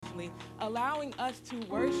safely, allowing us to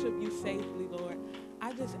worship you safely, Lord.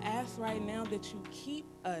 I just ask right now that you keep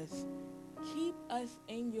us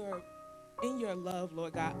in your love,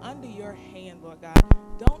 Lord God, under your hand, Lord God.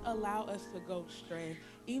 Don't allow us to go astray.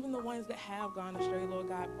 Even the ones that have gone astray, Lord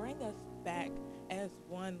God, bring us back as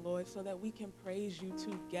one, Lord, so that we can praise you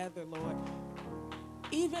together, Lord.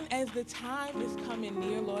 Even as the time is coming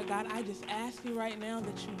near, Lord God, I just ask you right now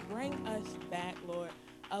that you bring us back, Lord.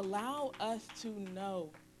 Allow us to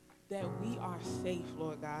know that we are safe,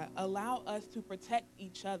 Lord God. Allow us to protect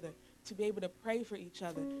each other, to be able to pray for each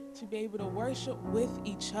other, to be able to worship with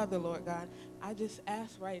each other, Lord God. I just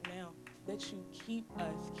ask right now that you keep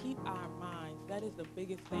us, keep our minds. That is the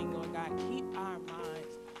biggest thing, Lord God. Keep our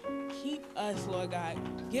minds. Keep us, Lord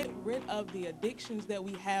God. Get rid of the addictions that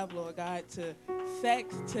we have, Lord God, to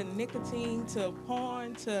sex, to nicotine, to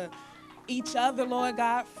porn, to each other, Lord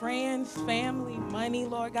God, friends, family, money,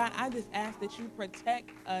 Lord God. I just ask that you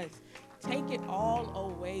protect us. Take it all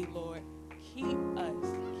away, Lord. Keep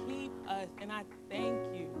us. Keep us. And I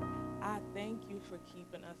thank you. I thank you for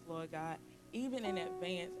keeping us, Lord God. Even in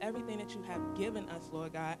advance, everything that you have given us,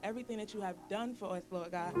 Lord God, everything that you have done for us,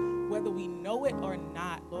 Lord God, whether we know it or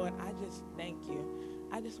not, Lord, I just thank you.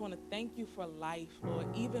 I just want to thank you for life, Lord,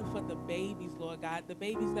 even for the babies, Lord God, the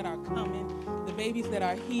babies that are coming, the babies that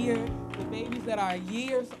are here, the babies that are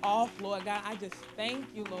years off, Lord God. I just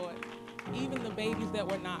thank you, Lord. Even the babies that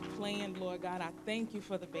were not planned, Lord God, I thank you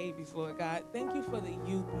for the babies, Lord God. Thank you for the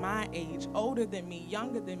youth, my age, older than me,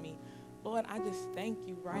 younger than me. Lord, I just thank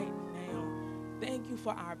you right now. Thank you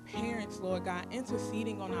for our parents, Lord God,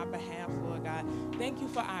 interceding on our behalf, Lord God. Thank you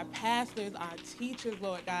for our pastors, our teachers,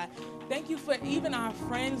 Lord God. Thank you for even our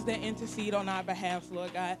friends that intercede on our behalf,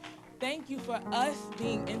 Lord God. Thank you for us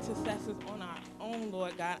being intercessors on our own,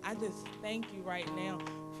 Lord God. I just thank you right now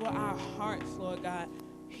for our hearts, Lord God.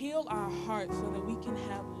 Heal our hearts so that we can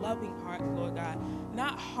have loving hearts, Lord God.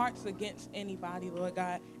 Not hearts against anybody, Lord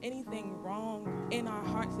God. Anything wrong in our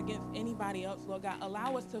hearts against anybody else, Lord God.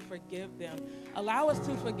 Allow us to forgive them. Allow us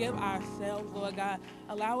to forgive ourselves, Lord God.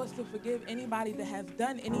 Allow us to forgive anybody that has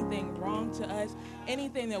done anything wrong to us,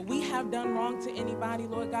 anything that we have done wrong to anybody,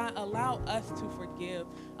 Lord God. Allow us to forgive.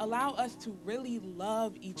 Allow us to really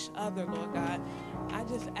love each other, Lord God. I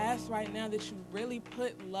just ask right now that you really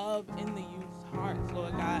put love in the youth's hearts,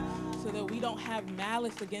 Lord God, so that we don't have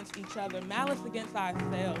malice against each other, malice against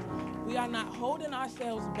ourselves. We are not holding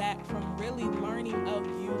ourselves back from really learning of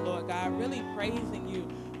you, Lord God, really praising you,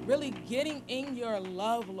 really getting in your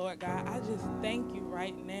love, Lord God. I just thank you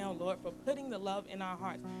right now, Lord, for putting the love in our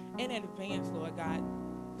hearts in advance, Lord God.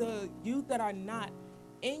 The youth that are not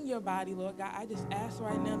in your body, Lord God, I just ask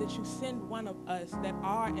right now that you send one of us that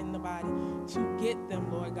are in the body to get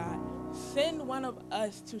them, Lord God. Send one of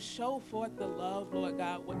us to show forth the love, Lord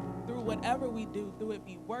God, through whatever we do, through it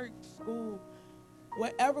be work, school,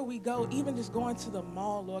 wherever we go, even just going to the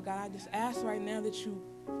mall, Lord God. I just ask right now that you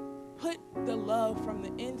put the love from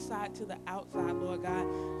the inside to the outside, Lord God,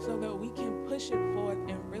 so that we can push it forth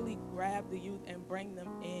and really grab the youth and bring them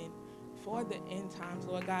in for the end times,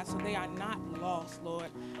 Lord God, so they are not lost,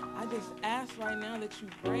 Lord. I just ask right now that you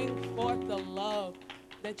bring forth the love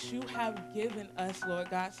that you have given us, Lord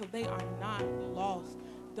God, so they are not lost.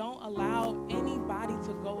 Don't allow anybody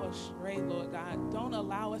to go astray, Lord God. Don't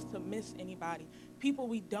allow us to miss anybody. People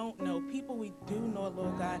we don't know, people we do know,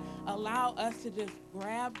 Lord God. Allow us to just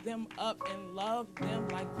grab them up and love them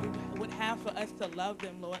like you would have for us to love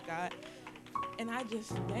them, Lord God. And I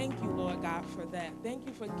just thank you, Lord God, for that. Thank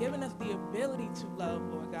you for giving us the ability to love,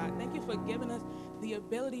 Lord God. Thank you for giving us the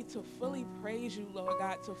ability to fully praise you, Lord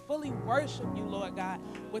God, to fully worship you, Lord God,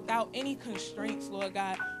 without any constraints, Lord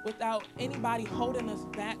God, without anybody holding us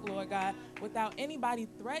back, Lord God, without anybody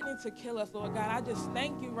threatening to kill us, Lord God. I just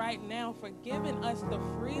thank you right now for giving us the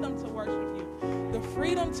freedom to worship you, the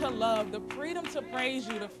freedom to love, the freedom to praise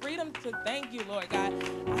you, the freedom to thank you, Lord God.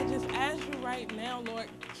 I just ask you right now, Lord,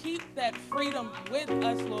 keep that freedom with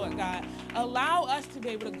us, Lord God. Allow us to be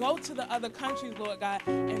able to go to the other countries, Lord God,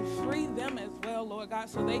 and free them as well, Lord God,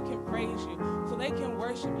 so they can praise you, so they can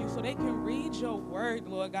worship you, so they can read your word,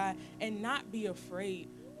 Lord God, and not be afraid.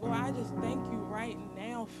 Lord, I just thank you right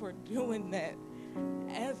now for doing that.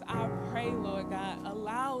 As I pray, Lord God,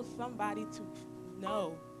 allow somebody to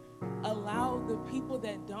know. Allow the people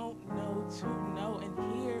that don't know to know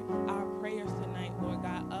and hear our prayers tonight, Lord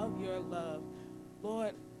God, of your love.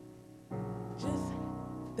 Lord, just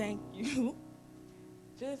thank you.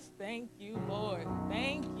 Just thank you, Lord.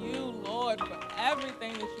 Thank you, Lord, for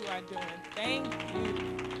everything that you are doing. Thank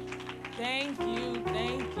you. Thank you,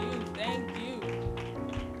 thank you, thank you.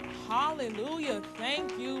 Hallelujah.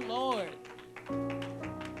 Thank you, Lord.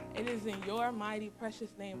 It is in your mighty, precious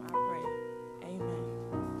name I pray. Amen.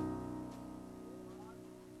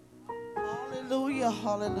 Hallelujah,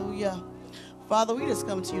 hallelujah. Father, we just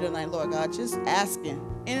come to you tonight, Lord God, just asking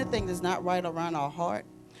anything that's not right around our heart,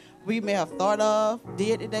 we may have thought of,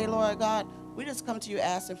 did today, Lord God. We just come to you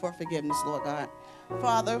asking for forgiveness, Lord God.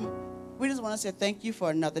 Father, we just want to say thank you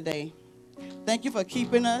for another day. Thank you for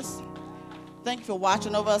keeping us. Thank you for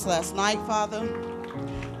watching over us last night, Father.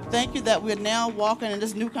 Thank you that we're now walking in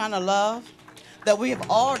this new kind of love, that we have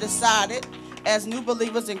all decided as new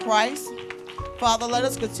believers in Christ. Father, let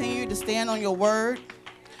us continue to stand on your word.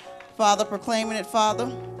 Father, proclaiming it, Father.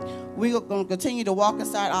 We're going to continue to walk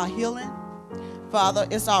inside our healing. Father,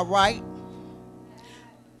 it's our right.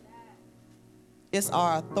 It's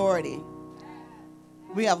our authority.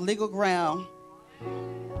 We have legal ground.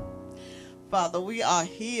 Father, we are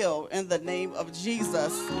healed in the name of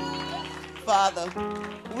Jesus. Father,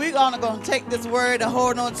 we're going to take this word and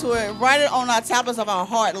hold on to it, write it on our tablets of our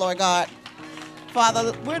heart, Lord God.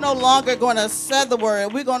 Father, we're no longer going to say the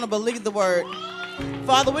word. We're going to believe the word.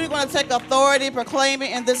 Father, we're going to take authority, proclaim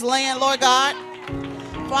it in this land, Lord God.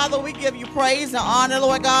 Father, we give you praise and honor,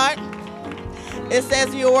 Lord God. It says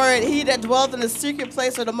in your word, he that dwells in the secret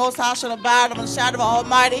place of the Most High shall abide under the shadow of the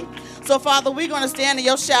Almighty. So, Father, we're going to stand in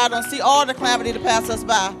your shadow and see all the calamity to pass us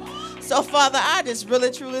by. So, Father, I just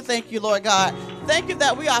really, truly thank you, Lord God. Thank you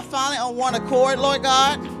that we are finally on one accord, Lord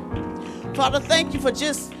God. Father, thank you for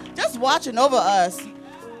just watching over us,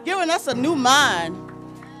 giving us a new mind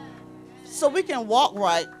so we can walk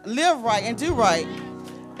right, live right, and do right.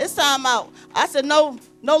 It's time out. I said, no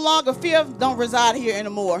longer fear don't reside here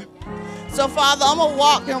anymore. So, Father, I'm going to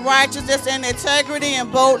walk in righteousness and integrity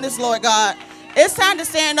and boldness, Lord God. It's time to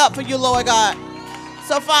stand up for you, Lord God.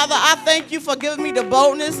 So, Father, I thank you for giving me the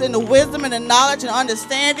boldness and the wisdom and the knowledge and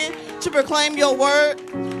understanding to proclaim your word.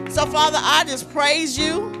 So, Father, I just praise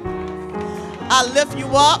you. I lift you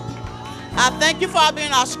up. I thank you for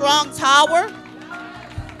being our strong tower,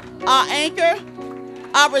 our anchor,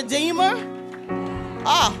 our redeemer,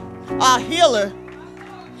 our healer.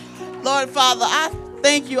 Lord, Father, I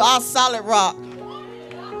thank you, our solid rock.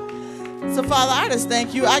 So, Father, I just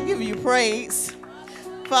thank you. I give you praise.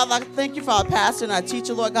 Father, I thank you for our pastor and our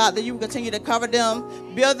teacher, Lord God, that you will continue to cover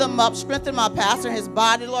them, build them up, strengthen my pastor and his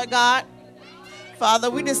body, Lord God. Father,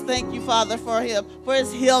 we just thank you, Father, for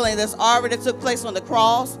his healing that's already took place on the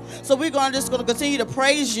cross. So we're just going to continue to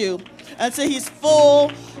praise you until he's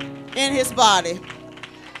full in his body.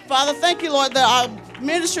 Father, thank you, Lord, that our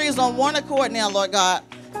ministry is on one accord now, Lord God,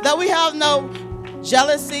 that we have no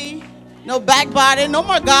jealousy, no backbiting, no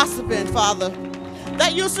more gossiping, Father.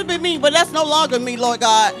 That used to be me, but that's no longer me, Lord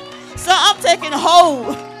God. So I'm taking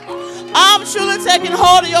hold. I'm truly taking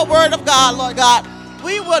hold of your word of God, Lord God.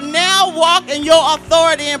 We will now walk in your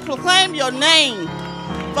authority and proclaim your name,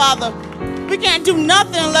 Father. We can't do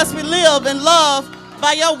nothing unless we live and love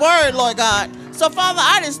by your word, Lord God. So, Father,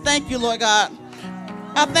 I just thank you, Lord God.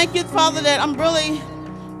 I thank you, Father, that I'm really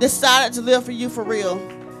decided to live for you for real.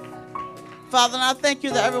 Father, and I thank you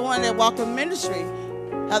that everyone that walk in ministry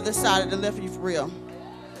have decided to live for you for real.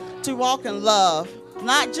 To walk in love.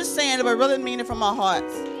 Not just saying it, but really mean it from our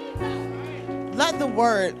hearts. Let the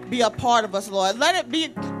word be a part of us, Lord. Let it be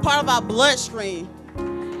part of our bloodstream,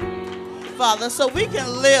 Father, so we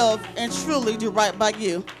can live and truly do right by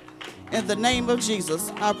you. In the name of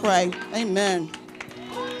Jesus, I pray. Amen.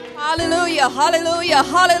 Hallelujah, hallelujah,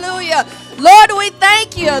 hallelujah. Lord, we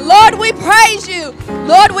thank you. Lord, we praise you.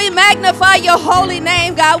 Lord, we magnify your holy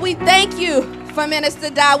name, God. We thank you for Minister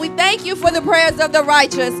Di. We thank you for the prayers of the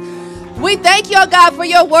righteous. We thank you, oh God, for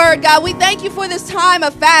your word, God. We thank you for this time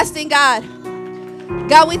of fasting, God.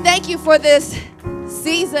 God, we thank you for this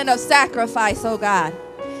season of sacrifice, oh God.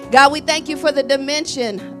 God, we thank you for the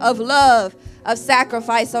dimension of love, of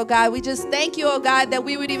sacrifice, oh God. We just thank you, oh God, that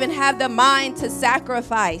we would even have the mind to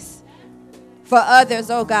sacrifice for others,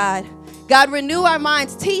 oh God. God, renew our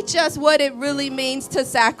minds. Teach us what it really means to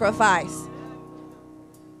sacrifice.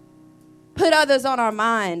 Put others on our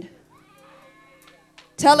mind.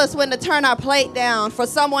 Tell us when to turn our plate down for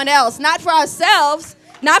someone else, not for ourselves,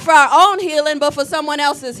 not for our own healing, but for someone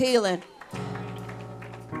else's healing.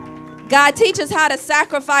 God, teach us how to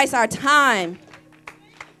sacrifice our time.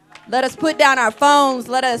 Let us put down our phones.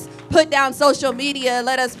 Let us put down social media.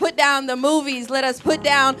 Let us put down the movies. Let us put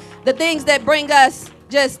down the things that bring us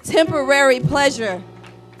just temporary pleasure.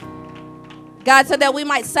 God, so that we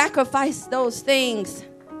might sacrifice those things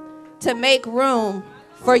to make room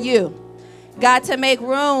for you. God, to make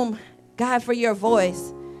room, God, for your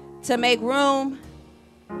voice. To make room,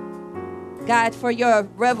 God, for your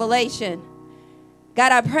revelation.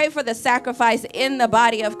 God, I pray for the sacrifice in the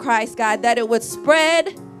body of Christ, God, that it would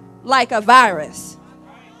spread like a virus.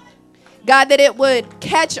 God, that it would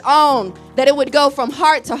catch on, that it would go from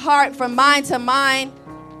heart to heart, from mind to mind.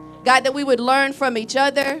 God, that we would learn from each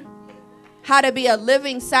other how to be a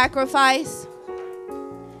living sacrifice.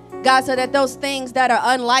 God, so that those things that are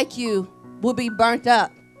unlike you will be burnt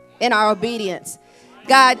up in our obedience.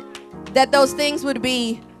 God, that those things would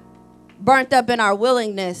be burnt up in our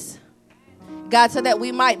willingness. God, so that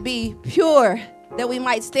we might be pure, that we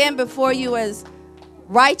might stand before you as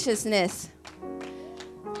righteousness.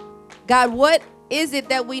 God, what is it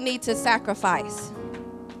that we need to sacrifice?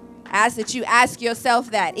 I ask that you ask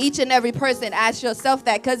yourself that. Each and every person, ask yourself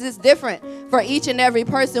that, because it's different for each and every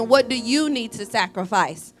person. What do you need to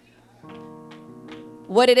sacrifice?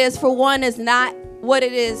 What it is for one is not what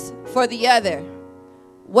it is for the other.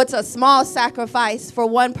 What's a small sacrifice for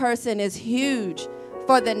one person is huge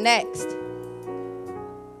for the next.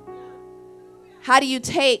 How do you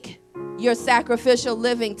take your sacrificial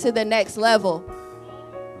living to the next level?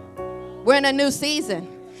 We're in a new season.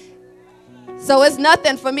 So it's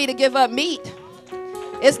nothing for me to give up meat.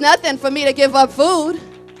 It's nothing for me to give up food,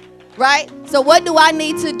 right? So what do I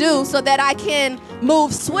need to do so that I can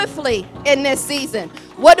move swiftly in this season?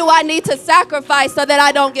 What do I need to sacrifice so that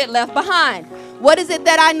I don't get left behind? What is it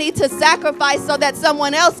that I need to sacrifice so that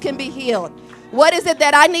someone else can be healed? What is it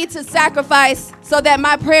that I need to sacrifice so that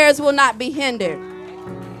my prayers will not be hindered?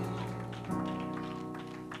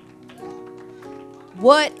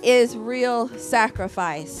 What is real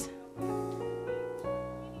sacrifice?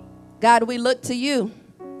 God, we look to you.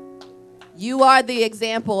 You are the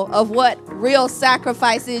example of what real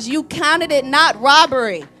sacrifice is. You counted it not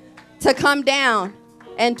robbery to come down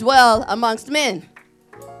and dwell amongst men.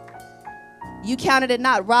 You counted it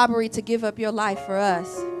not robbery to give up your life for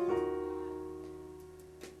us.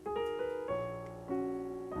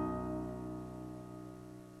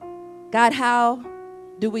 God, how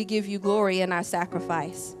do we give you glory in our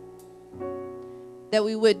sacrifice? That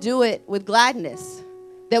we would do it with gladness.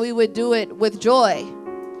 That we would do it with joy.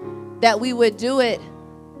 That we would do it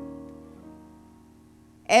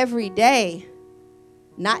every day.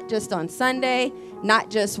 Not just on Sunday, not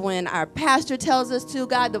just when our pastor tells us to,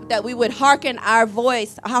 God, that we would hearken our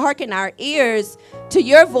voice, hearken our ears to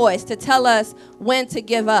your voice to tell us when to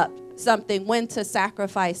give up something, when to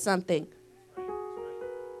sacrifice something.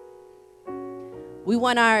 We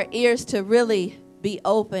want our ears to really be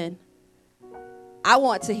open. I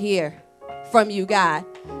want to hear from you, God.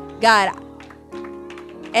 God,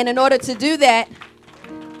 and in order to do that,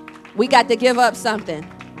 we got to give up something.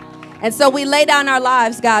 And so we lay down our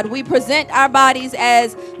lives, God. We present our bodies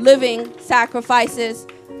as living sacrifices.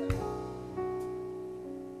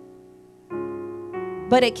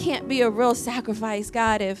 But it can't be a real sacrifice,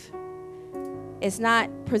 God, if it's not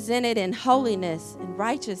presented in holiness and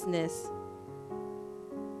righteousness.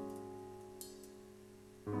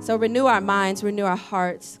 So renew our minds, renew our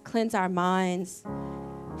hearts, cleanse our minds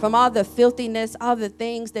from all the filthiness, all the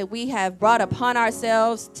things that we have brought upon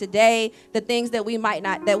ourselves today, the things that we might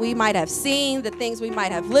have seen, the things we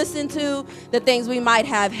might have listened to, the things we might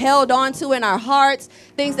have held on to in our hearts,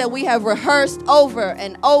 things that we have rehearsed over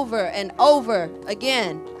and over and over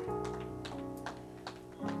again.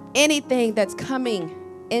 Anything that's coming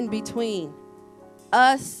in between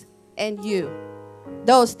us and you,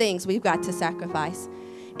 those things we've got to sacrifice.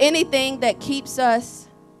 Anything that keeps us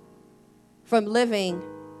from living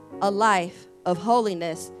a life of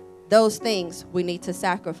holiness, those things we need to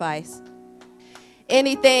sacrifice.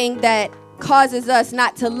 Anything that causes us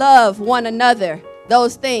not to love one another,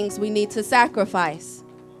 those things we need to sacrifice.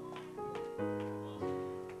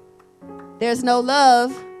 There's no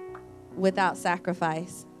love without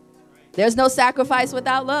sacrifice. There's no sacrifice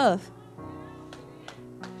without love.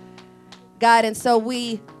 God, and so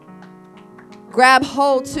we grab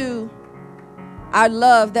hold to our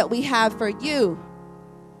love that we have for you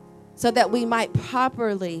so that we might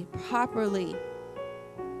properly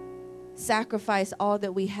sacrifice all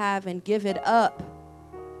that we have and give it up.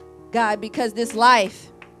 God, because this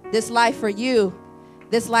life for you,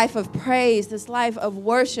 this life of praise, this life of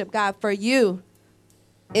worship, God, for you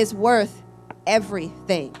is worth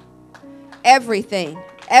everything. Everything.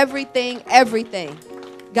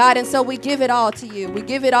 God, and so we give it all to you. We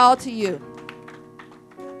give it all to you.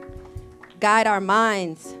 Guide our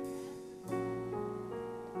minds.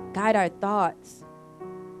 Guide our thoughts.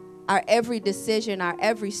 Our every decision, our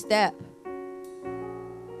every step.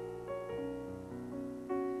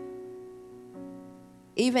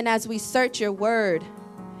 Even as we search your word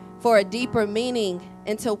for a deeper meaning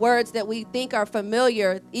into words that we think are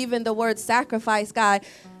familiar, even the word sacrifice, God,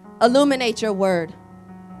 illuminate your word.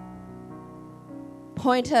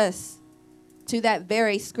 Point us to that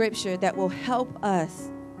very scripture that will help us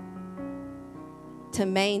to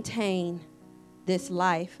maintain this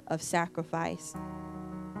life of sacrifice.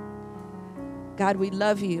 God, we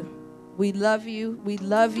love you. We love you. We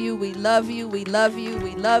love you. We love you. We love you.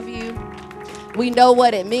 We love you. We know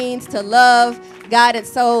what it means to love, God. And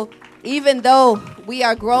so even though we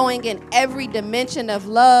are growing in every dimension of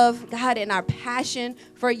love, God, in our passion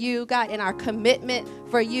for you, God, in our commitment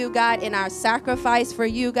for you, God, in our sacrifice for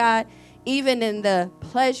you, God, even in the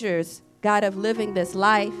pleasures, God, of living this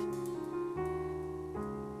life,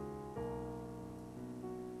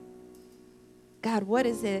 God, what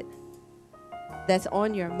is it that's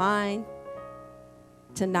on your mind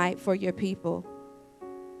tonight for your people?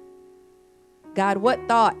 God,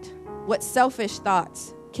 what selfish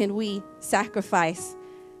thoughts can we sacrifice,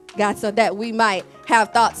 God, so that we might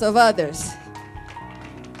have thoughts of others?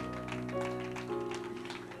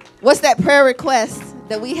 What's that prayer request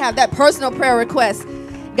that we have, that personal prayer request?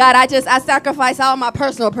 God, I sacrifice all my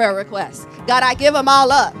personal prayer requests. God, I give them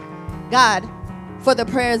all up, God, for the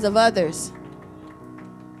prayers of others.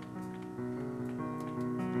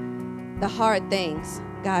 The hard things,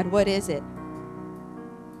 God, what is it?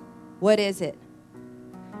 What is it?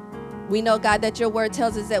 We know, God, that your word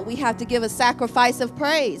tells us that we have to give a sacrifice of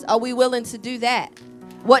praise. Are we willing to do that?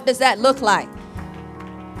 What does that look like?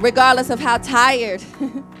 Regardless of how tired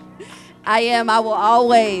I am, I will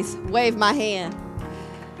always wave my hand.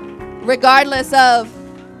 Regardless of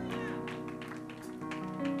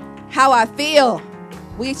how I feel,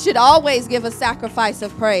 we should always give a sacrifice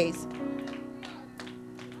of praise.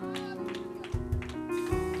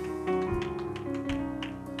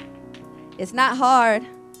 It's not hard,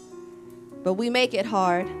 but we make it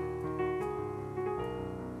hard.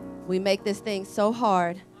 We make this thing so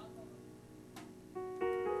hard.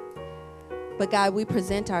 But God, we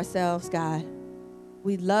present ourselves, God.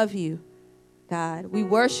 We love you, God. We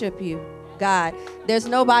worship you, God. There's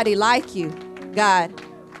nobody like you, God.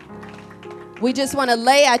 We just want to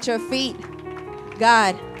lay at your feet,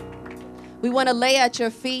 God. We want to lay at your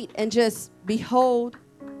feet and just behold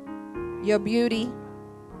your beauty,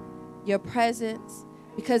 your presence,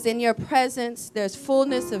 because in your presence there's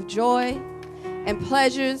fullness of joy and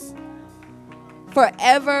pleasures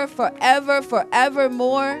forever, forever,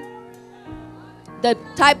 forevermore. The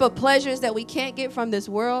type of pleasures that we can't get from this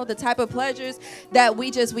world, the type of pleasures that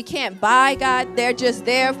we can't buy, God, they're just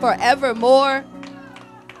there forevermore.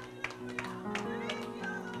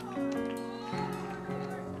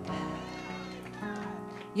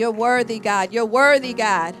 You're worthy, God. You're worthy,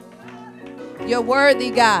 God. You're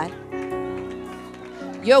worthy, God.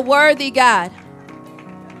 You're worthy, God.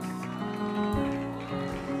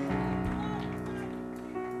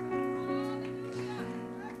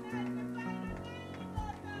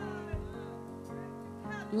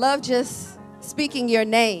 Love just speaking your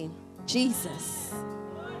name, Jesus.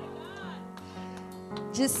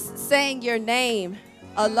 Just saying your name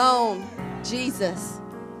alone, Jesus.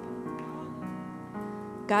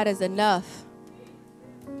 God is enough.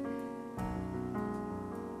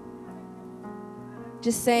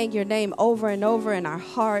 Just saying your name over and over in our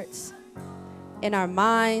hearts, in our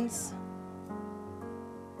minds.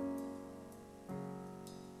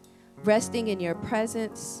 Resting in your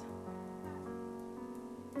presence.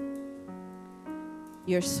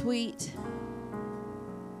 Your sweet,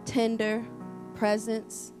 tender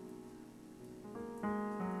presence.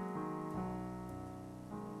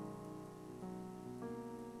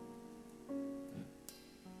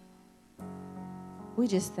 We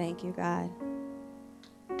just thank you, God.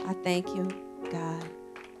 I thank you, God.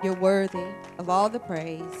 You're worthy of all the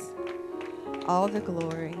praise, all the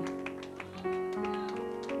glory.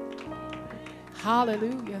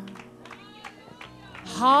 Hallelujah.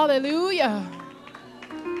 Hallelujah.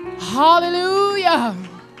 Hallelujah.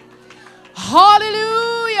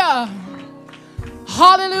 Hallelujah.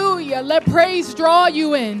 Hallelujah. Let praise draw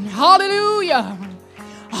you in. Hallelujah.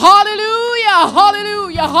 Hallelujah.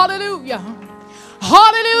 Hallelujah. Hallelujah.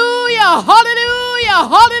 Hallelujah.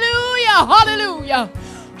 Hallelujah. Hallelujah. Hallelujah.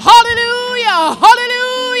 Hallelujah.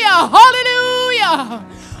 Hallelujah. Hallelujah.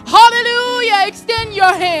 Hallelujah. Extend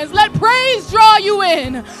your hands. Let praise draw you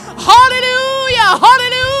in. Hallelujah.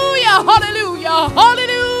 Hallelujah. Hallelujah.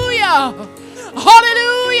 Hallelujah.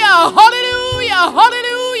 Hallelujah. Hallelujah.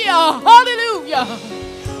 Hallelujah.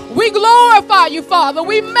 Hallelujah. We glorify you, Father.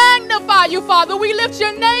 We magnify you, Father. We lift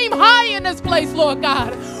your name high in this place, Lord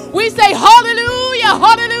God. We say hallelujah,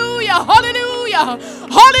 hallelujah, hallelujah,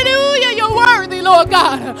 hallelujah. You're worthy, Lord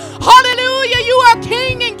God. Hallelujah. You are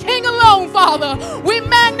King and King alone, Father. We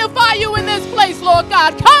magnify you in this place, Lord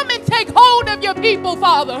God. Come and take hold hold of your people,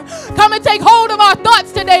 Father. Come and take hold of our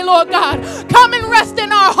thoughts today, Lord God. Come and rest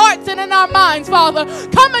in our hearts and in our minds, Father.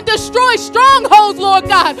 Come and destroy strongholds, Lord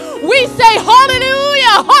God. We say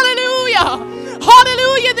hallelujah, hallelujah.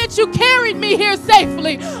 Hallelujah that you carried me here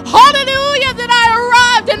safely. Hallelujah that I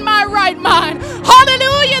arrived in my right mind.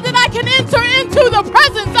 Hallelujah that I can enter into the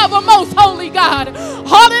presence of a most holy God.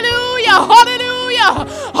 Hallelujah, hallelujah,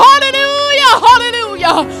 hallelujah,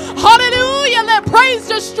 hallelujah, hallelujah. Let praise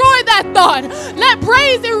destroy that thought. Let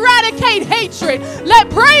praise eradicate hatred. Let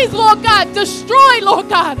praise, Lord God, destroy, Lord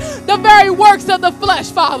God, the very works of the flesh,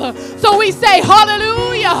 Father. So we say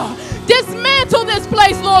hallelujah. Dismantle this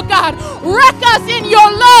place, Lord God. Wreck us in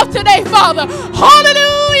your love today, Father.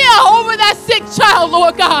 Hallelujah over that sick child,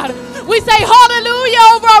 Lord God. We say hallelujah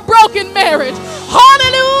over our broken marriage.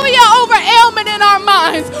 Hallelujah over ailment in our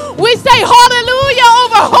minds. We say hallelujah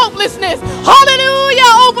over hopelessness.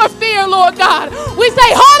 Hallelujah over fear, Lord God. We say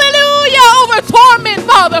hallelujah over torment,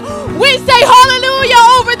 Father. We say hallelujah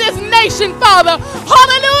over this nation, Father.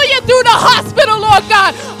 Hallelujah through the hospital, Lord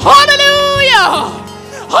God. Hallelujah.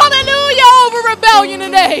 Hallelujah over rebellion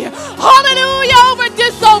today. Hallelujah over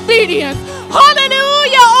disobedience.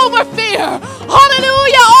 Hallelujah over fear.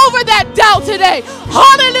 Hallelujah over that doubt today.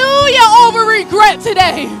 Hallelujah over regret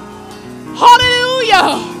today.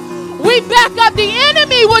 Hallelujah. We back up the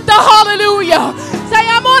enemy with the hallelujah. Say,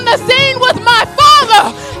 I'm on the scene with my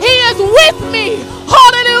Father. He is with me.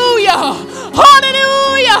 Hallelujah.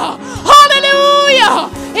 Hallelujah. Hallelujah.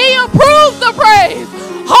 He approves the praise.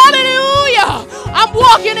 Hallelujah. I'm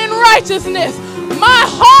walking in righteousness. My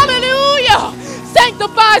hallelujah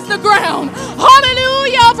sanctifies the ground.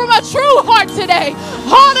 Hallelujah from a true heart today.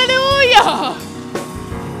 Hallelujah.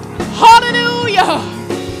 Hallelujah.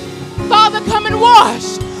 Father, come and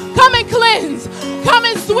wash. Come and cleanse. Come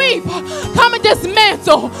and sweep. Come and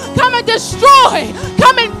dismantle. Come and destroy.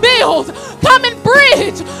 Come and build. Come and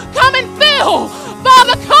bridge. Come and fill.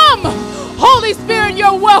 Father, come. Holy Spirit,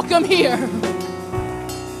 you're welcome here.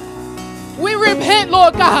 We repent,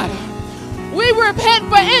 Lord God. We repent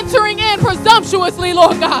for entering in presumptuously,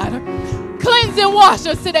 Lord God. Cleanse and wash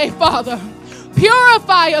us today, Father.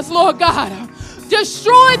 Purify us, Lord God.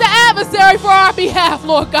 Destroy the adversary for our behalf,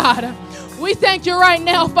 Lord God. We thank you right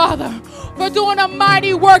now, Father, for doing a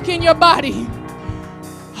mighty work in your body.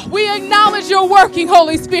 We acknowledge your working,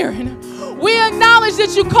 Holy Spirit. We acknowledge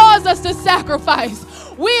that you caused us to sacrifice.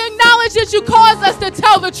 We acknowledge that you caused us to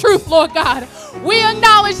tell the truth, Lord God. We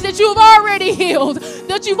acknowledge that you've already healed,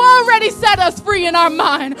 that you've already set us free in our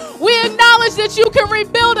mind. We acknowledge that you can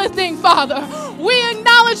rebuild a thing, Father. We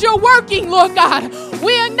acknowledge you're working, Lord God.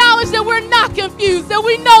 We acknowledge that we're not confused, that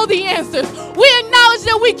we know the answers. We acknowledge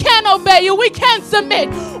that we can obey you, we can submit.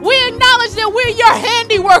 We acknowledge that we're your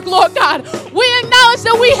handiwork, Lord God. We acknowledge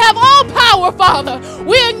that we have all power, Father.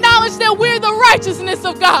 We acknowledge that we're the righteousness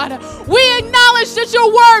of God. We acknowledge that your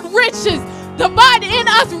word riches divide in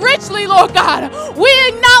us richly, Lord God. We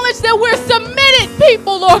acknowledge that we're submitted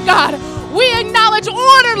people, Lord God. We acknowledge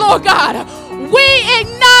order, Lord God. We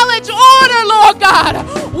acknowledge order, Lord God.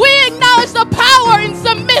 We acknowledge the power in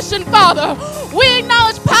submission, Father. We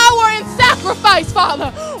acknowledge power in sacrifice,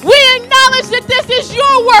 Father. We acknowledge that this is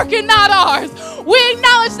your work and not ours. We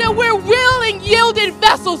acknowledge that we're willing, yielded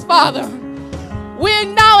vessels, Father. We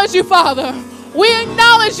acknowledge you, Father. We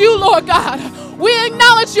acknowledge you, Lord God. We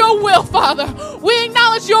acknowledge your will, Father. We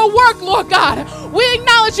acknowledge your work, Lord God. We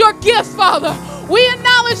acknowledge your gifts, Father. We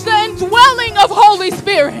acknowledge the indwelling of Holy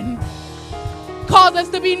Spirit. Cause us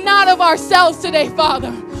to be not of ourselves today,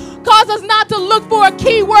 Father. Cause us not to look for a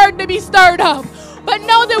key word to be stirred up, but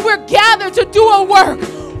know that we're gathered to do a work.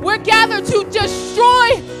 We're gathered to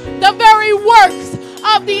destroy the very works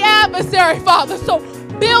of the adversary, Father. So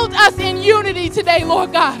build us in unity today,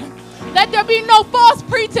 Lord God. Let there be no false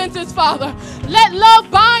pretenses, Father. Let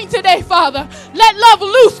love bind today, Father. Let love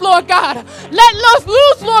loose, Lord God. Let love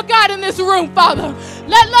loose, Lord God, in this room, Father.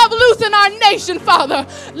 Let love loose in our nation, Father.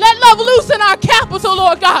 Let love loose in our capital,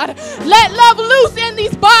 Lord God. Let love loose in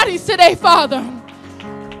these bodies today, Father.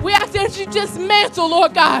 We ask that you dismantle,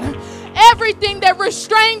 Lord God, everything that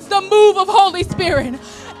restrains the move of Holy Spirit.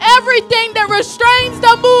 Everything that restrains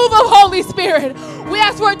the move of Holy Spirit. We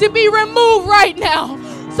ask for it to be removed right now.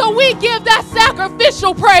 So we give that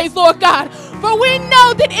sacrificial praise, Lord God, for we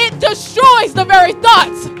know that it destroys the very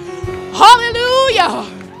thoughts, hallelujah,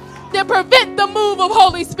 that prevent the move of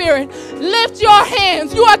Holy Spirit. Lift your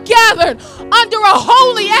hands. You are gathered under a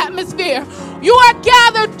holy atmosphere. You are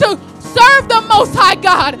gathered to serve the Most High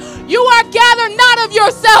God. You are gathered not of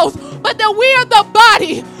yourselves, but that we are the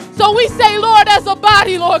body. So we say, Lord, as a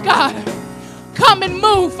body, Lord God, come and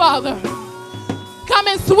move, Father. Come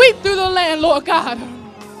and sweep through the land, Lord God.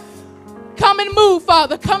 Come and move,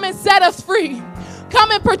 Father. Come and set us free. Come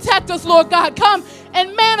and protect us, Lord God. Come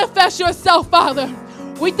and manifest yourself, Father.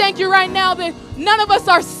 We thank you right now that none of us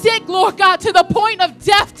are sick, Lord God, to the point of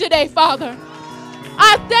death today, Father.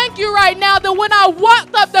 I thank you right now that when I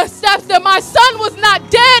walked up the steps that my son was not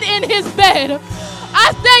dead in his bed.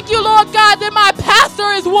 I thank you, Lord God, that my pastor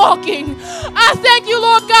is walking. I thank you,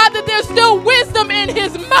 Lord God, that there's still wisdom in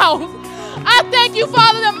his mouth. I thank you,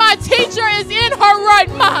 Father, that my teacher is in her right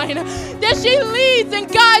mind, that she leads and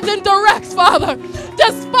guides and directs, Father,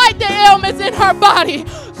 despite the ailments in her body.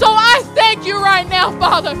 So I thank you right now,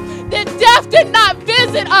 Father, that death did not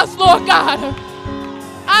visit us, Lord God.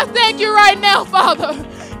 I thank you right now, Father,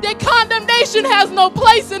 that condemnation has no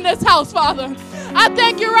place in this house, Father. I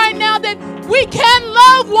thank you right now that we can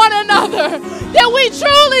love one another, that we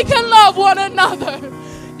truly can love one another,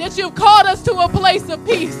 that you've called us to a place of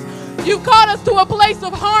peace. You've called us to a place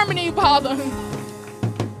of harmony, Father.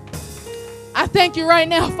 I thank you right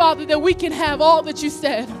now, Father, that we can have all that you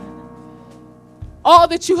said, all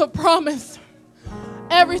that you have promised,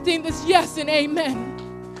 everything that's yes and amen.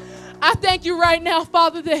 I thank you right now,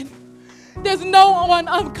 Father, that there's no one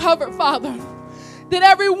uncovered, Father. That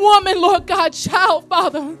every woman, Lord God, child,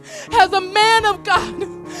 Father, has a man of God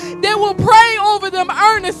that will pray over them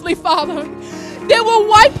earnestly, Father. That will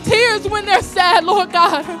wipe tears when they're sad, Lord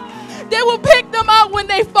God. They will pick them up when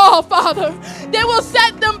they fall, Father. They will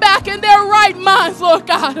set them back in their right minds, Lord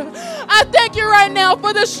God. I thank you right now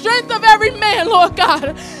for the strength of every man, Lord God,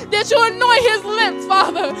 that you anoint his lips,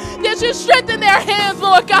 Father, that you strengthen their hands,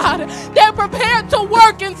 Lord God. They're prepared to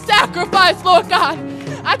work and sacrifice, Lord God.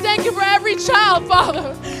 I thank you for every child,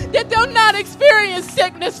 Father, that they'll not experience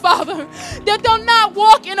sickness, Father, that they'll not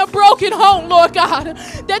walk in a broken home, Lord God,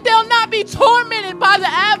 that they'll not be tormented by the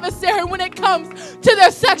adversary when it comes to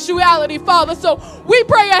their sexuality, Father. So we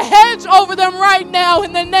pray a hedge over them right now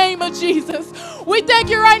in the name of Jesus. We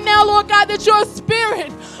thank you right now, Lord God, that your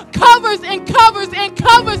spirit covers and covers and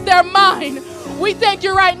covers their mind. We thank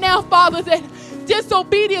you right now, Father, that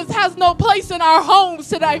disobedience has no place in our homes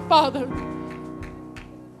tonight, Father.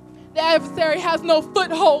 The adversary has no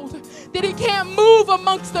foothold, that he can't move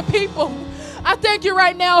amongst the people. I thank you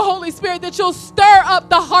right now, Holy Spirit, that you'll stir up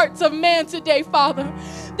the hearts of man today, Father,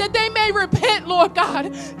 that they may repent, Lord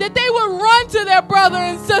God, that they will run to their brother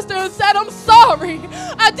and sister and say, I'm sorry,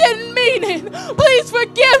 I didn't mean it. Please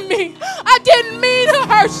forgive me. I didn't mean to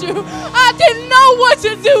hurt you. I didn't know what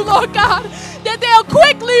to do, Lord God, that they'll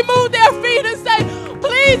quickly move their feet and say,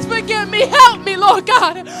 please forgive me. Help me, Lord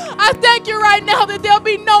God. I thank you right now that there'll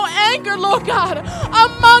be no anger, Lord God,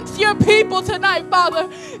 amongst your people tonight,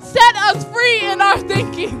 Father. Set us free in our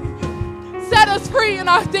thinking. Set us free in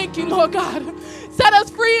our thinking, Lord God. Set us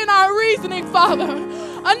free in our reasoning, Father.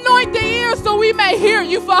 Anoint the ears so we may hear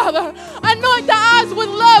you, Father. Anoint the eyes with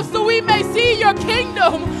love so we may see your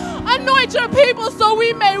kingdom. Anoint your people so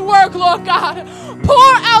we may work, Lord God.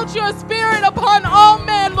 Pour out your spirit upon all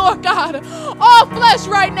men, Lord God. All flesh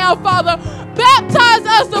right now, Father. Baptize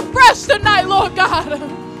us afresh tonight, Lord God.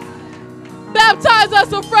 Baptize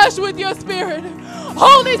us afresh with your spirit.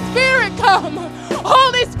 Holy Spirit, come.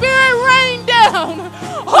 Holy Spirit, rain down.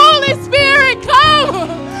 Holy Spirit, come.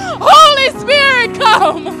 Holy Spirit,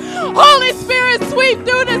 come. Holy Spirit, sweep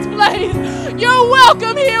through this place. You're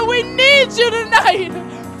welcome here. We need you tonight.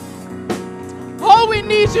 Oh, we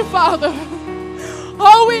need you, Father.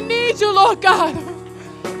 Oh, we need you, Lord God.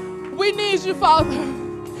 We need you, Father.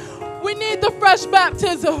 We need the fresh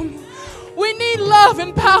baptism. We need love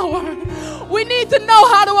and power. We need to know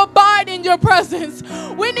how to abide in your presence.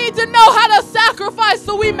 We need to know how to sacrifice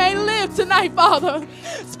so we may live tonight, Father.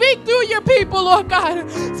 Speak through your people, Lord God.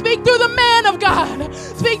 Speak through the man of God.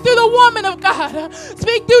 Speak through the woman of God.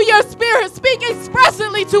 Speak through your spirit. Speak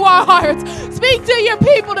expressly to our hearts. Speak to your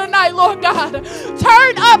people tonight, Lord God.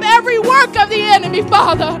 Turn up every work of the enemy,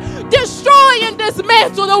 Father. Destroy and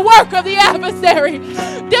dismantle the work of the adversary.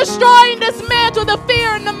 Destroy and dismantle the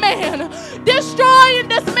fear in the man. Destroy and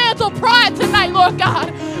dismantle pride tonight, Lord God.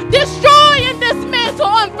 Destroy and dismantle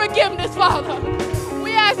unforgiveness, Father.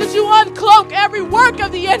 We ask that you uncloak every work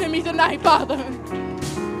of the enemy tonight, Father.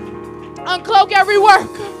 Uncloak every work.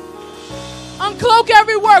 Uncloak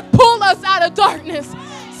every work. Pull us out of darkness.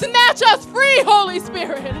 Snatch us free, Holy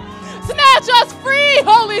Spirit. Snatch us free,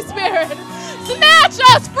 Holy Spirit. Snatch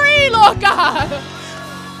us free, Lord God.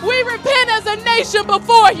 We repent as a nation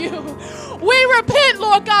before you. We repent,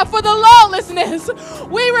 Lord God, for the lawlessness.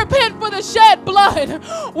 We repent for the shed blood.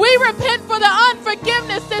 We repent for the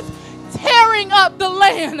unforgiveness that's tearing up the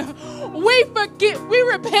land. We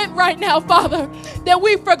repent right now, Father, that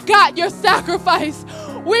we forgot your sacrifice.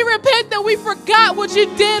 We repent that we forgot what you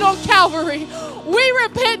did on Calvary. We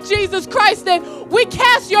repent, Jesus Christ, that we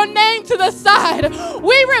cast your name to the side.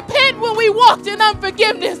 We repent when we walked in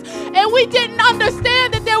unforgiveness and we didn't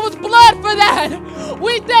understand that there was blood for that.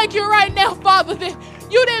 We thank you right now, Father, that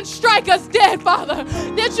you didn't strike us dead, Father,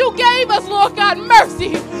 that you gave us, Lord God,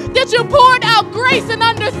 mercy, that you poured out grace and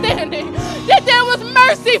understanding, that there was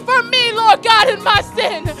mercy for me, Lord God, in my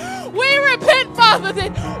sin. We repent, Father,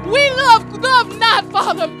 that we love not,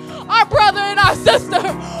 Father, our brother and our sister.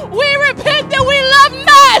 We repent that we love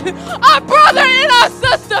not our brother and our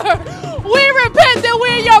sister. We repent that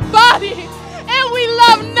we're your body and we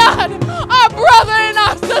love not our brother and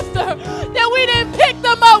our sister, that we didn't pick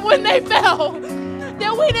them up when they fell,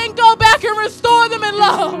 that we didn't go back and restore them in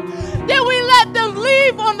love, that we let them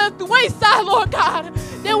leave on the wayside, Lord God,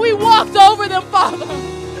 that we walked over them, Father,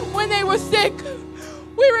 when they were sick.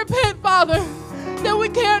 We repent, Father, that we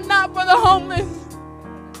care not for the homeless.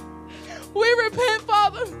 We repent,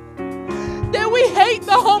 Father, that we hate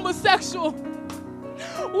the homosexual.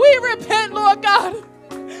 We repent, Lord God,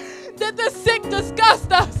 that the sick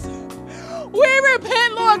disgust us. We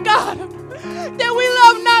repent, Lord God, that we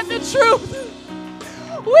love not the truth.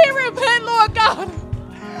 We repent, Lord God,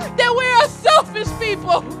 that we are selfish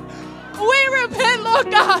people. We repent,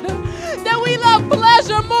 Lord God, that we love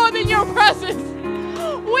pleasure more than your presence.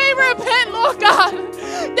 We repent, Lord God,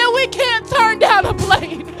 that we can't turn down a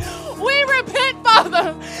plate. We repent,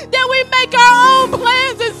 Father, that we make our own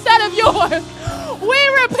plans instead of yours. We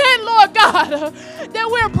repent, Lord God, that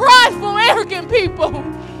we're prideful, arrogant people.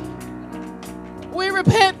 We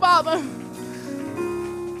repent, Father.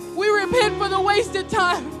 We repent for the wasted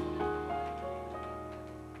time.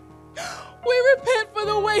 We repent for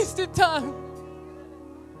the wasted time.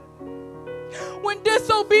 When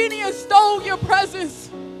disobedience stole your presence.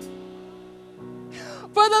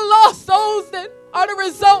 For the lost souls that are the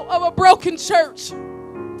result of a broken church.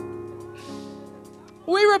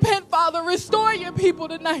 We repent, Father. Restore your people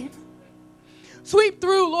tonight. Sweep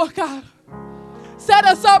through, Lord God. Set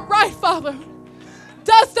us up right, Father.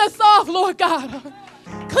 Dust us off, Lord God.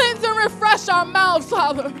 Cleanse and refresh our mouths,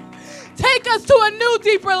 Father. Take us to a new,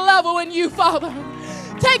 deeper level in you, Father.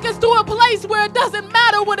 Take us to a place where it doesn't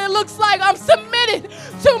matter what it looks like. I'm submitted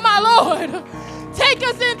to my Lord. Take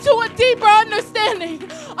us into a deeper understanding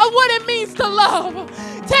of what it means to love.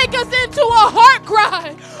 Take us into a heart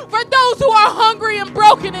cry for those who are hungry and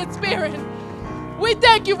broken in spirit. We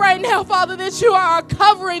thank you right now, Father, that you are our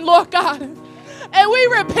covering, Lord God. And we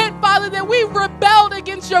repent, Father, that we rebelled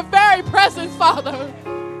against your very presence, Father.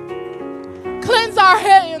 Cleanse our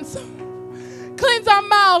hands. Cleanse our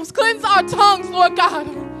mouths. Cleanse our tongues, Lord God.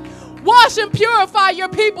 Wash and purify your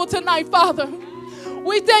people tonight, Father.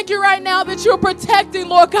 We thank you right now that you're protecting,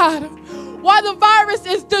 Lord God, while the virus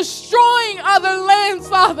is destroying other lands,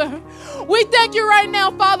 Father. We thank you right now,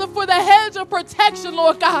 Father, for the hedge of protection,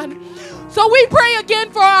 Lord God. So we pray again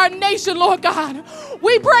for our nation, Lord God.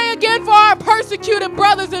 We pray again for our persecuted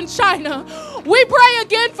brothers in China. We pray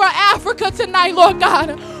again for Africa tonight, Lord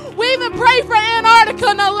God. We even pray for Antarctica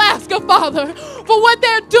and Alaska, Father, for what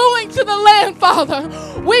they're doing to the land, Father.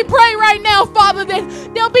 We pray right now, Father,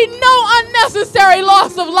 that there'll be no unnecessary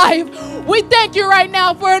loss of life. We thank you right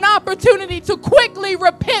now for an opportunity to quickly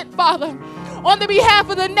repent, Father, on the behalf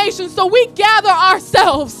of the nation. So we gather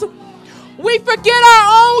ourselves. We forget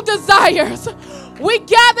our own desires. We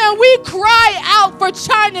gather and we cry out for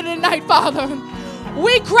China tonight, Father.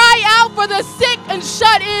 We cry out for the sick and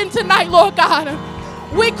shut in tonight, Lord God.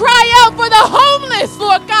 We cry out for the homeless,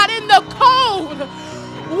 Lord God, in the cold.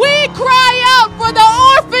 We cry out for the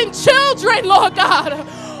orphan children, Lord God.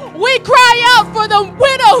 We cry out for the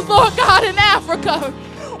widows, Lord God, in Africa.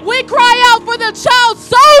 We cry out for the child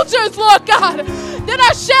soldiers, Lord God, that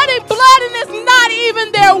are shedding blood and it's not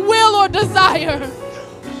even their will or desire.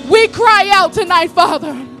 We cry out tonight,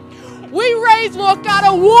 Father. We raise, Lord God,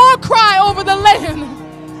 a war cry over the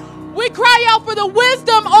land. We cry out for the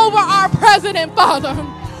wisdom over our president, Father.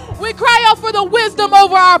 We cry out for the wisdom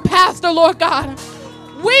over our pastor, Lord God.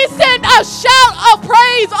 We send a shout of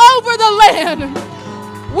praise over the land.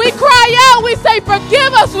 We cry out, we say,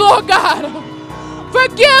 forgive us, Lord God.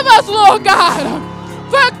 Forgive us, Lord God.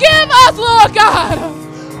 Forgive us, Lord God.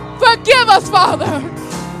 Forgive us, Father.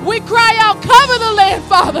 We cry out, cover the land,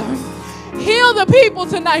 Father. Heal the people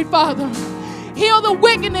tonight, Father. Heal the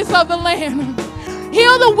wickedness of the land.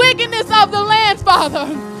 Heal the wickedness of the land, Father.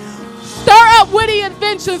 Stir up witty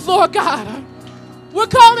inventions, Lord God. We're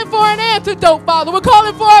calling for an antidote, Father. We're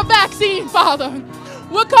calling for a vaccine, Father.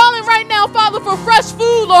 We're calling right now, Father, for fresh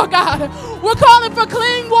food, Lord God. We're calling for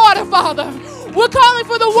clean water, Father. We're calling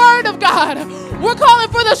for the word of God. We're calling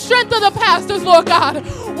for the strength of the pastors, Lord God.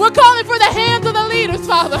 We're calling for the hands of the leaders,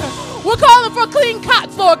 Father. We're calling for clean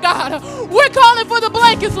cots, Lord God. We're calling for the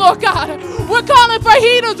blankets, Lord God. We're calling for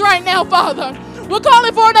heaters right now, Father. We're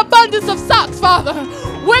calling for an abundance of socks, Father.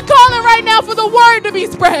 We're calling right now for the word to be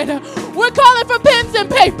spread. We're calling for pens and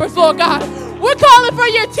papers, Lord God. We're calling for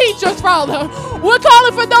your teachers, Father. We're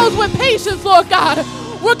calling for those with patience, Lord God.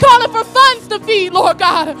 We're calling for funds to feed, Lord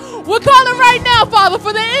God. We're calling right now, Father,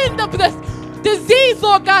 for the end of this disease,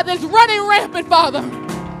 Lord God, that's running rampant, Father.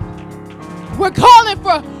 We're calling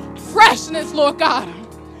for freshness, Lord God.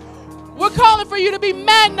 We're calling for you to be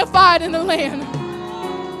magnified in the land.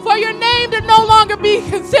 For your name to no longer be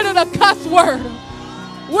considered a cuss word.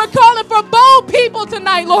 We're calling for bold people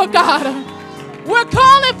tonight, Lord God. We're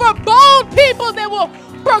calling for bold people that will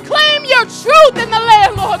proclaim your truth in the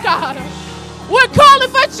land, Lord God. We're calling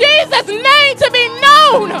for Jesus' name to be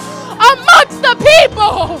known amongst the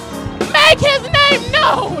people. Make his name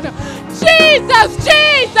known. Jesus,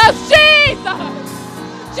 Jesus, Jesus.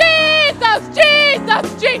 Jesus,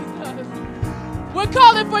 Jesus, Jesus. We're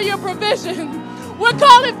calling for your provision. We're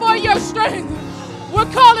calling for your strength.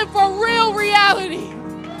 We're calling for real reality.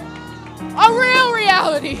 A real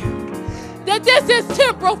reality. That this is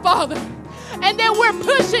temporal, Father. And that we're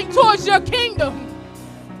pushing towards your kingdom.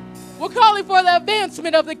 We're calling for the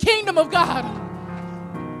advancement of the kingdom of God.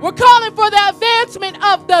 We're calling for the advancement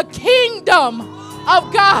of the kingdom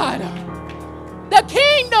of God. The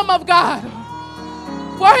kingdom of God.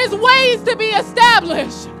 For his ways to be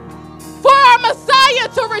established. For our Messiah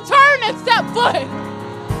to return and step foot.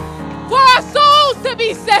 For our souls to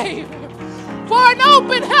be saved. For an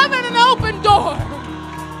open heaven and open door.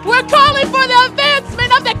 We're calling for the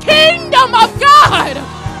advancement of the kingdom of God.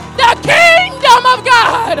 The kingdom of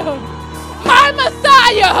God. My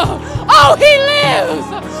Messiah. Oh, he lives.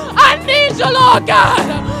 I need you, Lord God.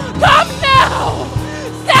 Come now.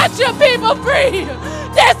 Set your people free.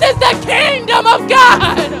 This is the kingdom of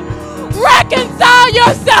God. Reconcile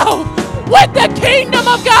yourself with the kingdom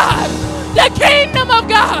of God. The kingdom of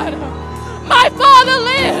God. My Father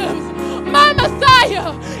lives. My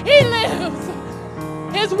Messiah, he lives.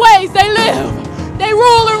 His ways, they live. They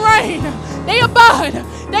rule and reign. They abide.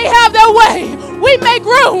 They have their way. We make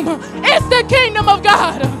room. It's the kingdom of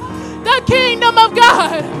God. The kingdom of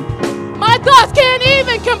God. My thoughts can't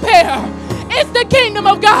even compare. It's the kingdom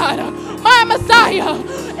of God. My Messiah.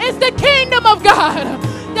 It's the kingdom of God.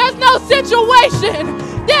 There's no situation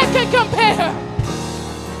that can compare.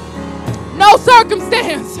 No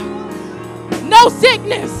circumstance. No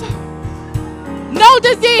sickness. No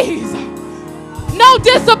disease. No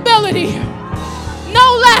disability.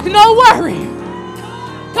 No lack. No worry.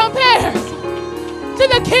 Compares to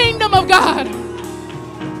the kingdom of God.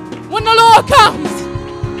 When the Lord comes.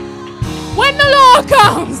 When the Lord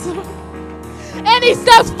comes. And he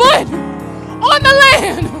steps foot on the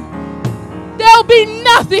land, there'll be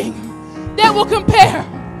nothing that will compare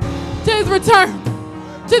to his return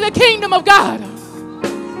to the kingdom of God.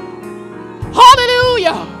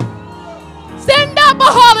 Hallelujah. Send up a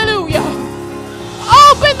hallelujah.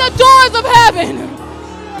 Open the doors of heaven.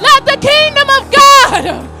 Let the kingdom of God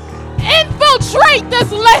infiltrate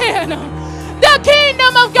this land. The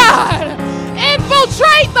kingdom of God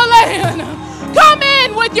infiltrate the land. Come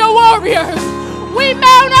in with your warriors. We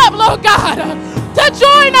mount up, Lord God, to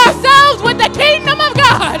join ourselves with the kingdom of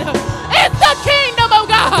God. It's the kingdom of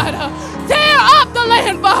God. Tear up the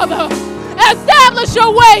land, Father. Establish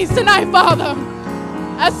your ways tonight, Father.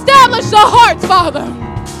 Establish the hearts, Father.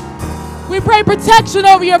 We pray protection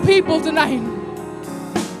over your people tonight.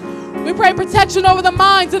 We pray protection over the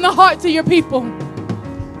minds and the hearts of your people.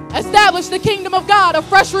 Establish the kingdom of God, a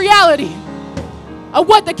fresh reality of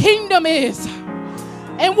what the kingdom is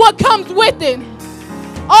and what comes with it.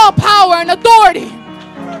 All power and authority.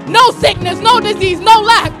 No sickness, no disease, no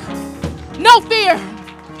lack, no fear.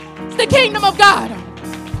 It's the kingdom of God.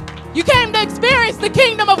 You came to experience the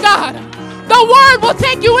kingdom of God. The word will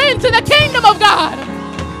take you into the kingdom of God.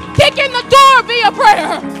 Kick in the door via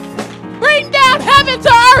prayer. Bring down heaven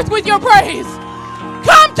to earth with your praise.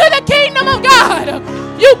 Come to the kingdom of God.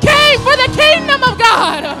 You came for the kingdom of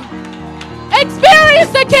God.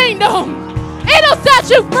 Experience the kingdom. It'll set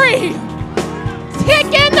you free.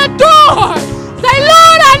 Kick in the door. Say,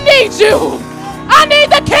 Lord, I need you. I need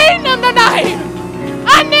the kingdom tonight.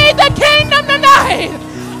 I need the kingdom tonight.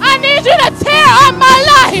 I need you to tear up my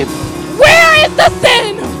life. Where is the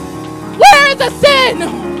sin? Where is the sin?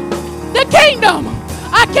 The kingdom.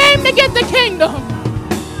 I came to get the kingdom.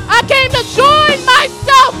 I came to join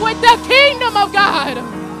myself with the kingdom of God.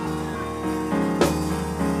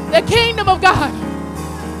 The kingdom of God.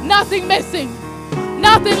 Nothing missing.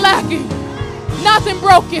 Nothing lacking. nothing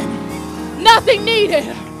broken, nothing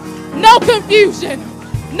needed, no confusion,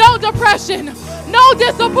 no depression, no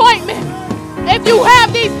disappointment. If you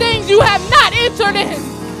have these things, you have not entered in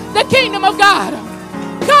the kingdom of God.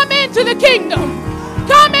 Come into the kingdom.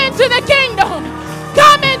 Come into the kingdom.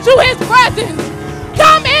 Come into his presence.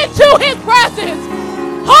 Come into his presence.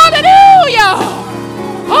 Hallelujah.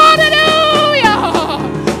 Hallelujah.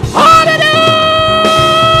 Hallelujah.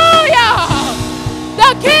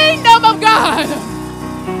 The kingdom of God.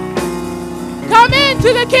 Come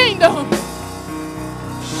into the kingdom.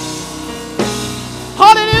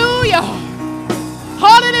 Hallelujah.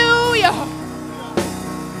 Hallelujah.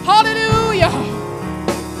 Hallelujah.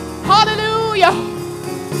 Hallelujah.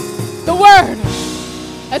 The word.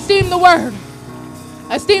 Esteem the word.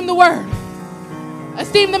 Esteem the word.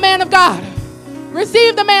 Esteem the man of God.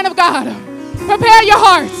 Receive the man of God. Prepare your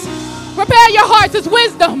hearts. Prepare your hearts as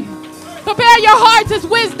wisdom. Prepare your hearts as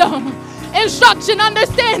wisdom. Instruction,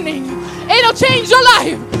 understanding. It'll change your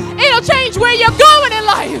life. It'll change where you're going in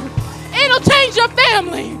life. It'll change your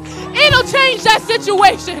family. It'll change that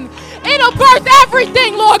situation. It'll birth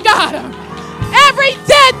everything, Lord God. Every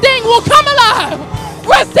dead thing will come alive.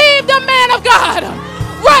 Receive the man of God.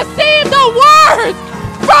 Receive the word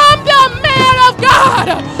from the man of God.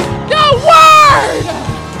 The word.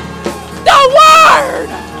 The word.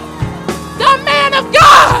 The man of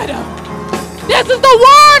God. This is the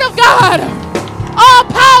word of God. All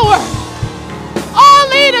power. All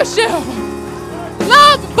leadership.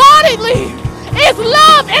 Love bodily is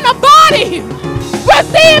love in a body.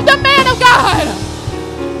 Receive the man of God.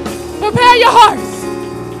 Prepare your hearts.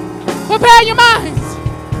 Prepare your minds.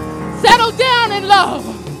 Settle down in love.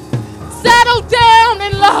 Settle down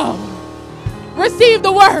in love. Receive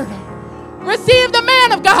the word. Receive the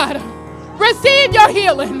man of God. Receive your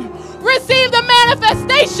healing. Receive the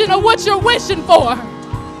manifestation of what you're wishing for,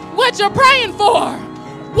 what you're praying for,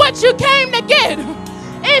 what you came to get.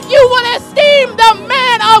 If you would esteem the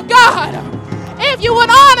man of God, if you would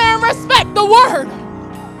honor and respect the word,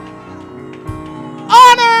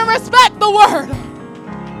 honor and respect the word.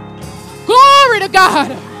 Glory to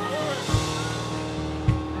God.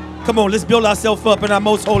 Come on, let's build ourselves up in our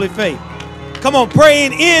most holy faith. Come on,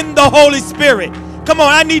 praying in the Holy Spirit. Come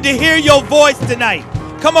on, I need to hear your voice tonight.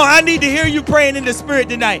 Come on, I need to hear you praying in the Spirit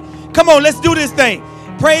tonight. Come on, let's do this thing.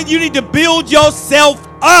 Praying, you need to build yourself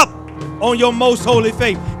up on your most holy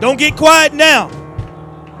faith. Don't get quiet now.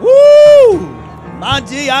 Woo!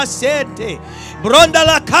 Manji asete.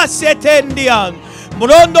 Brondala kasetendian.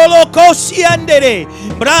 Brondolo kosiandere.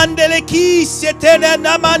 Brandele kisetene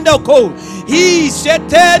namandoko. He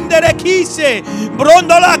setendere kise.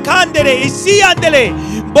 Brondola kandere. Isiandele.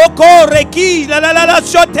 Boko reki la la la la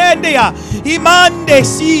sotendia. Imande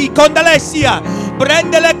si condalesia.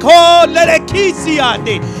 Prendele con le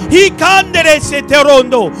kisiande. He candere se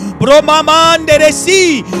terondo. Bromamandere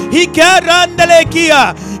si. He carandele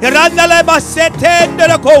kia. Randale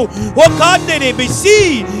basetendere ko. Wakandere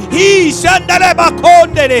bisi. He shandere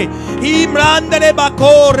bakondere. He brandele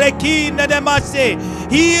bakore kine de masse.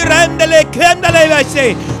 He rendele kendele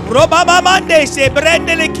vese. Bromamande se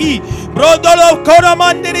brendele ki. Brodolo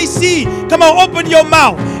koramandere si. Come on, open your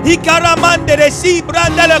mouth. He caramandere si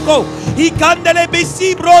brandele ko. He candele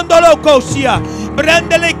bisi brondolo kosia.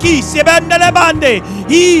 Brandele ki se brandele bande.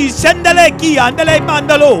 He sendele ki andele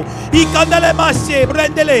mandalo. He candele masse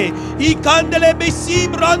brandele. He candele bisi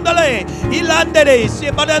brandele. He landele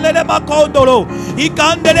se brandele macondolo. He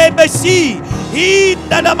candele bisi. He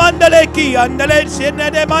nana mandele ki andele se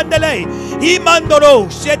nene mandele. He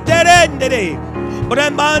mandolo se terendere.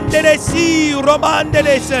 Bremandele si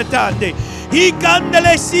romandele setande. He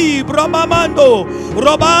candele si bromamando.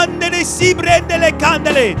 Robandele si brendele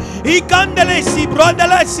candele. He candele si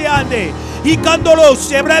brondele se ande. He candolo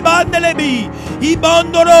se brebandele bi. He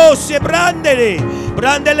bandolo se brandele.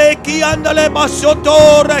 Brandele ki andele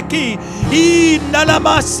masotore ki. He nala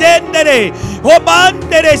masendere.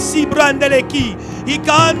 Obandele si brandele ki. He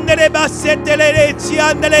candele basetele si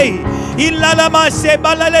andele. Illa la masse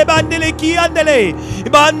balale bandele ki andele.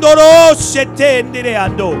 Bandolo se tendere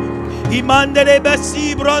ando. I mandele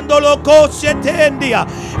besi brandolo cose tendia.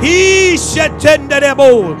 I se tendere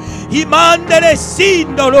bo. I mandele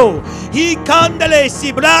sindolo. I candele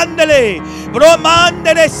si brandele.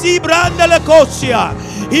 Bromandele si brandele cosia.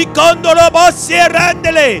 I condolo bossi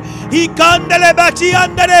rendele. I candele baci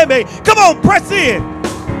anderebe. Come on, press in.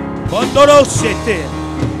 Bandolo sete.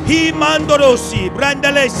 I mandolo si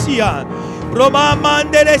brandele sia. Broma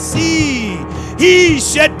mandele si. I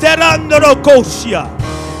se terandolo cosia.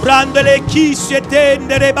 Brandele chi se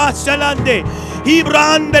tendere bassalande. I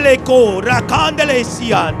brandele co racandele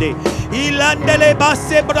siande. Ilandele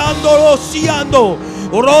basse brandolo siando.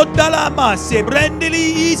 Rondala masse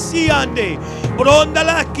brandeli isiande.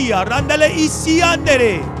 Brondala kia randale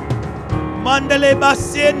isiandere. Mandele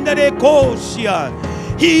bassendere kosia.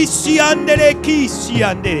 Isiandere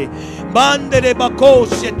kisiandere. Mandere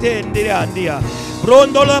bakoshe tendere andia.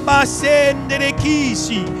 Brondola bassendere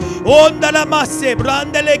kisi. Onda la masse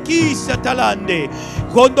brandele kisa talande.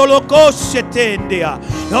 Gondolo koshe tendea.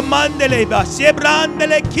 Mandele basse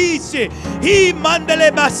brandele kisi. He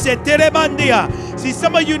mandele basse terebandia. See,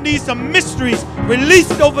 some of you need some mysteries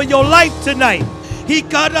released over your life tonight. He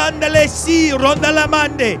carandele si rondala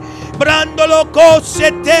mande. Brandolo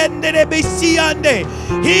koshe tendere bisiande.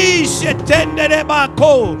 He shetendere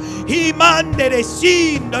bako. He mandere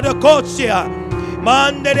sindere kosia.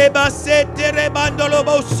 Mandere basete rebandolo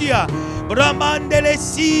bosia. Bramandele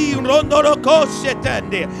si rondolo koshe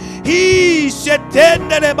tende. He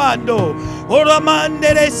shetendere bando.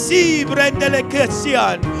 Oramandere si brendele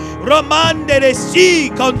kesian. Romandele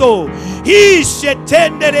si kondo. He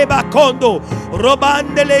shetendere bakondo.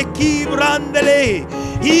 Robandele ki brandele.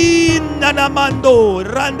 He nanamando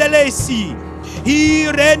randele si. He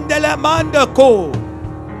rendele mandako.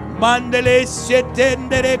 Mandele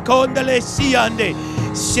shetendere kondele siande.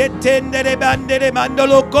 Shetendere bandere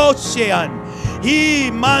mandolo koshean.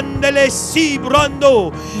 He mandele si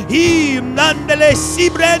brando. He nandele si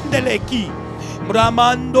brendele ki.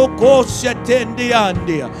 Bramando koshetende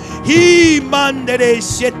andia. He mandele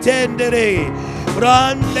shetendere.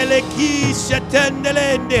 Brandele ki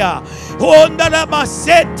shetendele endia. Ondala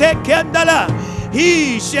masete kendala.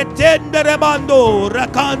 He shetendere mando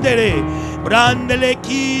rakandere. Brandele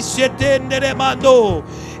ki shetendere mando.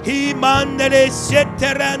 He mandele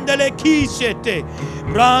sheterandele ki shete.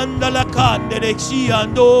 Brandala kandere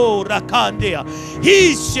shiando rakandea.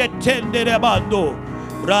 He shetendere mando.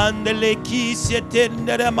 Brandele ki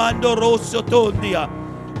shetendere mando rosso tondia.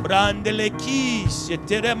 Brandele ki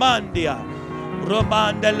shetere mandia.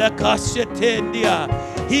 Romandele kashetendia.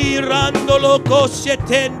 He randolo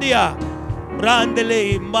koshetendia.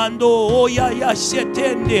 Brandele mando oya ya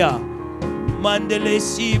shetendia. Mandele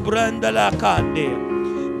si brandala kande.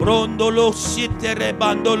 Brondolo sitere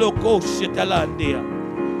bandolo kosetalandia.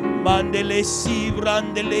 Mandele si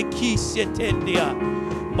brandele ki shetendia.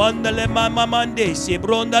 Mandele mama mande si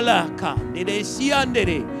brondala kande de si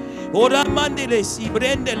andere. Ora mandele si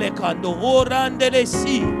brendele kando. Orandele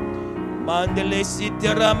si. Mandele si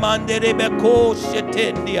terra mandele beko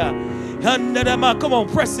shetendia. Handarama, come on,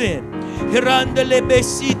 press in. Hirandele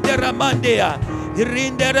besi terra mandea.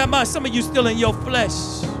 Hirinderama, some of you still in your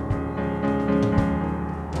flesh.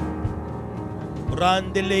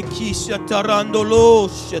 Randele kisha tarandolo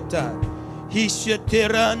sheta. Hisha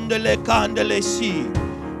terandele candele si.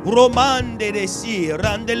 Romandele si.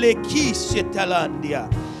 Randele kisha talandia.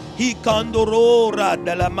 Hi candorora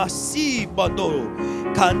della massi bando.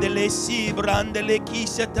 Candele si brandele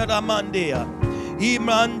kisha taramandea. Hi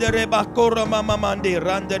mandere bakora mama mande.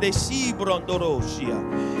 Randele si brondorosia.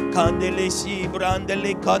 Candele si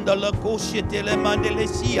brandele candela coscietele mandele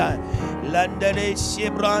sia. Landele si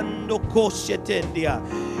brando coscietendia.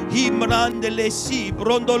 Himrandele si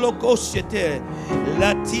brondolo cosciete.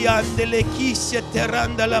 Latiandele chi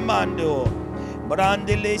terandela mando.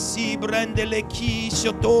 Brandele si brandele chi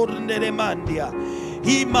tornele mandia.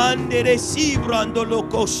 Himandele si brandolo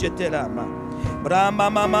coscieterama. Brahma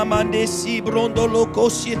mama mande si brondolo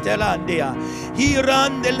coscietelandia.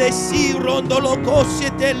 Hirandele si rondolo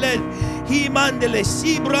coscietele. Hi mandele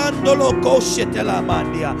si brandolo coscetela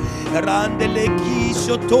mandia. Randele chi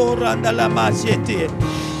sotoranda la masete.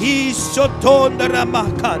 Hi sotondra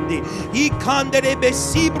macandi. Hi candere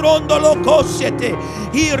si brondolo coscete.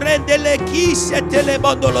 Hi rendele chi setele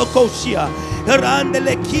bandolo coscia.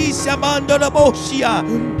 Randele chi samando la boscia.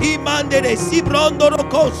 Hi mandele si brondolo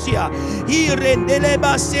coscia. Hi rendele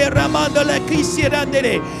basse ramandole chi si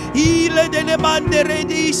rendele. Hi le delle mandere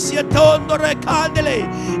di si tondore candele.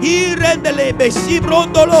 Hi rendele si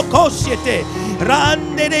brondolo cosciete.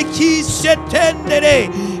 Randele chi setendere.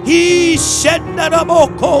 Hi scendere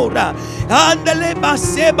bocora. Andele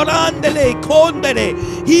basse brandele condere.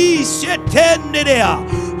 Hi setendere.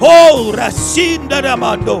 Ora sindere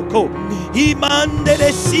mandoko. Hi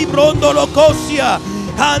mandele si brondolo coscia.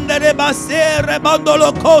 Andele basse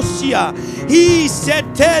bandolo coscia. Hi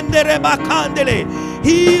setendere bacandele.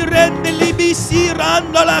 Hi rendeli bisi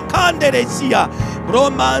randola candele sia.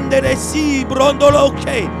 Bromandele si brondolo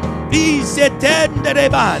che. Hi setendere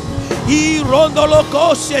ban. Hi rondolo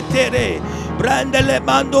coscetere. Brandele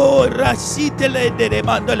mando rasitele dere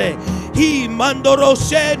mandole. Hi mandoro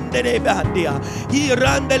scendere bandia. Hi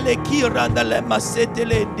randele chi randele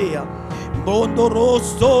massetele dia. Mondo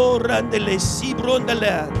rosso randele si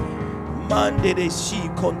brondale. Mandele si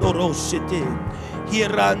condoroshete.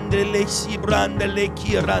 Hirandele si brandele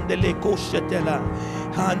kirandele koshetela.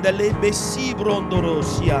 Handele besi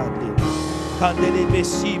brondorosiande. Handele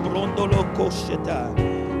besi brondolo kosheta.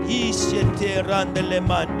 Ishete randele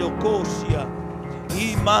mando kosia.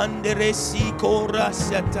 I mandere si kora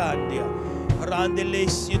satandia. Randele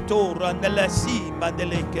si to randele si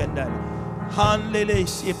mandele kendal. Handele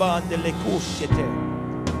si bandele koshete.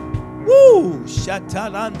 Woo!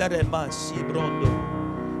 Shatarandere man si brondo.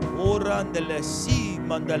 Orandele si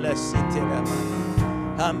mandele si terama.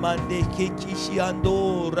 Amande kekishi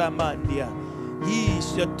ando ramandia. He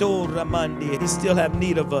shato ramandia. He still have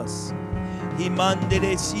need of us. He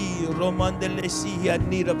mandele si romandele si. He had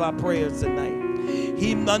need of our prayers tonight.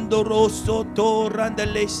 He mandoroso to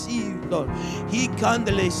randele si. He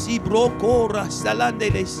candele si broko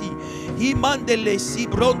rasalandele si. He mandele si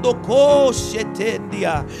brondo ko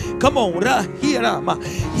shetendia. Come on, rahirama.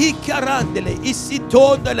 He carandele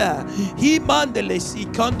isitondela. He mandele si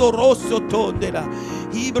candoroso tondela.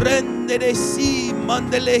 He brandele si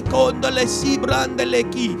mandele condole si brandele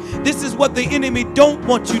ki. This is what the enemy don't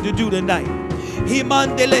want you to do tonight. He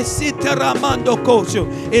mandele si teramando kosho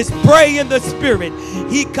is pray in the spirit.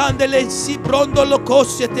 He candele si brondo lo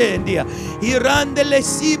koshetendia. He randele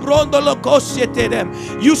si brondo lo koshetem.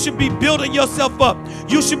 You should be building yourself up.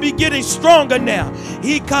 You should be getting stronger now.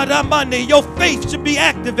 He karamande, your faith should be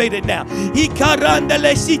activated now. He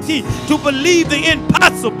karandele siti to believe the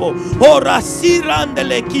impossible. Ora si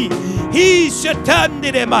randele ki. He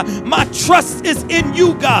shatandere my trust is in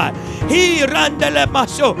you, God. He randele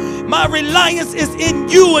masho. My reliance is in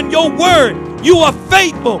you and your word. You are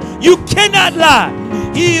faithful. You cannot lie.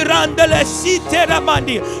 He randele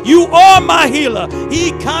siteramandi. You are my healer.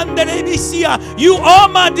 He kandere bisia. You are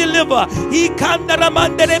my deliverer. He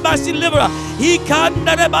kandaramandere basi deliverer. He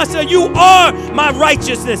kandere basa. You are my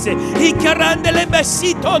righteousness. He karandele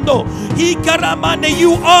besitondo. He karamande.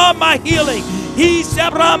 You are my healing. He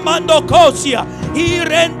sabramando kosia. He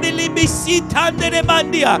rendili bisitandere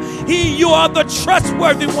mandia. He, you are the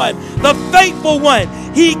trustworthy one, the faithful one.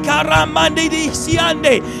 He karamande di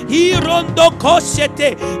siande. He rondo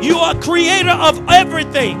koshete. You are creator of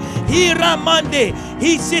everything. He ramande.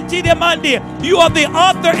 He sitidemande. You are the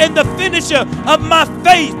author and the finisher of my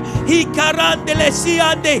faith. He karandele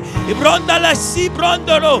siande. Brondala si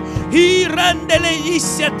brondolo. He randele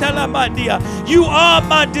isetalamandia. You are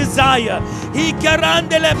my desire. He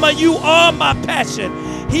karandele ma. You are my passion.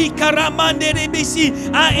 He karamande rebisi.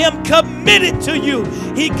 I am committed to you.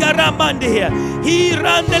 He karamande. He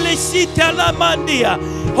randele sitalamandia.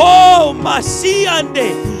 Oh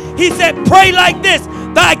masiande. He said, pray like this.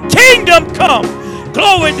 Thy kingdom come.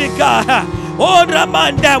 Glory to God. Oh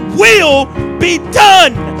Raman, that will be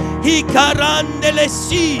done. He karandele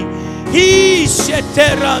si. He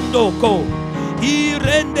sheterandoko. He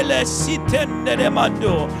rendele sitendere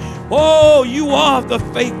mando. Oh, you are the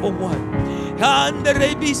faithful one.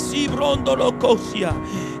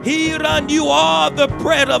 He ran, you are the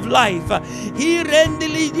bread of life. He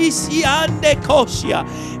rendilisiande kosia.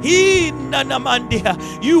 He nanamandia.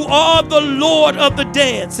 You are the Lord of the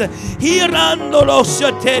dance. He randolo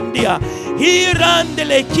shatendia. He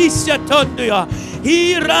randele kishatondia.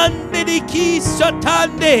 He randeli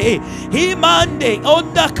kishatande. He mande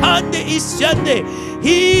onda kande isyande.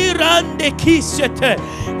 He rande kishate.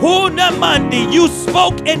 Hunamandi, you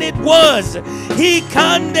spoke and it was. He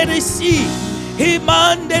kandele si. He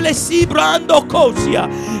mandele si brando kosia.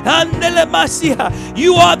 Andele masia.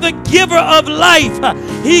 You are the giver of life.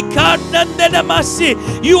 He kandele masi.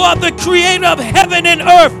 You are the creator of heaven and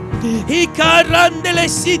earth. He karandele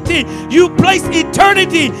siti. You place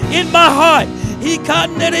eternity in my heart. He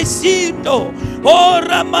kandele sindo. Oh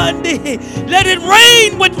Ramandi. Let it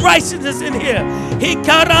rain with righteousness in here. He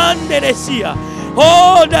karandele sia.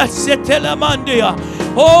 Oh Nasetelamandia.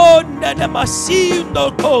 Oh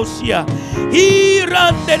Nanamasindo Kosia. He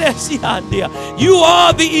randelesiandia. You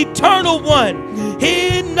are the eternal one.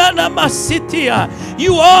 He nanamasitia.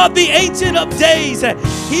 You are the ancient of days.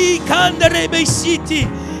 He kandarebesiti.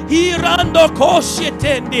 He rando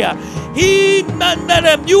koshetendia. He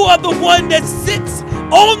nandarem. You are the one that sits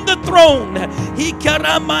on the throne. He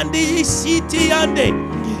karamandi sitiande.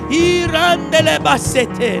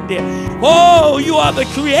 Oh, you are the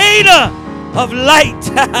creator of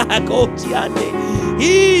light.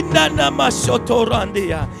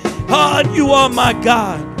 God, you are my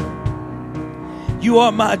God. You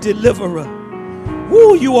are my deliverer.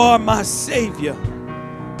 Woo, you are my savior.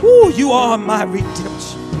 Woo, you are my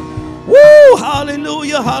redemption. Woo,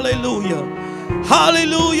 hallelujah, hallelujah.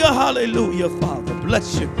 Hallelujah, hallelujah, Father.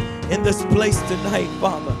 Bless you in this place tonight,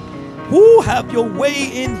 Father. Who have your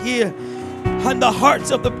way in here on the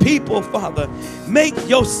hearts of the people, Father. Make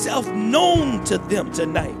yourself known to them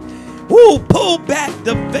tonight. Who pull back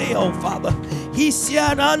the veil, Father.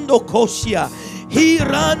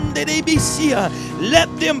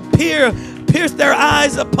 Let them pierce their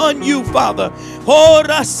eyes upon you, Father.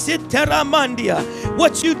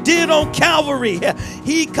 What you did on Calvary.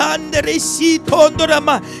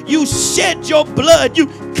 You shed your blood. You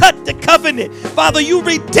cut the covenant. Father, you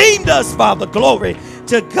redeemed us, Father. Glory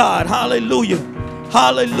to God. Hallelujah.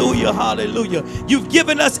 Hallelujah. Hallelujah. You've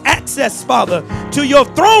given us access, Father, to your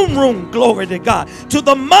throne room. Glory to God. To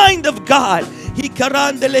the mind of God.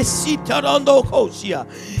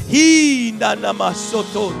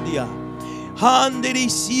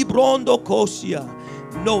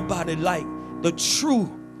 Nobody like the true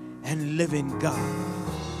and living God.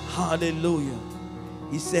 Hallelujah.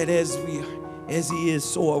 He said, as he is,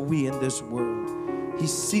 so are we in this world.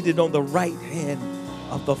 He's seated on the right hand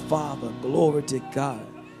of the Father. Glory to God.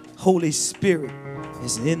 Holy Spirit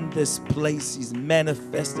is in this place. He's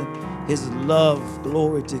manifesting his love.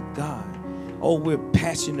 Glory to God. Oh, we're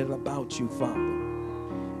passionate about you, Father.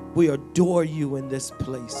 We adore you in this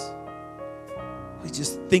place. We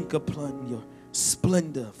just think upon your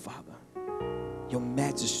splendor, Father, your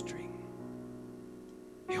majesty,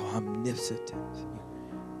 your omniscience,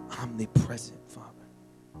 your omnipresent, Father.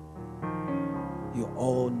 You're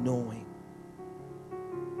all-knowing,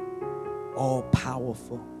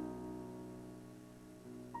 all-powerful,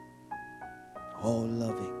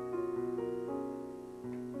 all-loving.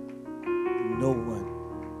 No one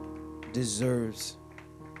deserves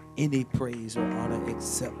any praise or honor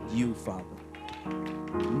except you, Father.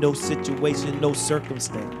 No situation, no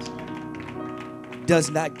circumstance does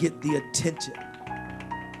not get the attention.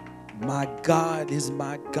 My God is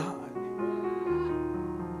my God.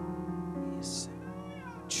 He's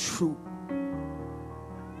true.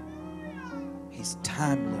 He's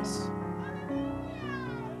timeless.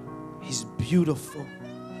 He's beautiful.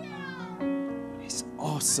 He's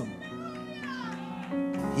awesome.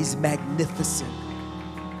 He's magnificent.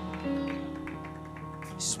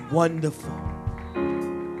 He's wonderful.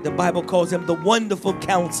 The Bible calls him the wonderful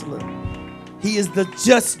counselor. He is the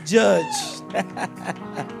just judge.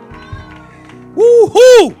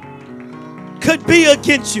 Who could be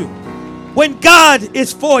against you when God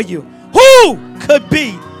is for you? Who could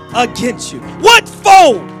be against you? What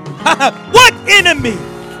foe? What enemy?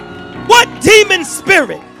 What demon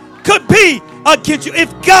spirit could be against you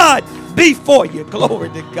if God be for you? Glory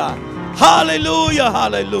to God. Hallelujah,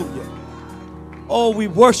 hallelujah. Oh, we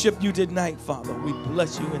worship you tonight, Father. We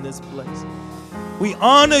bless you in this place. We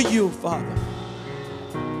honor you, Father.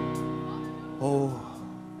 Oh,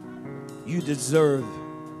 you deserve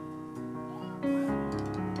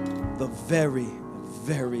the very,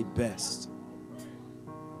 very best.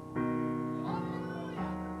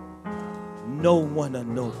 No one or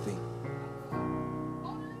nothing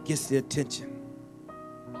gets the attention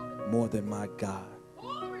more than my God.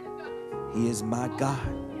 He is my God,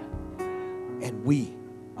 and we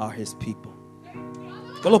are his people.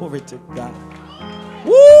 Glory to God.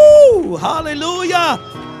 Woo! Hallelujah.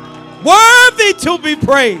 Worthy to be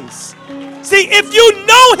praised. See, if you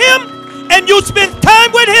know him and you spend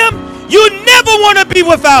time with him, you never want to be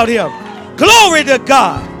without him. Glory to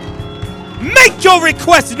God. Make your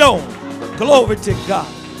request known. Glory to God.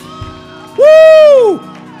 Woo!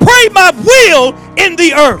 Pray my will in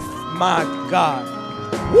the earth. My God.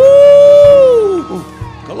 Woo!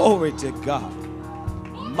 Glory to God.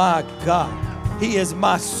 My God. He is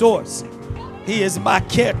my source. He is my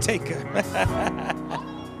caretaker.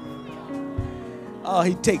 Oh,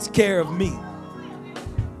 he takes care of me.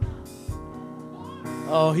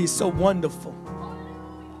 Oh, he's so wonderful.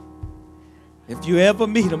 If you ever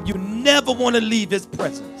meet him, you never want to leave his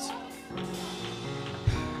presence.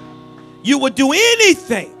 You would do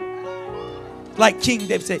anything. Like King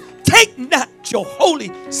David said, take not your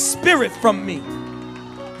Holy Spirit from me.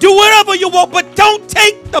 Do whatever you want, but don't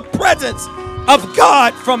take the presence of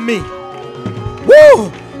God from me.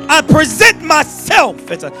 Woo! I present myself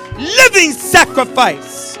as a living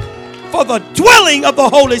sacrifice for the dwelling of the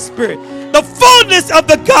Holy Spirit, the fullness of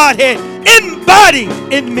the Godhead embodied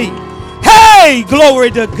in me. Hey, glory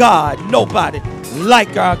to God. Nobody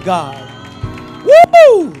like our God.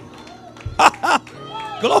 Woo!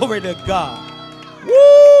 Glory to God.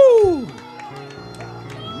 Woo!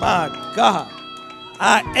 My God.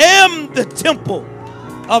 I am the temple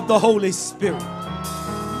of the Holy Spirit.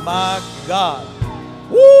 My God.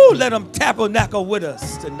 Woo! Let them tabernacle with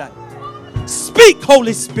us tonight. Speak,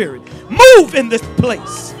 Holy Spirit. Move in this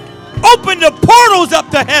place. Open the portals up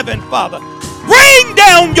to heaven, Father. Rain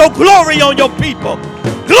down your glory on your people.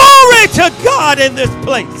 Glory to God in this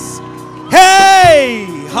place. Hey,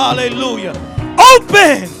 hallelujah.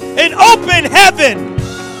 Open an open heaven.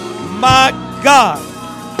 My God.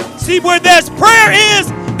 See, where there's prayer is,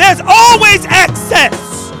 there's always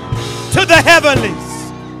access to the heavenlies.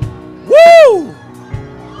 Woo!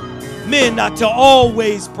 Men not to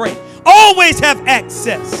always pray, always have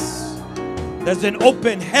access. There's an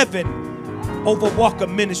open heaven over Walker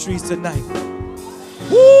Ministries tonight.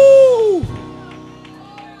 Woo!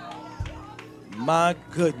 My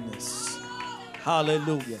goodness.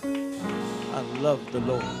 Hallelujah. I love the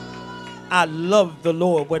Lord. I love the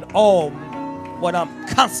Lord with all what I'm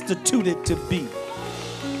constituted to be.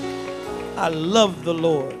 I love the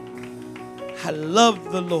Lord. I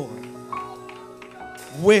love the Lord.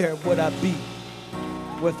 Where would I be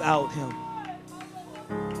without him?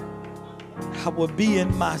 I would be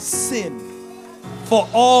in my sin for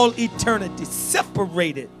all eternity,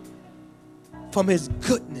 separated from his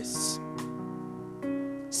goodness,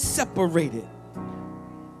 separated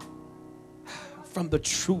from the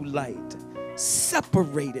true light,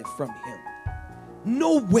 separated from him.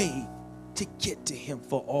 No way to get to him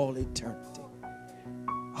for all eternity.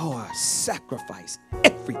 Oh, I sacrifice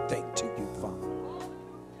everything to you, Father.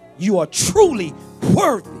 You are truly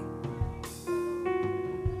worthy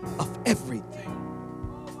of everything.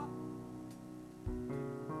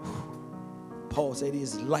 Paul said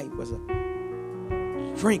his life was a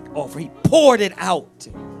drink offering. He poured it out.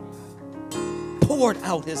 Poured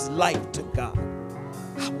out his life to God.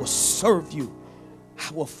 I will serve you.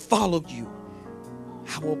 I will follow you.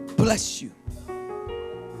 I will bless you.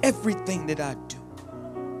 Everything that I do,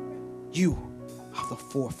 you are the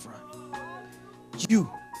forefront. You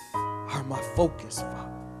are my focus,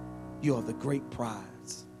 Father. You are the great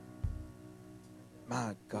prize.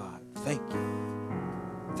 My God, thank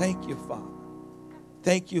you. Thank you, Father.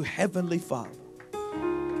 Thank you, Heavenly Father,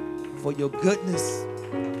 for your goodness.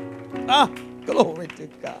 Glory to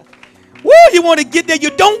God. Woo, you want to get there, you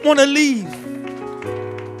don't want to leave.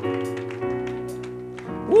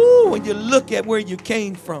 Woo, when you look at where you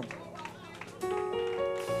came from.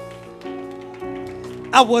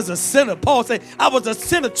 I was a sinner. Paul said, I was a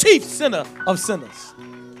sinner, chief sinner of sinners.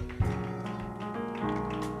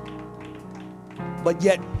 But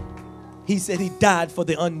yet, he said he died for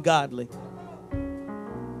the ungodly.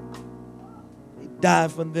 He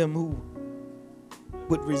died for them who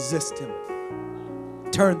would resist him,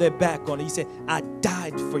 turn their back on it. He said, I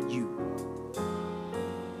died for you.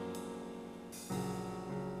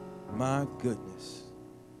 My goodness.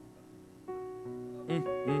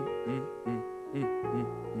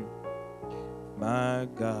 My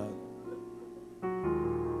God.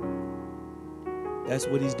 That's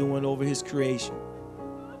what he's doing over his creation.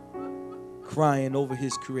 Crying over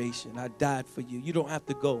his creation. I died for you. You don't have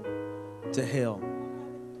to go to hell.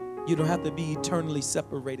 You don't have to be eternally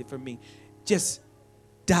separated from me. Just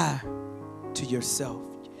die to yourself.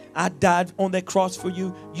 I died on that cross for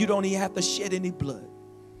you. You don't even have to shed any blood.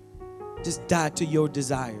 Just die to your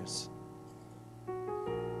desires.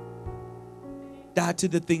 Die to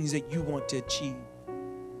the things that you want to achieve.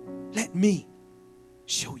 Let me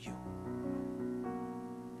show you.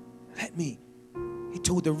 Let me. He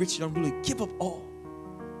told the rich and unruly, give up all,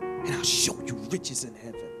 and I'll show you riches in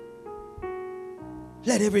heaven.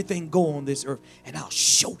 Let everything go on this earth, and I'll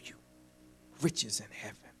show you riches in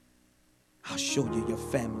heaven. I'll show you your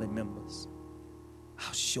family members.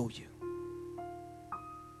 I'll show you.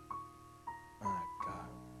 My God.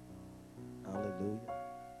 Hallelujah.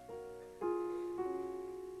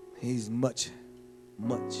 He's much,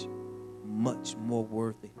 much, much more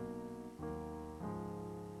worthy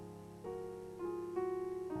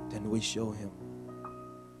than we show him.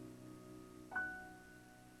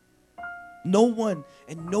 No one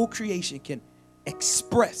and no creation can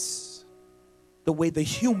express the way the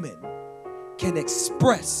human can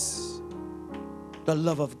express the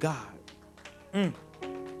love of God.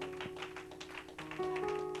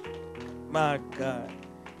 My God.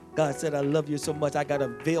 God said, I love you so much, I got to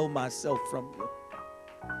veil myself from you.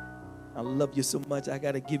 I love you so much, I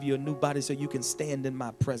got to give you a new body so you can stand in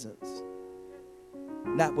my presence.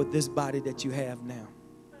 Not with this body that you have now.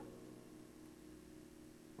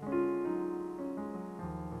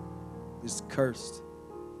 It's cursed.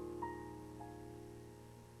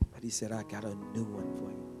 But he said, I got a new one for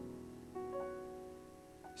you.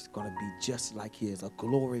 It's going to be just like his, a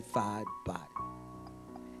glorified body.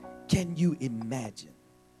 Can you imagine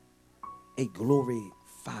a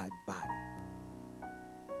glorified body?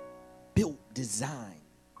 Built, designed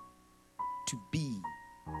to be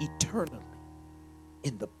eternally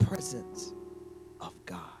in the presence of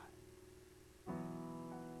God.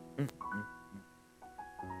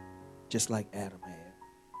 Just like Adam had.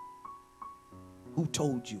 Who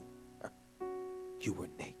told you you were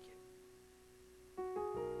naked?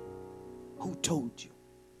 Who told you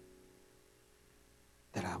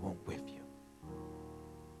that I won't with you?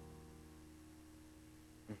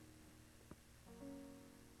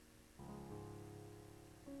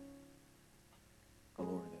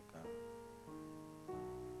 Glory to God.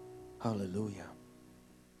 Hallelujah.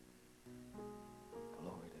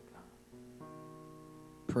 Glory to God.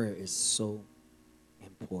 Prayer is so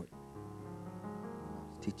important. I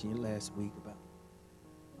was teaching you last week about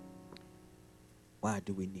why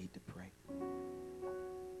do we need to pray.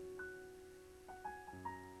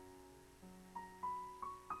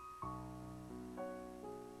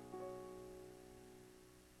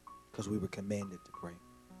 Because we were commanded to pray.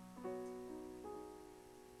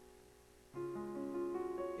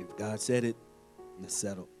 If God said it, it's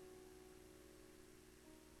settled.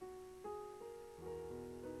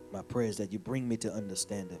 My prayer is that you bring me to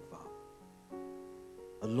understanding, Father.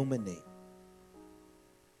 Illuminate,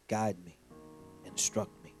 guide me,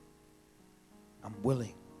 instruct me. I'm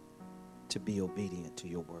willing to be obedient to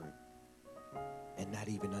your word and not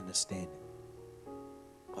even understand it,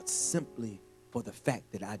 but simply for the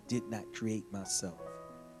fact that I did not create myself.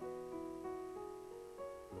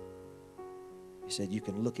 He said you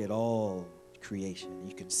can look at all creation and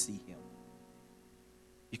you can see him.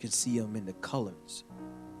 You can see him in the colors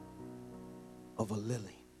of a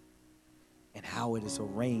lily and how it is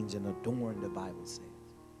arranged and adorned, the Bible says.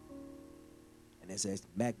 And as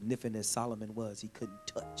magnificent as Solomon was, he couldn't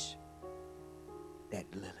touch that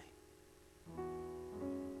lily.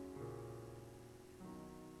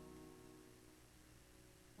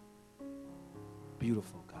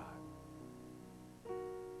 Beautiful God.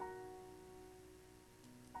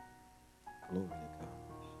 Glory to God.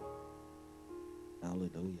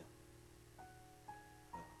 Hallelujah.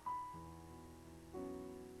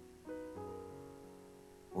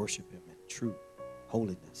 Worship him in true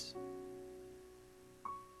holiness.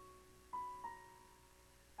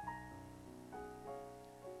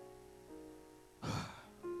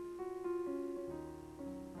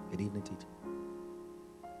 Good evening, teacher.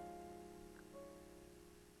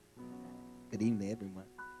 Good evening, everyone.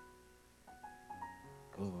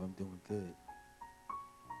 Oh, I'm doing good.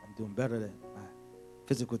 I'm doing better than my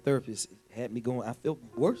physical therapist had me going. I felt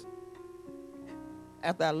worse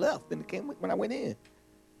after I left than it came when I went in.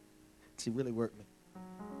 She really worked me.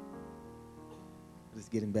 But it's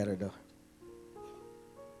getting better, though.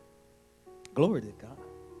 Glory to God.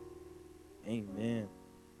 Amen.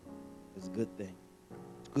 It's a good thing.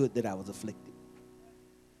 It's good that I was afflicted.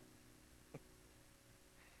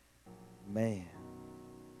 Man.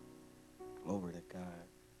 Glory to God.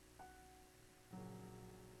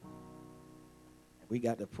 And we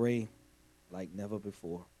got to pray like never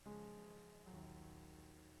before.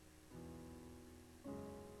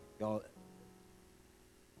 Y'all,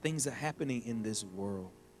 things are happening in this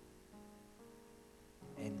world.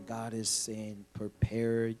 And God is saying,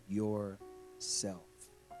 prepare yourself.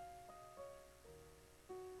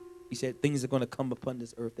 He said things are going to come upon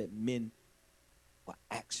this earth that men will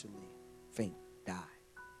actually faint, die.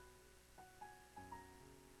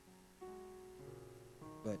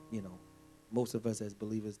 But, you know, most of us as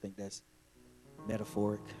believers think that's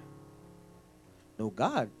metaphoric. No,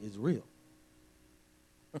 God is real.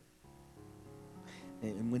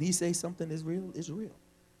 And when he says something is real, it's real.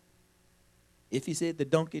 If he said the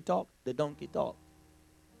donkey talked, the donkey talked.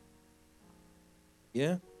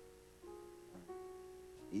 Yeah?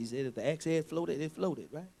 He said if the axe head floated, it floated,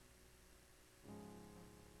 right?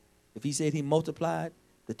 If he said he multiplied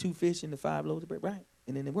the 2 fish and the 5 loaves of bread, right?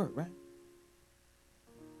 And then it worked, right?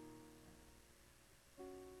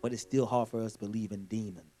 But it's still hard for us to believe in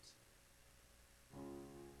demons.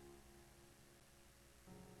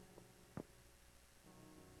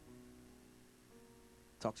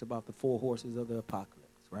 Talks about the 4 horses of the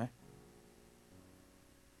apocalypse, right?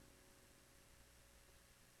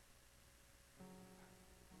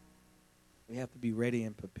 We have to be ready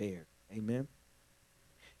and prepared. Amen.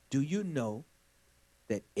 Do you know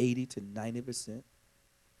that 80 to 90%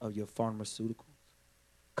 of your pharmaceuticals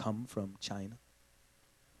come from China?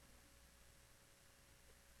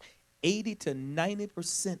 80 to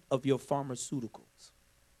 90% of your pharmaceuticals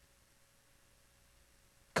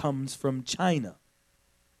comes from China.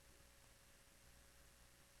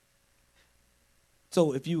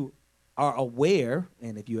 So if you are aware,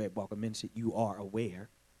 and if you at Walker Ministry, you are aware,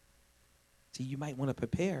 see, you might want to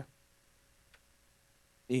prepare.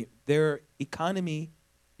 Their economy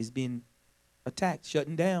is being attacked,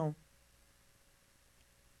 shutting down.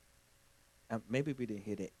 Maybe we didn't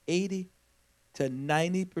hear that. 80 to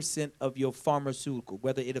 90% of your pharmaceutical,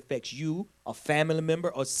 whether it affects you, a family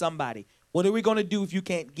member, or somebody. What are we going to do if you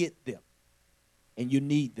can't get them and you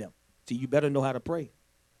need them? So you better know how to pray.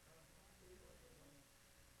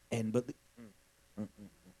 And but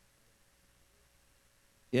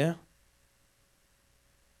yeah.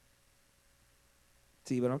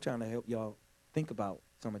 See, but I'm trying to help y'all think about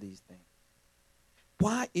some of these things.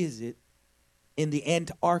 Why is it in the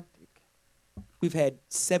Antarctic we've had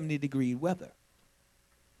 70-degree weather?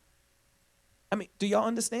 I mean, do y'all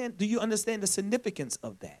understand? Do you understand the significance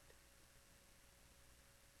of that?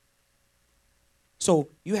 So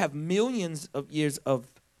you have millions of years of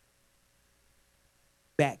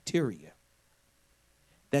bacteria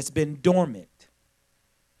that's been dormant.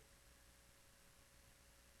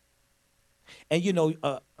 And you know,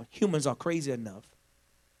 humans are crazy enough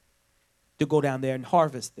to go down there and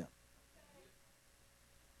harvest them.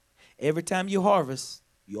 Every time you harvest,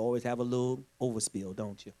 you always have a little overspill,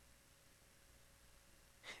 don't you?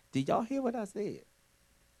 Did y'all hear what I said?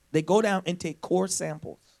 They go down and take core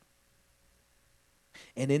samples.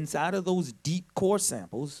 And inside of those deep core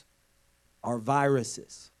samples are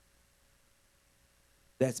viruses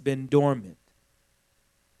that's been dormant.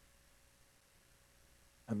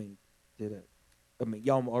 I mean,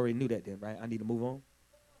 y'all already knew that then, right? I need to move on.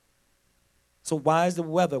 So why is the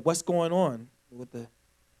weather? What's going on with the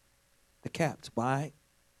caps? Why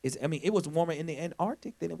it was warmer in the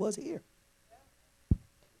Antarctic than it was here.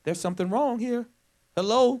 There's something wrong here.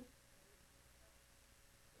 Hello?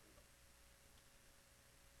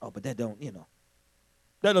 Oh, but that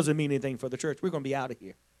doesn't mean anything for the church. We're going to be out of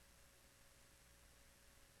here.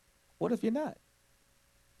 What if you're not?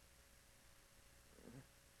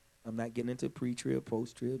 I'm not getting into pre-trib,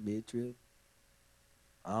 post-trib, mid-trib,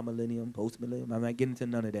 millennium, post-millennium. I'm not getting into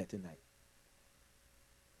none of that tonight.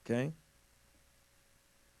 Okay?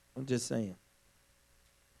 I'm just saying.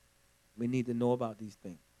 We need to know about these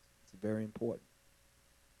things. It's very important.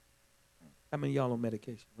 How many of y'all on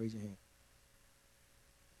medication? Raise your hand.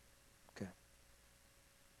 Okay.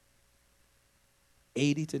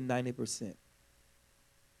 80 to 90%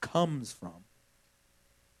 comes from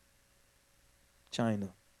China.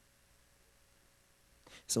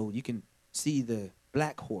 So you can see the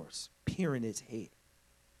black horse peering his head,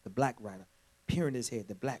 the black rider peering his head,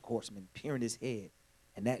 the black horseman peering his head,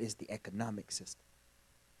 and that is the economic system,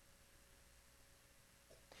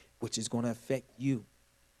 which is going to affect you.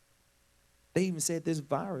 They even said this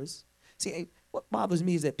virus. See, what bothers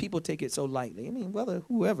me is that people take it so lightly. I mean,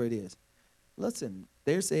 whoever it is. Listen,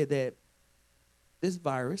 they said that this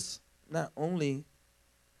virus, not only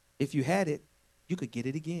if you had it, you could get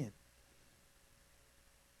it again.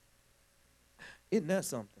 Isn't that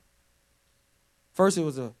something? First, it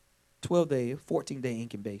was a 12-day, 14-day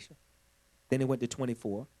incubation. Then it went to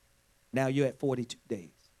 24. Now you're at 42 days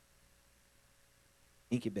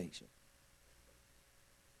incubation.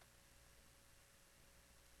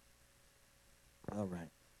 All right.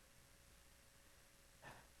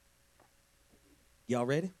 Y'all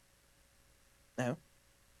ready? Now,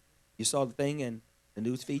 you saw the thing in the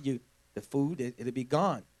news feed, the food, it'll be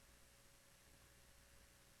gone.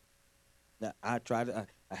 Now, I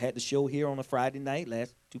had the show here on a Friday night,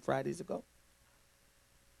 last 2 Fridays ago.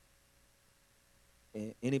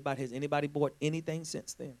 And has anybody bought anything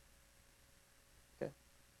since then? Okay.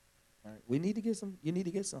 All right. We need to get some. You need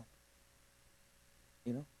to get some.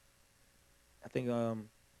 You know? I think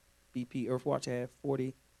BP Earthwatch had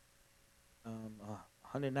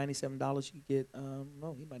 $197 you could get.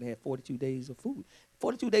 He might have had 42 days of food.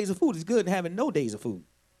 42 days of food is good than having no days of food.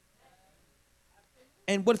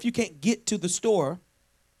 And what if you can't get to the store?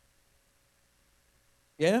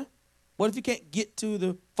 Yeah? What if you can't get to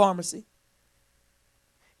the pharmacy?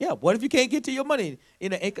 Yeah, what if you can't get to your money?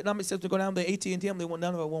 In the economic system, go down to AT&T, none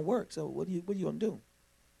of it won't work. So what are you going to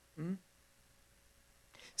do?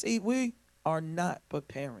 See, we are not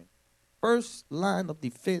preparing. First line of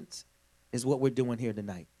defense is what we're doing here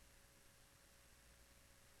tonight.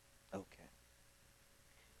 Okay.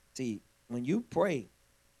 See, when you pray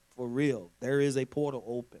for real, there is a portal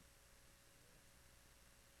open.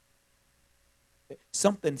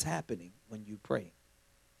 Something's happening when you pray.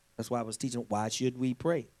 That's why I was teaching, why should we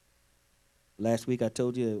pray? Last week I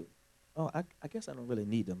told you, I guess I don't really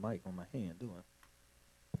need the mic on my hand, do I?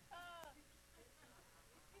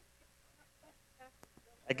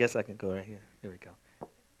 I guess I can go right here. Here we go.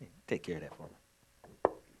 Take care of that for me.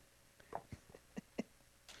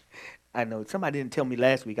 I know, somebody didn't tell me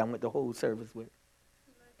last week I went the whole service with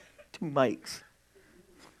 2 mics.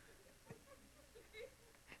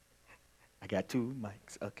 got two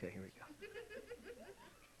mics. Okay, here we go.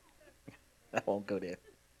 I won't go there.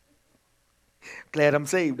 Glad I'm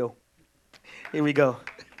saved, though. Here we go.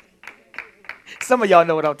 Some of y'all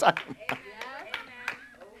know what I'm talking about.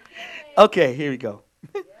 Okay, here we go.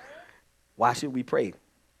 Why should we pray?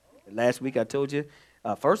 Last week I told you,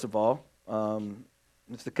 first of all,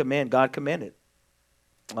 it's the command God commanded.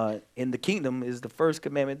 In the kingdom is the first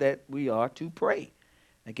commandment that we are to pray.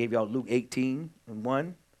 I gave y'all Luke 18:1,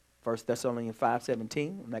 1 Thessalonians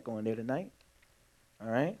 5:17. I'm not going there tonight.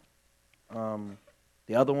 All right.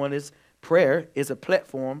 The other one is prayer is a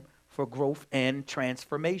platform for growth and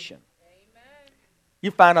transformation. Amen.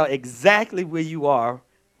 You find out exactly where you are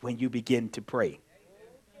when you begin to pray.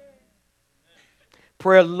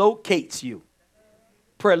 Prayer locates you.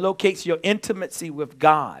 Prayer locates your intimacy with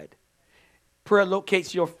God. Prayer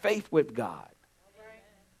locates your faith with God.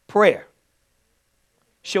 Prayer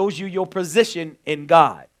shows you your position in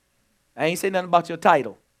God. I ain't saying nothing about your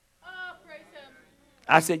title.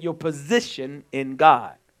 I said your position in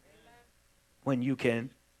God when you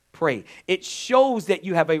can pray. It shows that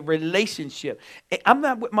you have a relationship. I'm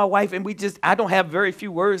not with my wife and I don't have very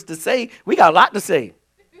few words to say. We got a lot to say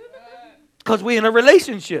because we're in a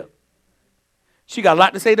relationship. She got a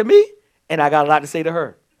lot to say to me and I got a lot to say to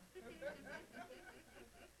her.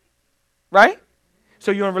 Right?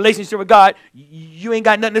 So you're in a relationship with God. You ain't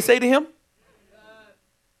got nothing to say to him.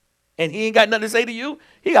 And he ain't got nothing to say to you.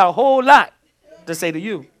 He got a whole lot to say to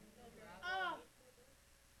you.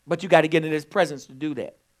 But you got to get in his presence to do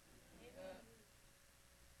that.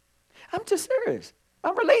 I'm just serious.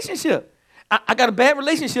 My relationship. I got a bad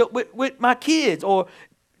relationship with my kids or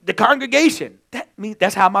the congregation.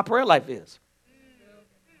 That's how my prayer life is.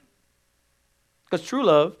 Because true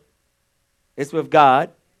love is with God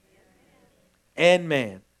and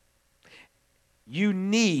man. You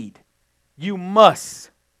must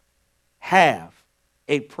have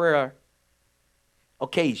a prayer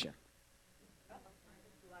occasion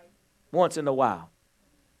once in a while.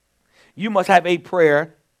 You must have a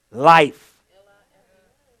prayer life.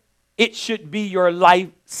 It should be your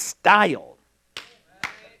lifestyle.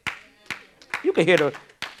 You can hear the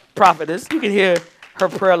prophetess. You can hear her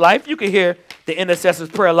prayer life. You can hear the intercessor's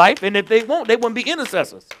prayer life. And if they wouldn't be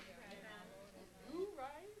intercessors.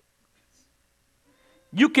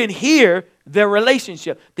 You can hear their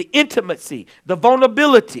relationship, the intimacy, the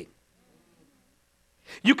vulnerability.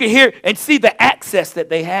 You can hear and see the access that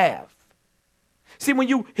they have. See, when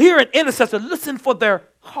you hear an intercessor, listen for their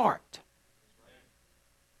heart.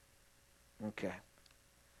 Okay.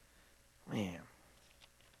 Man,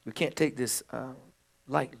 we can't take this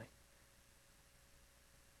lightly.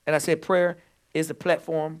 And I said prayer is a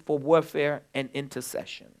platform for warfare and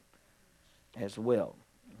intercession as well.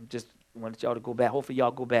 Just wanted y'all to go back. Hopefully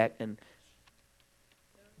y'all go back and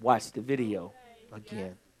watch the video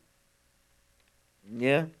again.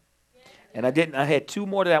 Yeah? And I had two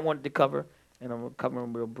more that I wanted to cover, and I'm going to cover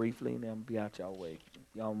them real briefly, and then I'll be out y'all way.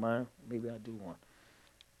 Y'all mind? Maybe I'll do one.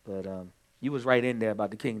 But you was right in there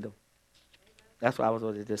about the kingdom. That's why I was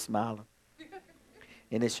always just smiling.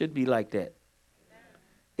 And it should be like that.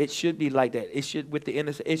 It should be like that. It should, with the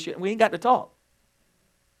innocent, we ain't got to talk.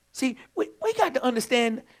 See, we got to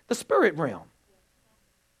understand the spirit realm.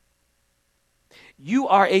 You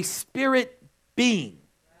are a spirit being.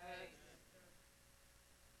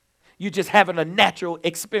 You're just having a natural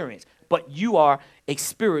experience, but you are a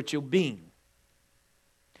spiritual being.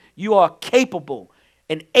 You are capable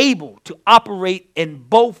and able to operate in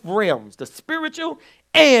both realms, the spiritual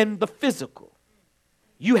and the physical.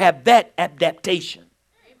 You have that adaptation.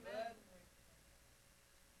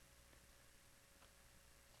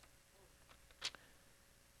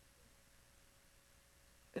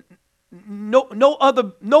 No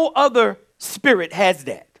other spirit has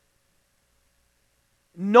that.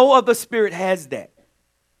 No other spirit has that.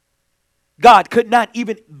 God could not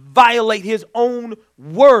even violate his own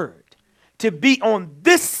word to be on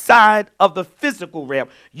this side of the physical realm.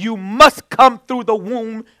 You must come through the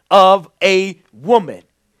womb of a woman.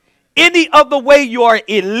 Any other way, you are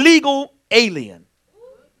illegal alien.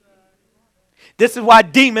 This is why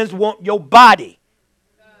demons want your body.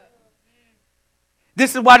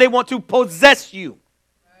 This is why they want to possess you.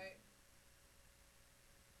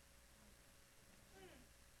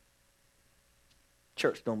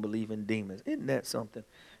 Church don't believe in demons. Isn't that something?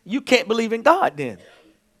 You can't believe in God then.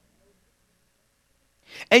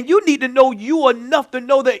 And you need to know you enough to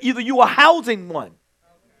know that either you are housing one,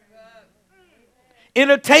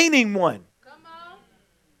 entertaining one,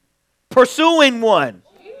 pursuing one.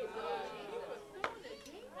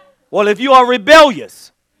 Well, if you are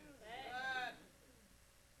rebellious,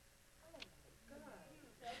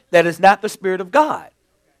 that is not the Spirit of God.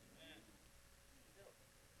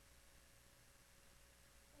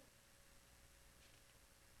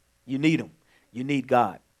 You need him. You need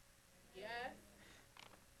God.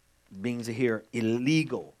 Beings are here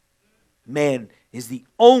illegal. Man is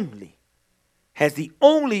has the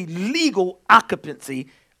only legal occupancy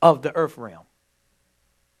of the earth realm.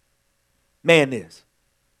 Man is.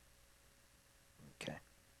 Okay.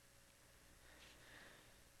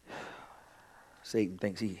 Satan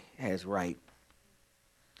thinks he has right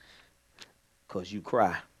because you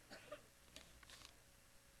cry.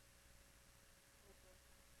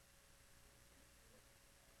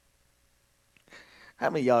 How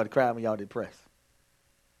many of y'all cry when y'all depressed?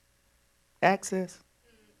 Access?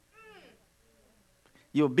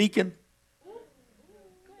 You a beacon?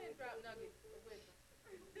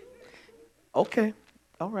 Okay.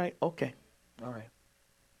 All right. Okay. All right.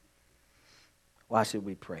 Why should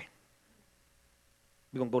we pray?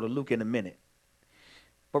 We're going to go to Luke in a minute.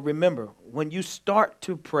 But remember, when you start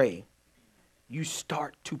to pray, you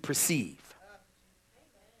start to perceive.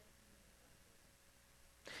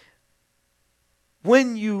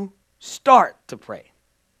 When you start to pray,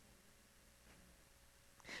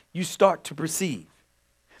 you start to perceive.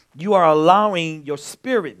 You are allowing your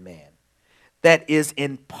spirit man that is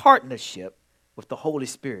in partnership with the Holy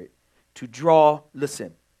Spirit to draw,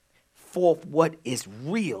 listen, forth what is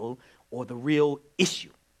real or the real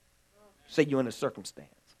issue. Say you're in a circumstance.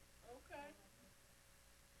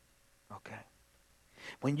 Okay.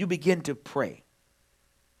 When you begin to pray,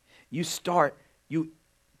 you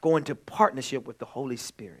go into partnership with the Holy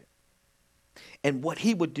Spirit. And what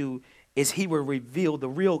he would do is he would reveal the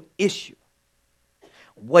real issue,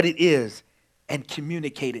 what it is, and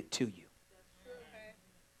communicate it to you.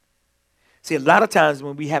 See, a lot of times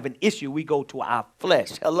when we have an issue, we go to our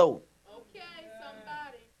flesh. Hello. Okay,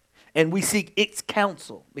 somebody. And we seek its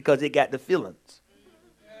counsel because it got the feelings.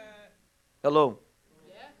 Hello.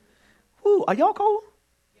 Ooh, are y'all cold?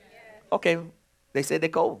 Okay. They said they're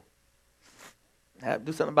cold. I have to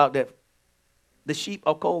do something about that. The sheep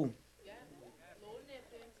are cold.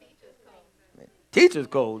 Teacher's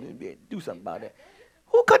cold. Do something about that.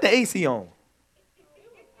 Who cut the AC on?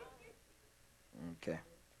 Okay.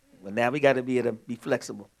 Well, now we got to be able to be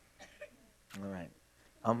flexible. All right.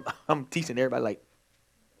 I'm teaching everybody like.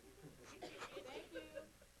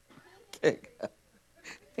 Okay.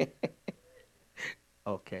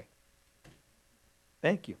 Okay.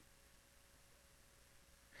 Thank you.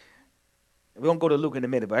 We're going to go to Luke in a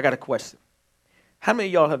minute, but I got a question. How many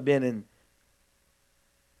of y'all have been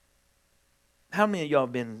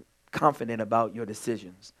confident about your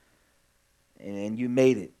decisions? And you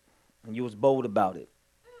made it, and you was bold about it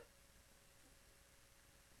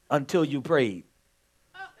until you prayed.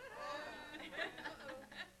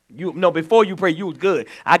 Before you prayed, you was good.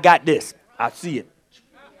 I got this. I see it.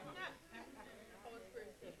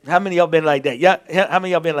 How many of y'all been like that? Yeah. How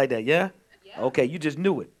many of y'all been like that? Yeah? Okay, you just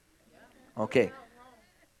knew it. Okay.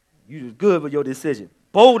 You was good with your decision.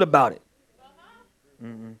 Bold about it.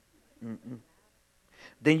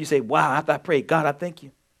 Then you say, wow, after I prayed, God, I thank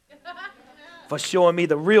you for showing me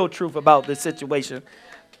the real truth about this situation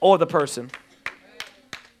or the person.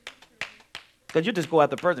 Because you just go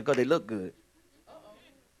after the person because they look good.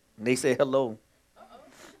 And they say hello.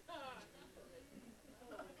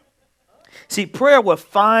 See, prayer will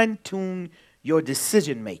fine-tune your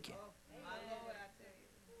decision-making.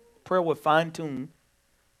 Prayer will fine-tune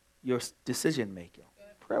your decision-making.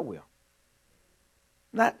 Prayer will.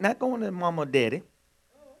 Not going to mama or daddy.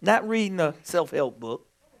 Not reading a self-help book.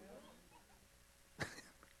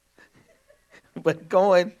 But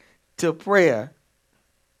going to prayer.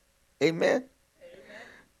 Amen?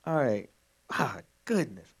 All right. Ah,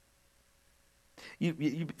 goodness.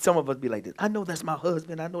 Some of us be like this. I know that's my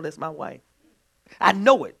husband. I know that's my wife. I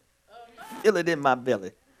know it. Feel it in my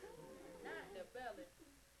belly.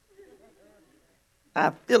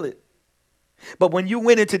 I feel it. But when you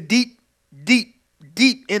went into deep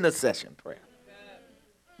intercession prayer,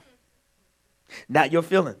 not your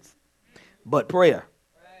feelings, but prayer.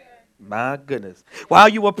 My goodness. While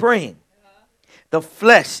you were praying, the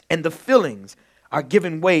flesh and the feelings are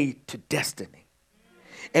giving way to destiny.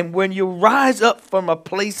 And when you rise up from a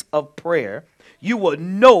place of prayer, you will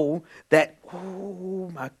know that, oh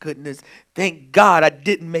my goodness, thank God I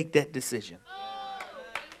didn't make that decision.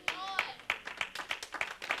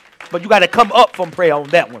 But you got to come up from prayer on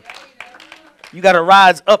that one. You got to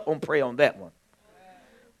rise up on prayer on that one.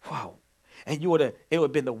 Wow. And it would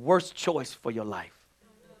have been the worst choice for your life.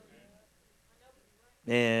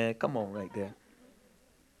 Yeah, come on right there.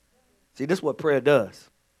 See, this is what prayer does.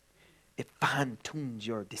 It fine-tunes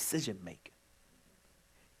your decision making.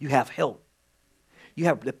 You have help. You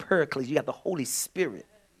have the Paraclete. You have the Holy Spirit.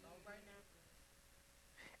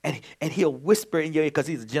 And he'll whisper in your ear because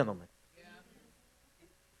he's a gentleman.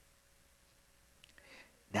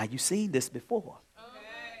 Now, you've seen this before.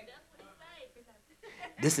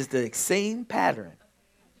 This is the same pattern.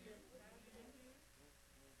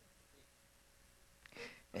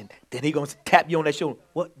 And then he's going to tap you on that shoulder.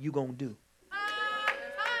 What you going to do?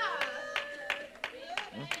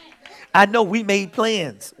 I know we made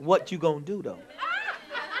plans. What you going to do, though?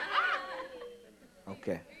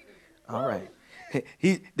 Okay. All right.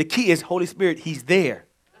 The key is Holy Spirit. He's there.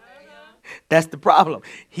 That's the problem.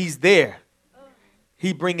 He's there.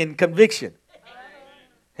 He bringing conviction.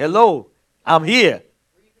 Hello. I'm here.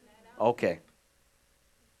 Okay.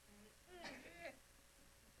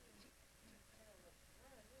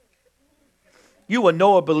 You will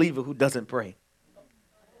know a believer who doesn't pray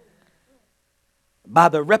by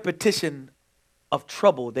the repetition of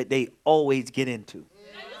trouble that they always get into.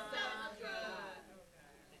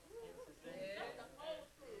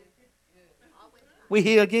 We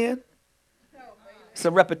here again? It's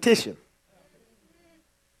a repetition.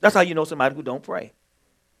 That's how you know somebody who don't pray.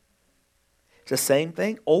 It's the same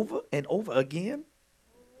thing over and over again.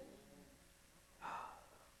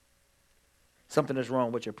 Something is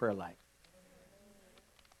wrong with your prayer life.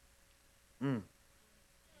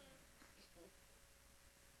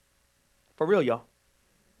 For real, y'all.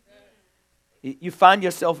 You find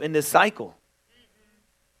yourself in this cycle.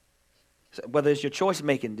 So whether it's your choice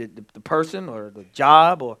making, the person or the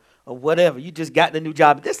job or whatever. You just got the new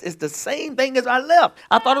job. This is the same thing as I left.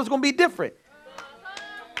 I thought it was going to be different.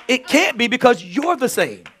 It can't be because you're the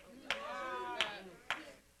same.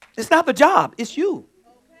 It's not the job. It's you.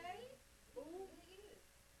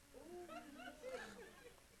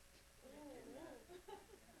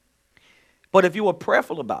 But if you were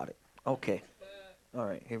prayerful about it, okay. All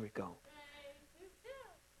right, here we go.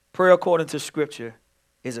 Prayer according to Scripture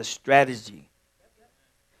is a strategy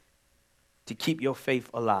to keep your faith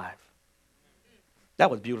alive.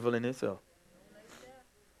 That was beautiful in itself.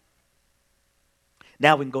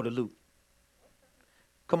 Now we can go to Luke.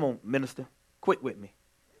 Come on, minister. Quick with me.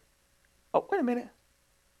 Oh, wait a minute.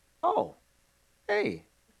 Oh, hey.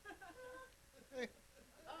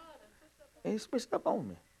 He switched up on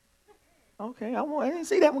me. Okay, I didn't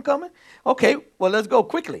see that one coming. Okay, well, let's go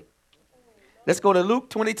quickly. Let's go to Luke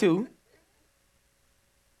 22.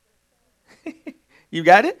 You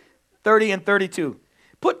got it? 30 and 32.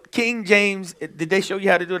 Put King James. Did they show you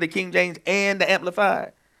how to do the King James and the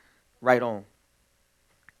Amplified? Right on.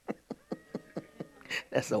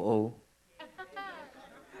 That's so old.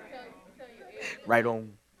 Right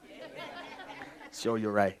on. Show you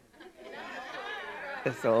right.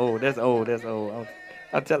 That's so old. That's old. That's old.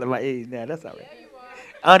 I'm telling my age now. That's all right.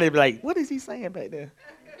 I'll be like, what is he saying back there?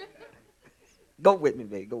 Go with me,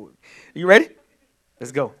 babe. Go with me. You ready?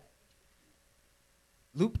 Let's go.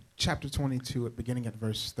 Luke chapter 22, beginning at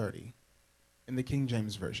verse 30, in the King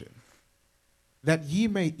James Version. That ye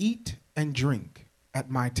may eat and drink at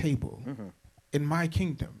my table in my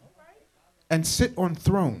kingdom, and sit on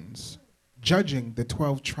thrones, judging the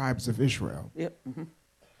 12 tribes of Israel. Yep.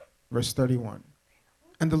 Verse 31.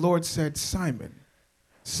 And the Lord said, Simon,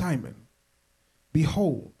 Simon,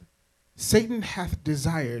 behold, Satan hath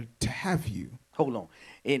desired to have you. Hold on.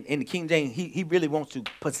 In the King James, he really wants to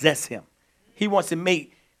possess him. He wants to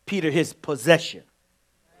make Peter his possession.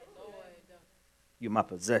 You're my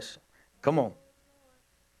possession. Come on.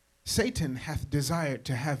 Satan hath desired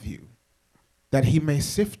to have you, that he may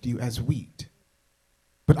sift you as wheat.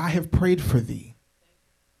 But I have prayed for thee,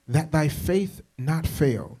 that thy faith not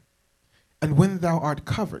fail. And when thou art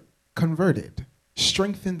converted,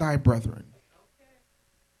 strengthen thy brethren.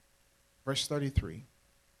 Verse 33.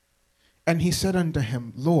 And he said unto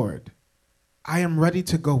him, Lord, I am ready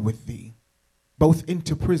to go with thee, both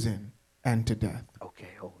into prison and to death.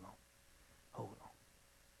 Okay, hold on. Hold on.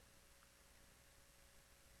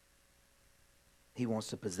 He wants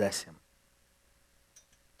to possess him.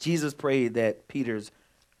 Jesus prayed that Peter's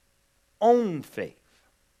own faith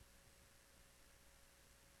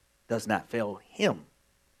does not fail him.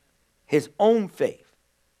 His own faith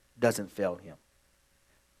doesn't fail him.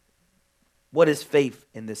 What is faith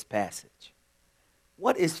in this passage?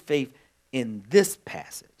 What is faith in this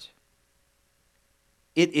passage?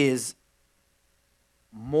 It is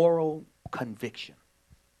moral conviction.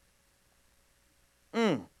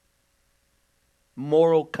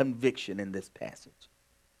 Moral conviction in this passage.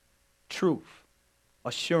 Truth,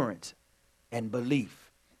 assurance, and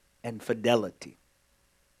belief, and fidelity.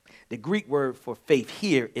 The Greek word for faith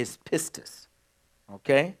here is pistis.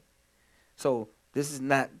 Okay? So this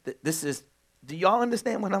is Do y'all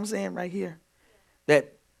understand what I'm saying right here?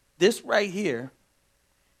 That this right here,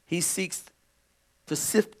 he seeks to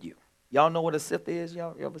sift you. Y'all know what a sift is?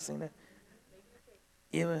 Y'all you ever seen that?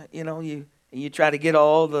 You try to get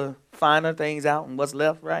all the finer things out and what's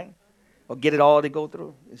left, right? Or get it all to go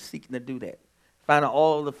through. It's seeking to do that. Find out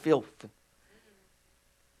all the filth.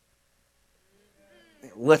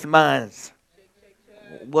 What's mine?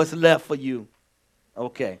 What's left for you?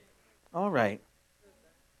 Okay. All right.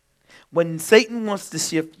 When Satan wants to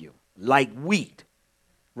shift you like wheat,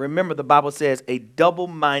 remember the Bible says, a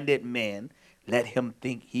double-minded man, let him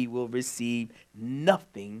think he will receive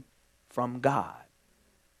nothing from God.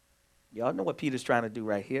 Y'all know what Peter's trying to do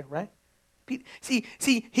right here, right? See,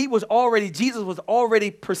 Jesus was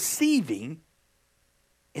already perceiving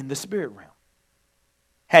in the spirit realm.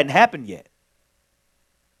 Hadn't happened yet,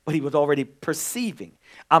 but he was already perceiving.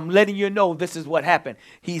 I'm letting you know this is what happened.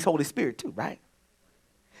 He's Holy Spirit too, right?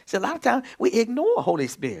 So a lot of times we ignore Holy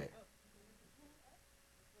Spirit.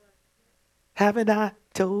 Haven't I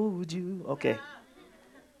told you? Okay.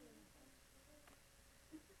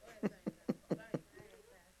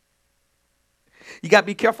 You got to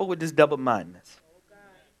be careful with this double-mindedness.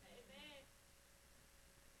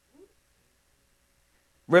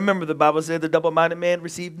 Remember, the Bible said the double-minded man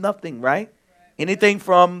received nothing, right? Anything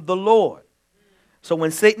from the Lord. So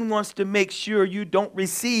when Satan wants to make sure you don't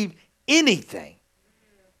receive anything,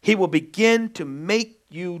 he will begin to make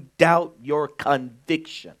you doubt your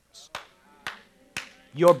convictions,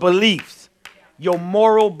 your beliefs, your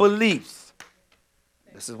moral beliefs.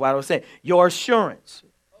 This is what I was saying. Your assurance.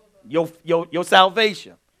 Your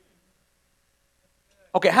salvation.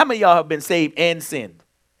 Okay, how many of y'all have been saved and sinned?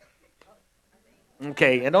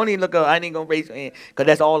 Okay, and don't even look up. I ain't going to raise your hand because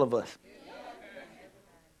that's all of us.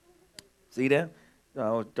 See that?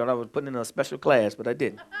 I thought I was putting in a special class, but I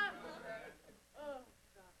didn't.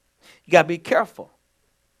 You got to be careful.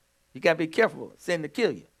 You got to be careful. Sin to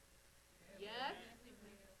kill you.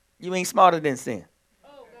 You ain't smarter than sin.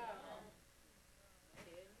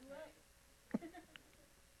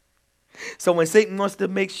 So when Satan wants to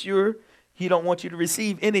make sure he don't want you to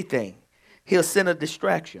receive anything, he'll send a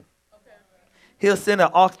distraction. He'll send an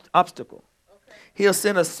obstacle. He'll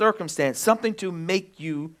send a circumstance, something to make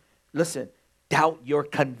you, listen, doubt your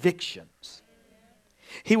convictions.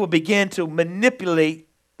 He will begin to manipulate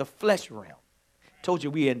the flesh realm. Told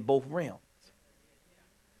you we're in both realms.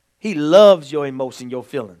 He loves your emotion, your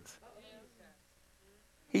feelings.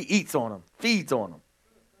 He eats on them, feeds on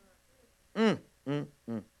them.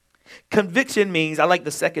 Conviction means, I like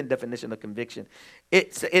the second definition of conviction.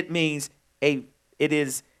 It means it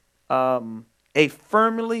is a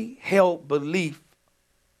firmly held belief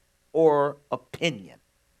or opinion.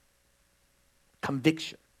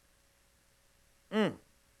 Conviction.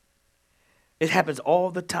 It happens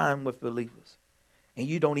all the time with believers, and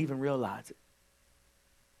you don't even realize it.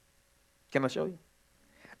 Can I show you?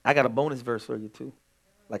 I got a bonus verse for you too,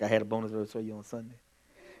 like I had a bonus verse for you on Sunday.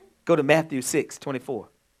 Go to Matthew 6:24.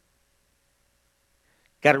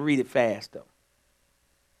 Got to read it fast, though.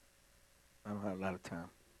 I don't have a lot of time.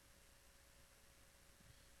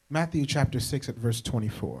 Matthew chapter 6 at verse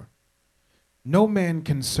 24. No man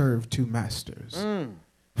can serve two masters,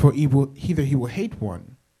 for either he will hate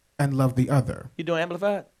one and love the other. You doing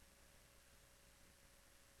Amplified?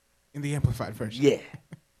 In the Amplified version. Yeah.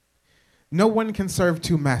 No one can serve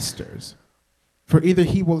two masters, for either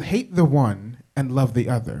he will hate the one and love the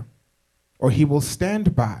other, or he will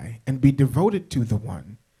stand by and be devoted to the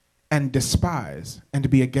one and despise and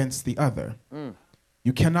be against the other.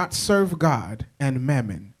 You cannot serve God and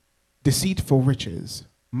mammon, deceitful riches,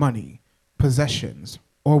 money, possessions,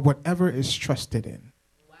 or whatever is trusted in.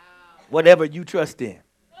 Wow. Whatever you trust in.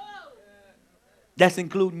 That's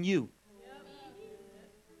including you.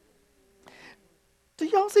 Do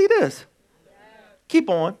y'all see this? Keep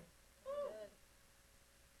on.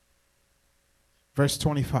 Verse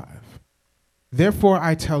 25. Therefore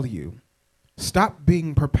I tell you, stop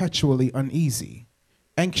being perpetually uneasy,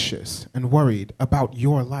 anxious, and worried about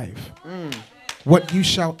your life, what you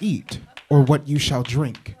shall eat or what you shall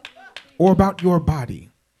drink, or about your body,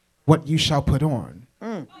 what you shall put on.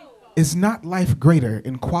 Is not life greater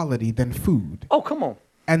in quality than food? Oh, come on.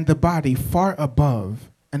 And the body far above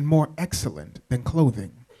and more excellent than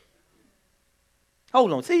clothing?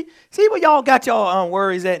 Hold on. See where y'all got y'all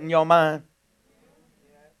worries at in your mind?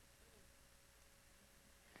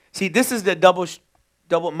 See, this is the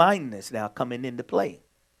double-mindedness now coming into play.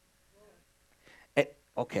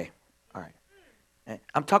 Okay, all right.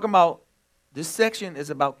 I'm talking about, this section is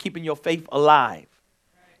about keeping your faith alive.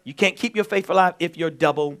 You can't keep your faith alive if you're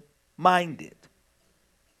double-minded.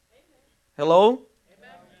 Hello?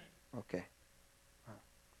 Okay.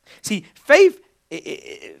 See, faith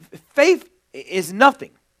is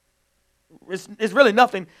nothing. It's really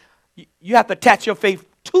nothing. You have to attach your faith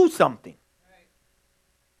to something.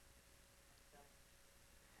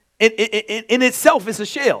 In itself, it's a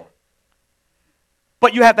shell.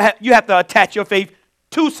 But you have to attach your faith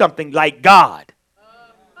to something like God.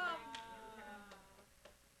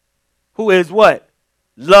 Who is what?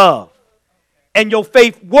 Love. And your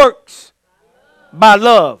faith works by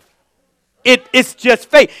love. It's just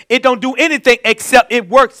faith. It don't do anything except it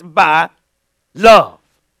works by love.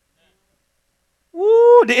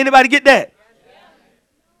 Woo, did anybody get that?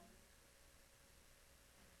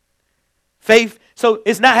 Faith. So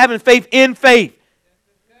it's not having faith in faith.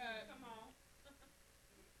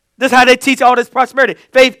 This is how they teach all this prosperity.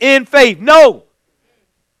 Faith in faith. No.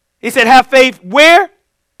 He said have faith where?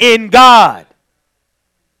 In God.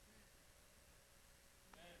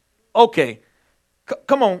 Okay.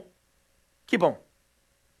 Come on. Keep on.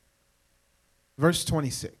 Verse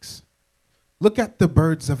 26. Look at the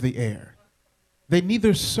birds of the air. They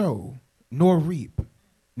neither sow, nor reap,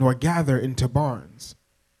 nor gather into barns,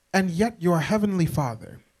 and yet your heavenly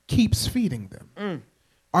Father keeps feeding them.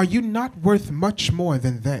 Are you not worth much more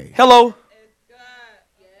than they? Hello?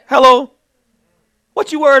 Hello?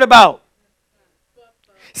 What you worried about?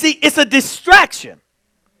 See, it's a distraction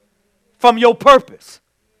from your purpose.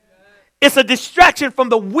 It's a distraction from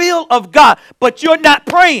the will of God, but you're not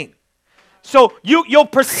praying. So your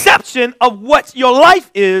perception of what your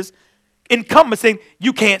life is encompassing,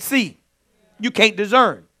 you can't see. You can't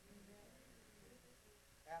discern.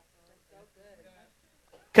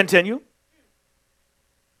 Continue.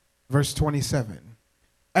 Verse 27.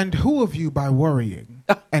 And who of you by worrying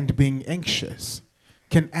and being anxious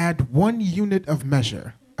can add 1 unit of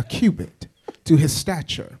measure, a cubit, to his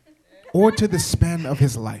stature or to the span of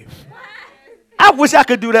his life? I wish I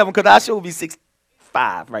could do that one because I should be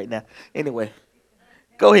 6'5" right now. Anyway,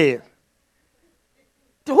 go ahead.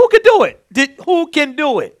 Who can do it? Who can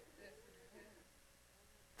do it?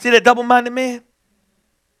 See that double-minded man?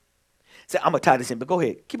 Say, I'm going to tie this in, but go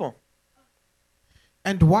ahead. Keep on.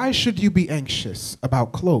 And why should you be anxious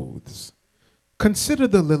about clothes? Consider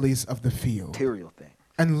the lilies of the field. Material thing.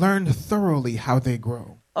 And learn thoroughly how they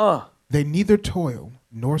grow. They neither toil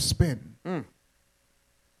nor spin.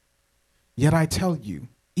 Yet I tell you,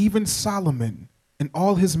 even Solomon in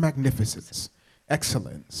all his magnificence,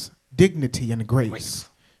 excellence, dignity, and grace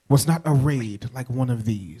was not arrayed like one of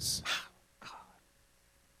these.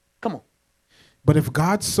 Come on. But if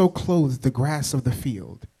God so clothes the grass of the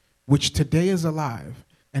field, which today is alive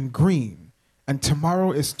and green, and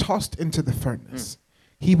tomorrow is tossed into the furnace,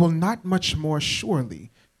 he will not much more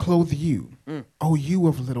surely clothe you, O you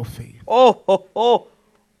of little faith. Oh.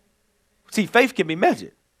 See, faith can be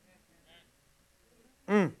measured.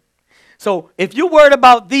 So if you're worried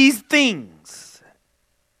about these things,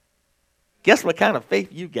 guess what kind of faith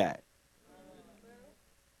you got?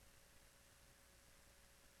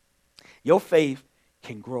 Your faith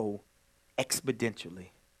can grow exponentially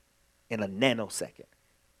in a nanosecond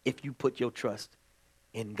if you put your trust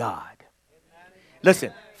in God.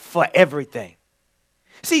 Listen, for everything.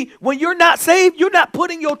 See, when you're not saved, you're not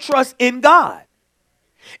putting your trust in God.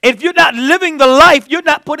 If you're not living the life, you're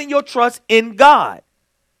not putting your trust in God.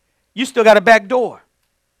 You still got a back door.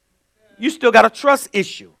 You still got a trust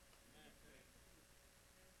issue.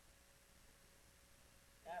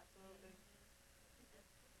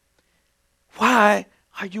 Why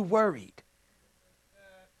are you worried?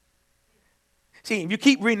 See, if you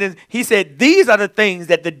keep reading this, he said, these are the things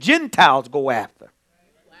that the Gentiles go after.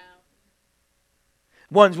 Wow.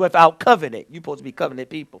 Ones without covenant. You're supposed to be covenant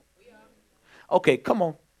people. Okay, come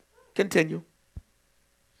on. Continue.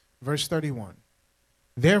 Verse 31.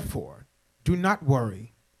 Therefore, do not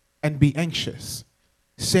worry and be anxious,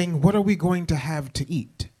 saying, what are we going to have to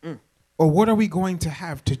eat? Or what are we going to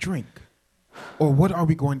have to drink? Or what are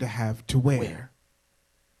we going to have to wear?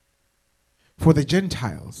 For the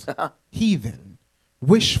Gentiles, heathen,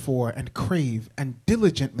 wish for and crave and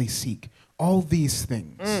diligently seek all these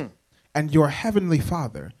things. And your heavenly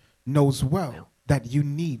Father knows well that you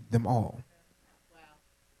need them all.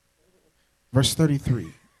 Verse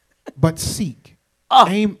 33. But seek,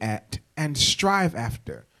 aim at, and strive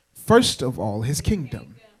after, first of all, his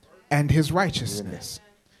kingdom and his righteousness,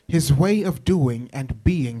 his way of doing and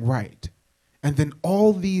being right. And then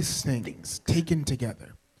all these things taken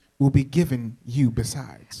together will be given you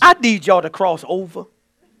besides. I need y'all to cross over.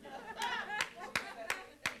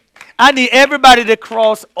 I need everybody to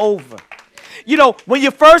cross over. You know, when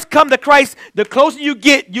you first come to Christ, the closer you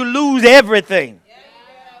get, you lose everything.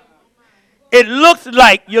 It looks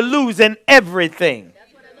like you're losing everything.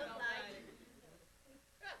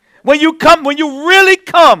 When you really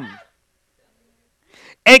come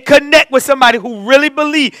and connect with somebody who really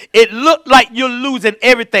believe, it look like you're losing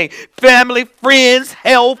everything. Family, friends,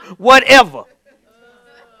 health, whatever.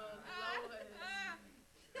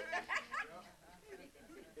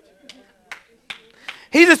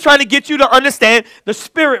 He's just trying to get you to understand the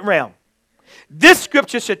spirit realm. This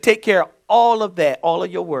scripture should take care of all of that, all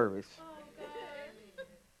of your worries.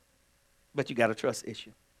 But you got a trust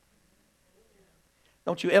issue.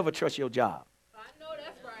 Don't you ever trust your job. I know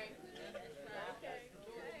that's right.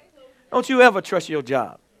 Don't you ever trust your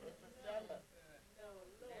job.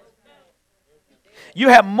 You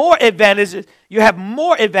have more advantages. You have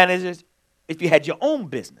more advantages if you had your own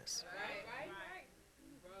business.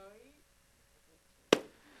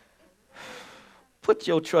 Put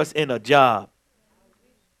your trust in a job.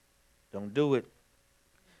 Don't do it.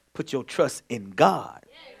 Put your trust in God,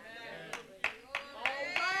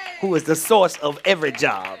 who is the source of every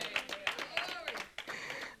job.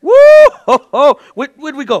 Woo! Ho, ho.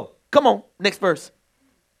 Where'd we go? Come on, next verse.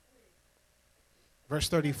 Verse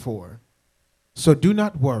 34. So do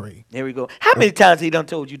not worry. There we go. How many times he done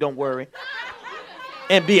told you don't worry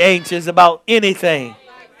and be anxious about anything?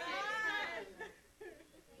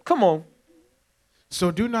 Come on. So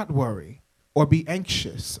do not worry or be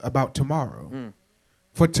anxious about tomorrow.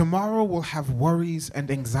 For tomorrow will have worries and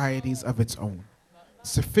anxieties of its own,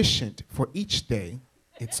 sufficient for each day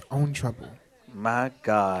its own trouble. My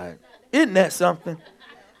God. Isn't that something?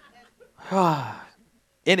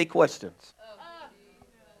 Any questions?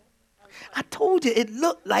 I told you it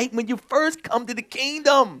looked like when you first come to the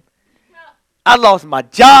kingdom. I lost my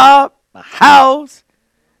job, my house.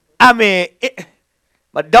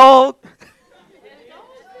 My dog.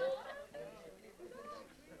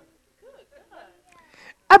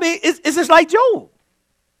 It's just like Job.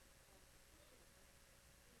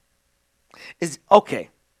 It's okay.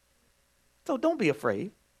 So don't be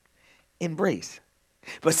afraid. Embrace.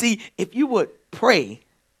 But see, if you would pray,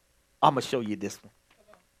 I'm going to show you this one.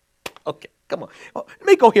 Okay, come on. Let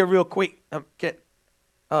me go here real quick.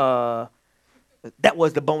 That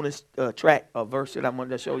was the bonus track or verse that I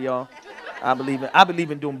wanted to show y'all. I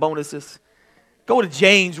believe in doing bonuses. Go to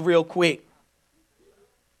James real quick.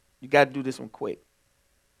 You got to do this one quick.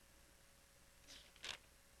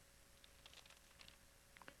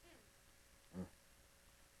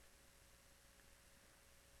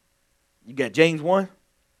 You got James 1?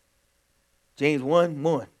 James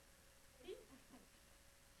 1:1.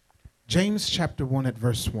 James chapter 1 at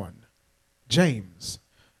verse 1. James,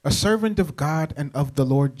 a servant of God and of the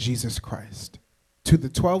Lord Jesus Christ, to the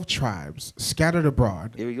 12 tribes scattered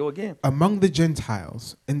abroad, Here we go again, among the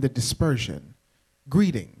Gentiles in the dispersion,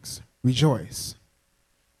 greetings, rejoice.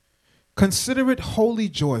 Consider it wholly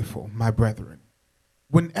joyful, my brethren,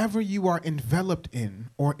 whenever you are enveloped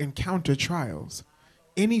in or encounter trials,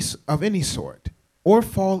 of any sort, or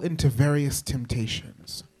fall into various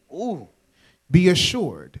temptations. Ooh. Be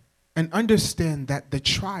assured and understand that the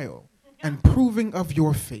trial and proving of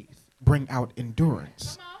your faith bring out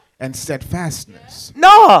endurance and steadfastness.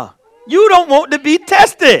 No, you don't want to be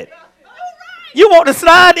tested. You want to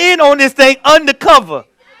slide in on this thing undercover.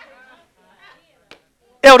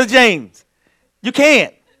 Elder James, you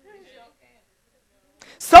can't.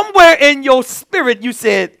 Somewhere in your spirit you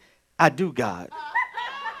said, I do, God.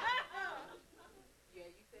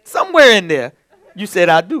 Somewhere in there, you said,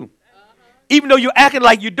 I do. Even though you're acting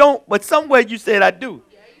like you don't, but somewhere you said, I do.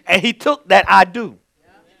 And he took that I do.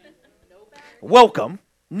 Welcome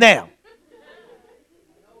now.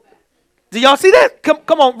 Do y'all see that?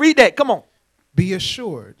 Come on, read that. Come on. Be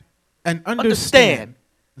assured and understand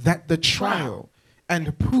that the trial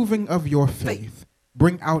and proving of your faith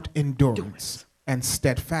bring out endurance and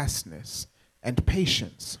steadfastness and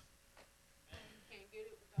patience.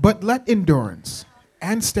 But let endurance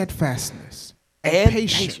and steadfastness and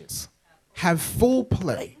patience have full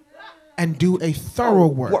play and do a thorough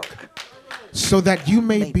work, so that you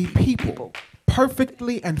may be people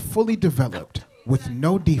perfectly and fully developed with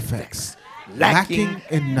no defects, lacking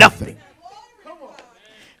in nothing.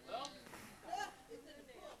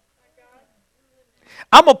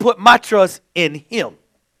 I'm going to put my trust in him.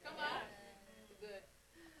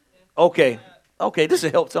 Okay, this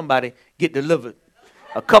will help somebody get delivered.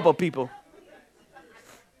 A couple people.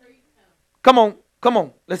 Come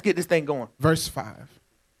on. Let's get this thing going. Verse 5.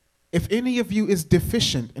 If any of you is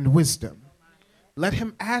deficient in wisdom, let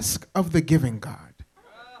him ask of the giving God,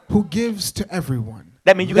 who gives to everyone.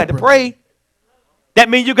 That means you got to pray.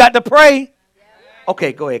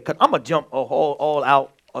 Okay, go ahead. I'm going to jump all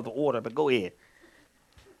out of the order, but go ahead.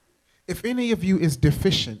 If any of you is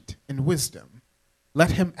deficient in wisdom,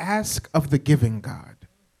 let him ask of the giving God,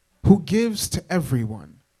 who gives to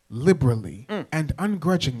everyone liberally and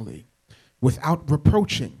ungrudgingly, without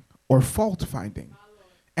reproaching or fault finding,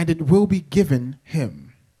 and it will be given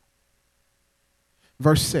him.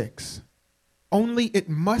 Verse 6, only it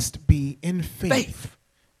must be in faith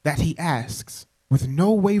that he asks, with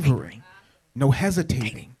no wavering, no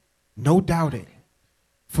hesitating, no doubting.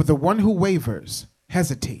 For the one who wavers,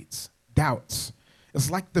 hesitates, doubts, is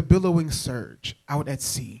like the billowing surge out at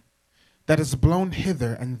sea, that is blown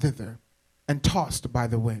hither and thither, and tossed by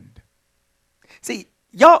the wind. See,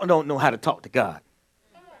 y'all don't know how to talk to God.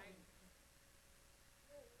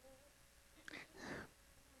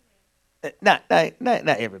 Not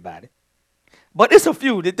everybody. But it's a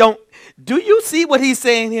few that don't. Do you see what he's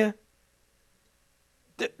saying here?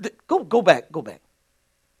 Go back. Okay.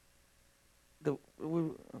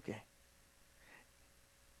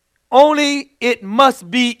 Only it must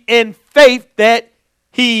be in faith that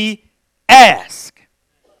he asks.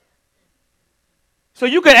 So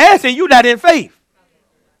you can ask and you're not in faith.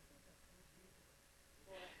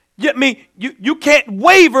 You can't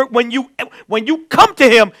waver when you come to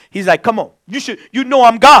him. He's like, come on, you know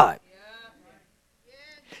I'm God.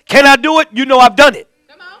 Can I do it? You know I've done it.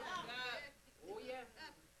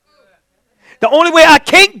 The only way I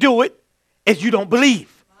can't do it is you don't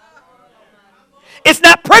believe. It's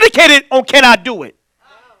not predicated on can I do it.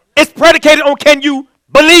 It's predicated on can you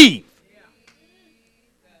believe.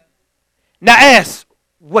 Now ask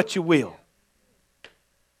what you will.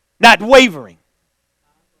 Not wavering.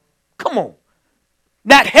 Come on.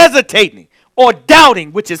 Not hesitating or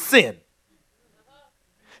doubting, which is sin.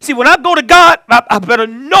 See, when I go to God, I better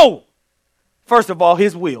know, first of all,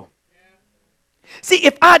 his will. See,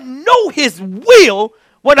 if I know his will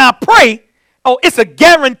when I pray, it's a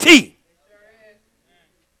guarantee.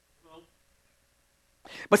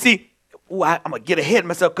 But see, I'm going to get ahead of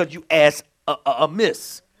myself because you asked a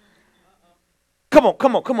miss. Come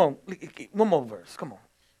on. One more verse. Come on.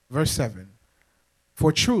 Verse 7.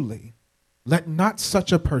 For truly, let not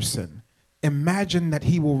such a person imagine that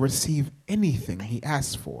he will receive anything he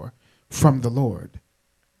asks for from the Lord.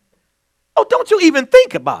 Oh, don't you even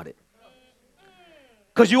think about it.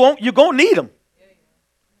 Because you're going to need them.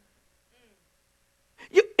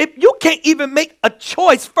 If you can't even make a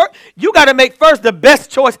choice first, you got to make first the best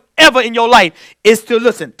choice ever in your life is to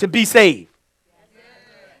listen, to be saved.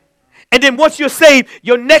 And then once you're saved,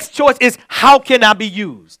 your next choice is how can I be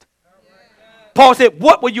used? Paul said,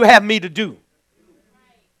 what will you have me to do?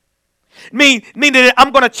 Meaning that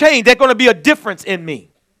I'm going to change. There's going to be a difference in me.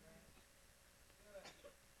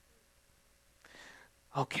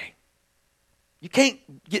 Okay. You can't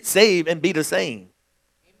get saved and be the same.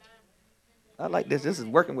 I like this. This is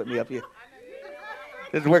working with me up here.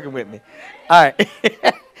 This is working with me. All right.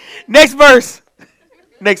 Next verse.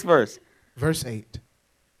 Verse 8.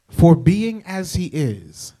 For being as he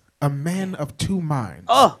is, a man of two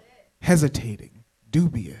minds, hesitating,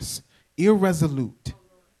 dubious, irresolute,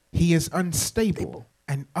 he is unstable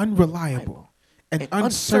and unreliable and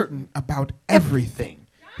uncertain about everything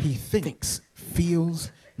he thinks,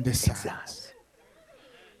 feels, decides.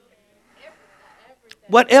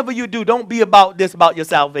 Whatever you do, don't be about your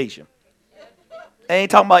salvation. I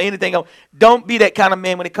ain't talking about anything else. Don't be that kind of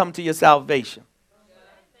man when it comes to your salvation.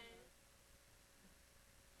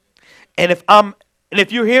 And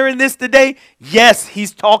if you're hearing this today, yes,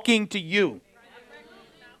 he's talking to you.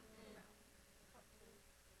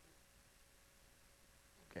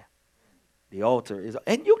 Okay. The altar is,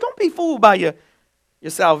 and you don't be fooled by your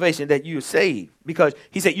salvation that you're saved, because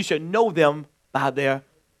he said you should know them by their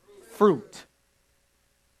fruit.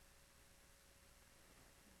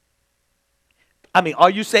 I mean, are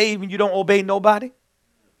you saved when you don't obey nobody?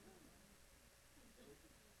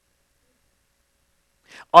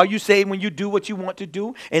 Are you saved when you do what you want to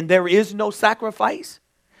do and there is no sacrifice?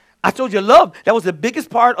 I told you love, that was the biggest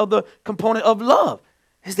part of the component of love,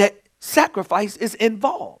 is that sacrifice is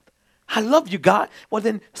involved. I love you, God. Well,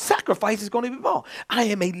 then sacrifice is going to be involved. I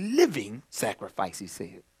am a living sacrifice, he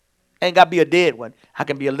said. I ain't got to be a dead one. I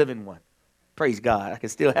can be a living one. Praise God. I can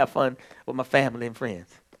still have fun with my family and friends.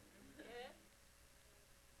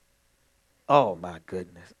 Oh, my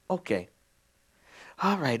goodness. Okay.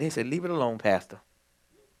 All right. They said, leave it alone, Pastor.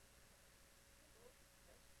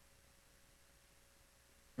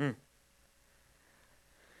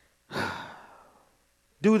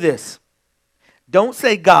 Do this. Don't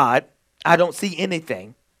say, God, I don't see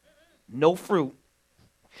anything. No fruit.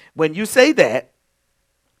 When you say that,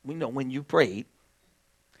 we know when you prayed,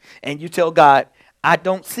 and you tell God, I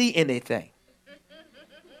don't see anything.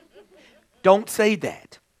 Don't say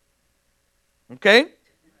that. Okay?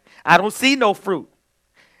 I don't see no fruit.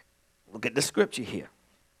 Look at the scripture here.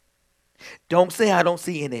 Don't say I don't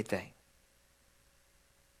see anything.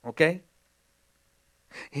 Okay?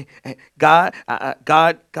 God,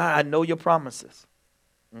 God, I know your promises.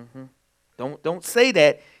 Don't say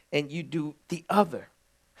that and you do the other.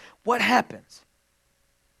 What happens?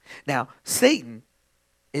 Now, Satan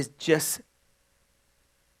is just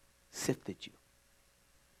sifted you.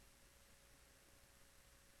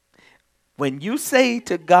 When you say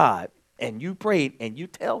to God and you pray and you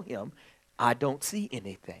tell him, I don't see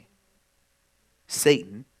anything,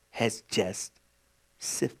 Satan has just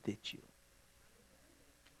sifted you.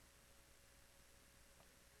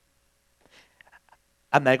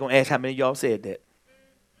 I'm not going to ask how many of y'all said that.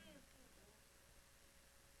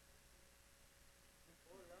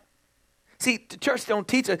 See, the church don't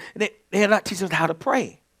teach us, they're not teaching us how to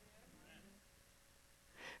pray.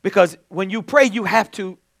 Because when you pray, you have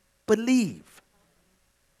to believe,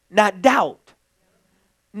 not doubt,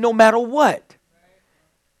 no matter what.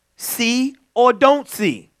 See or don't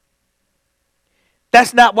see.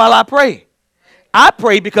 That's not why I pray. I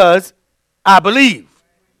pray because I believe.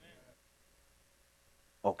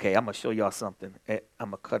 Okay, I'm going to show y'all something. I'm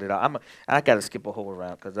going to cut it out. I got to skip a whole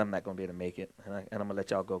round because I'm not going to be able to make it. And I'm going to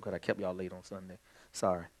let y'all go because I kept y'all late on Sunday.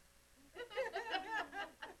 Sorry.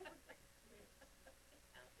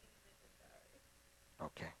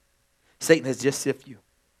 Okay. Satan has just sifted you.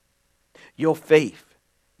 Your faith,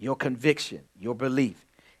 your conviction, your belief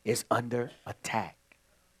is under attack.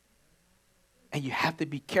 And you have to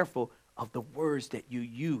be careful of the words that you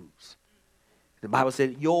use. The Bible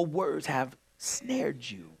said your words have snared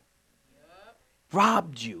you,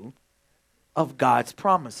 robbed you of God's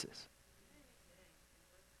promises.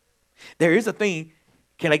 There is a thing,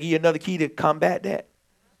 can I give you another key to combat that?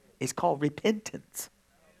 It's called repentance.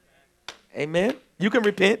 Amen. You can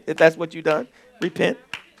repent if that's what you've done. Repent.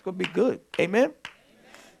 It's going to be good. Amen.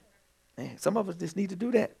 Man, some of us just need to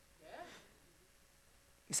do that.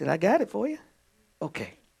 He said, I got it for you.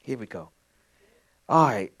 Okay, here we go. All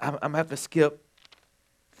right, I'm going to have to skip.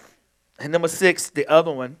 And number 6, the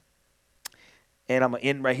other one, and I'm going to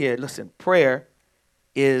end right here. Listen, prayer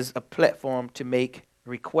is a platform to make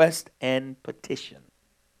request and petition.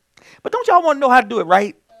 But don't y'all want to know how to do it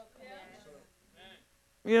right?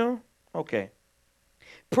 You know? Okay.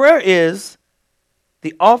 Prayer is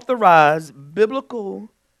the authorized biblical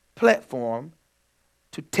platform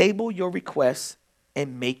to table your requests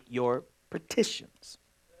and make your petitions.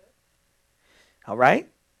 All right?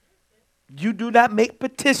 You do not make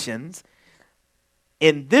petitions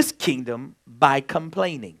in this kingdom by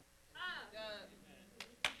complaining.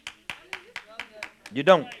 You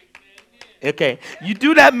don't. Okay. You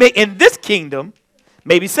do not make in this kingdom,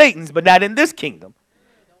 maybe Satan's, but not in this kingdom.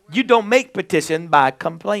 You don't make petition by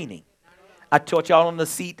complaining. I taught y'all on the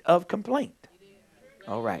seat of complaint.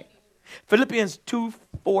 All right. Philippians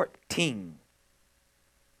 2:14.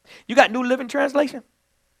 You got New Living Translation?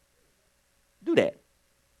 Do that.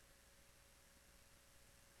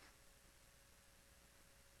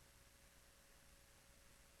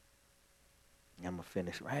 I'm going to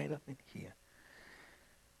finish right up in here.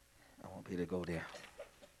 I won't be able to go there.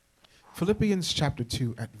 Philippians chapter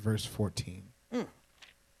 2 at verse 14.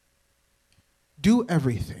 Do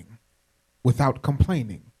everything without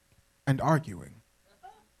complaining and arguing.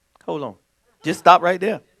 Hold on. Just stop right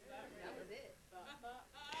there.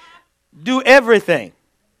 Do everything.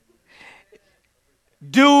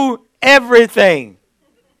 Do everything.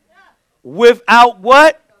 Without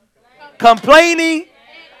what? Complaining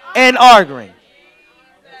and arguing.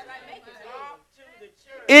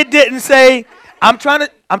 It didn't say, I'm trying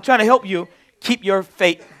to help you keep your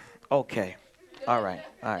faith. Okay. All right.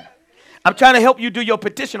 I'm trying to help you do your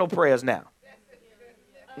petitional prayers now.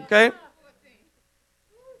 Okay?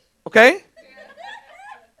 Okay?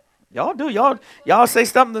 Y'all do. Y'all say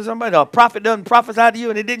something to somebody. A prophet doesn't prophesy to you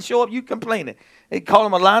and it didn't show up, you complaining. They call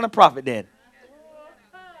him a lying prophet then.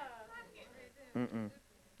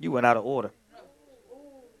 You went out of order.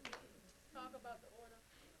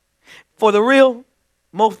 For the real,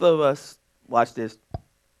 most of us, watch this.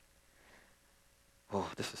 Oh,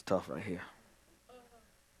 this is tough right here.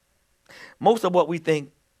 Most of what we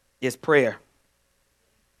think is prayer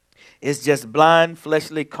is just blind,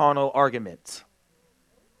 fleshly, carnal arguments.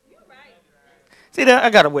 See that? I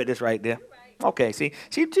got a witness right there. Okay, see,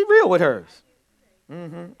 she real with hers.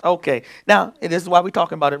 Okay, now this is why we're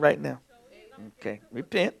talking about it right now. Okay,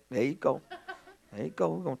 repent. There you go. There you go.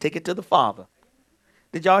 We're going to take it to the Father.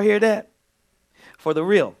 Did y'all hear that? For the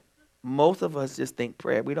real, most of us just think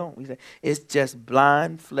prayer. We don't. We say it's just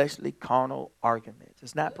blind, fleshly, carnal arguments.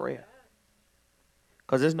 It's not prayer.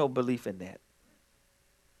 Because there's no belief in that.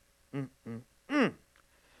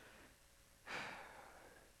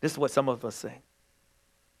 This is what some of us say.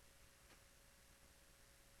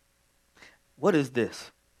 What is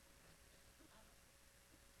this?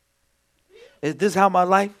 Is this how my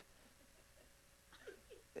life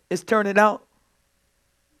is turning out?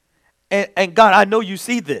 And God, I know you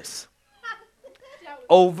see this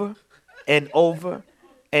over and over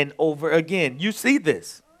and over again. You see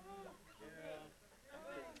this.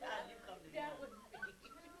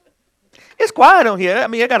 It's quiet on here. I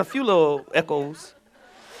mean, I got a few little echoes.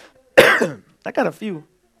 I got a few.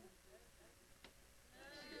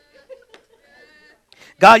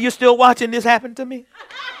 God, you're still watching this happen to me?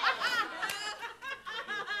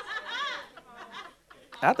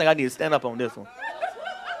 I think I need to stand up on this one.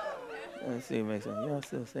 Let's see, Mason. Y'all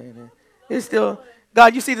still saying that? It's still,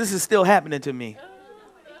 God, you see this is still happening to me.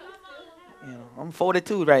 You know, I'm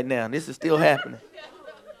 42 right now. And this is still happening.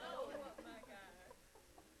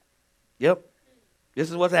 Yep.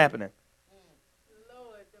 This is what's happening.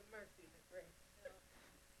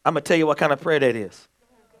 I'm going to tell you what kind of prayer that is.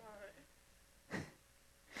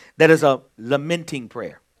 That is a lamenting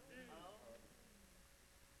prayer.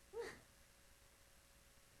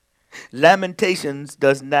 Lamentations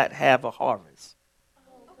does not have a harvest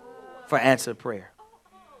for answered prayer.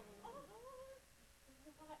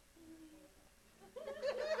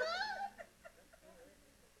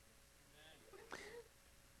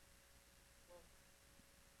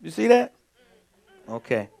 You see that?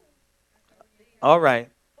 Okay. All right.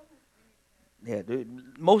 Yeah,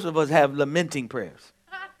 most of us have lamenting prayers.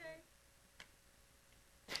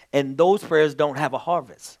 And those prayers don't have a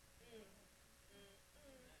harvest.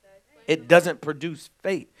 It doesn't produce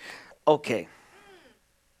faith. Okay.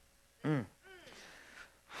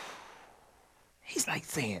 He's like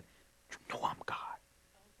saying, you know I'm God.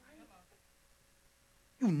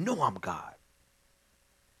 You know I'm God.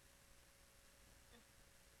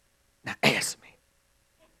 Now ask me.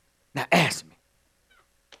 Now ask me.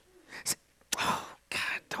 Oh,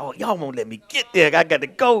 God, dog, y'all won't let me get there. I got to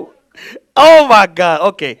go. Oh, my God.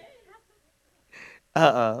 Okay.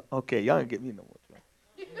 Okay, y'all don't get me no more.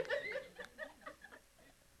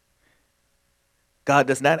 God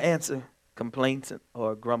does not answer complaints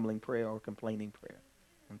or grumbling prayer or complaining prayer.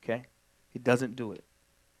 Okay? He doesn't do it.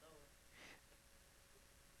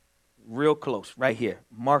 Real close, right here.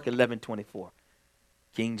 Mark 11:24.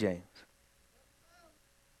 King James.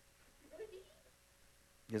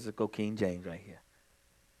 This is go King James right here.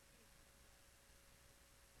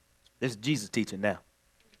 This is Jesus teaching now.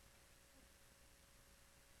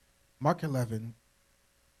 Mark 11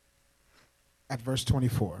 at verse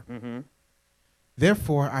 24. Mm-hmm.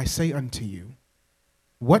 Therefore I say unto you,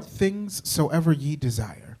 what things soever ye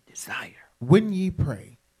desire, when ye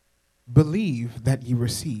pray, believe that ye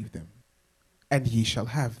receive them, and ye shall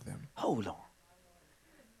have them. Hold on.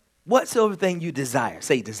 Whatsoever thing you desire,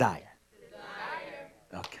 say desire.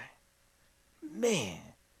 Okay. Man.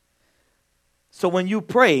 So when you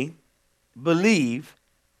pray, believe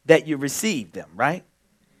that you receive them, right?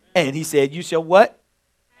 And he said, you shall what?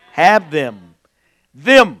 Have them.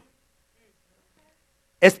 Them.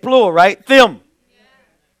 It's plural, right? Them.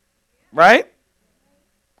 Right?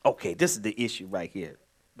 Okay, this is the issue right here,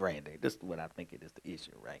 Brandon. This is what I think it is the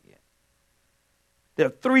issue right here. There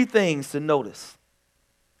are three things to notice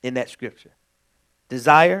in that scripture.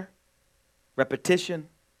 Desire, repetition,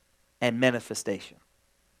 and manifestation.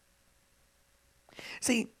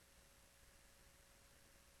 See,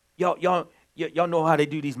 y'all know how they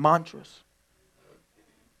do these mantras,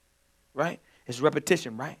 right? It's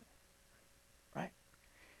repetition, right? Right?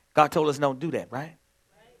 God told us don't do that, right?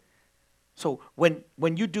 So when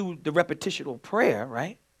you do the repetitional prayer,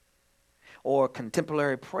 right, or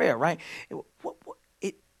contemporary prayer, right,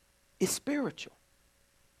 it's spiritual.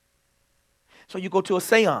 So you go to a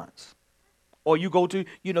seance, or you go to,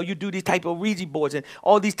 you do these type of Ouija boards and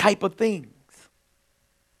all these type of things.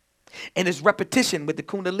 And it's repetition with the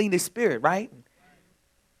Kundalini spirit, right?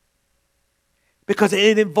 Because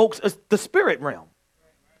it invokes the spirit realm.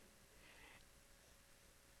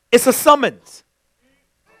 It's a summons.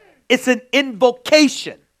 It's an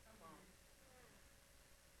invocation.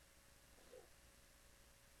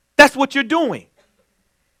 That's what you're doing.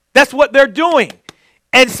 That's what they're doing.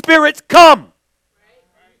 And spirits come.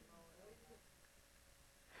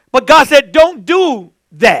 But God said, don't do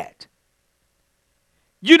that.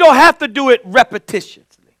 You don't have to do it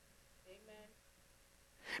repetitiously.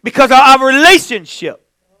 Because of our relationship.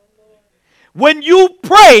 When you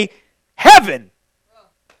pray, heaven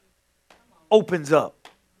opens up.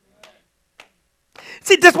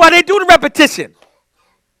 See, that's why they do the repetition.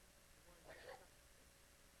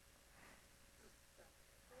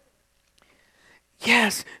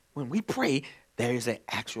 Yes, when we pray, there is an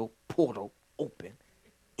actual portal open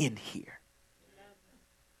in here.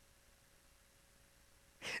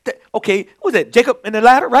 Okay, what was that? Jacob and the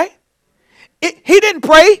ladder, right? He didn't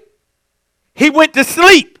pray. He went to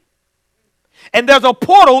sleep. And there's a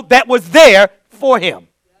portal that was there for him.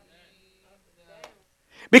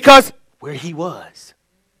 Because where he was,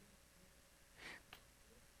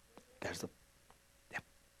 there's a...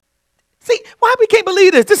 See, why we can't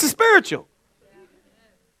believe this? This is spiritual.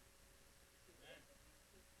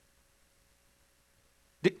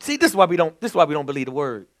 See, this is why we don't believe the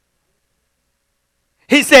word.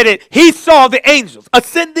 He said it, he saw the angels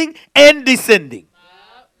ascending and descending.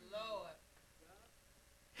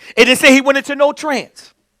 It didn't say he went into no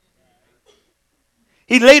trance.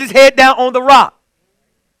 He laid his head down on the rock.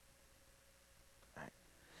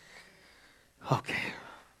 Okay.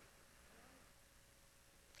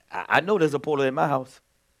 I know there's a portal in my house.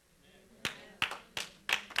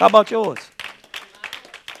 How about yours?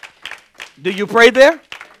 Do you pray there?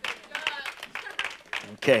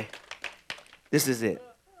 Okay. This is it.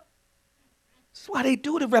 This is why they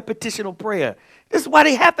do the repetitional prayer. This is why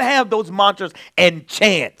they have to have those mantras and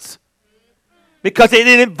chants. Because it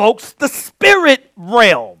invokes the spirit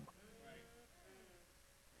realm.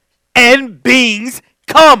 And beings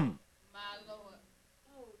come.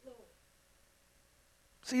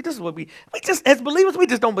 See, this is what we just, as believers, we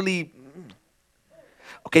just don't believe.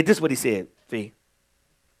 Okay, this is what he said, Fee.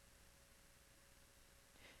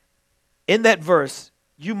 In that verse,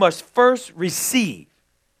 you must first receive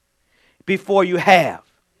before you have.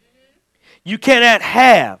 You cannot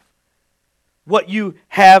have what you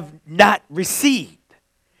have not received.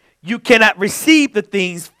 You cannot receive the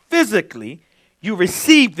things physically. You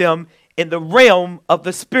receive them in the realm of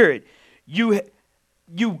the spirit. You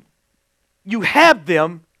have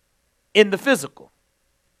them in the physical.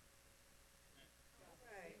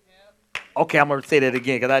 Okay, I'm going to say that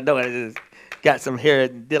again because I know I just got some hair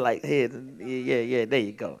and did like heads. Yeah, there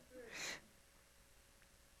you go.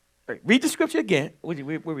 Right, read the scripture again. Where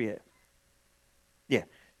we at? Yeah,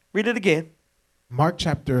 read it again. Mark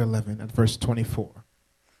chapter 11 at verse 24.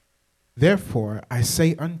 Therefore I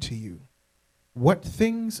say unto you, what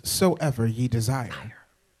things soever ye desire,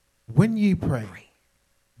 when ye pray,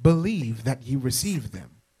 believe that ye receive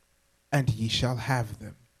them, and ye shall have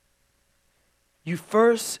them. You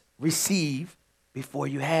first receive before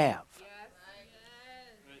you have.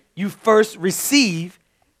 You first receive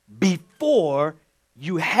before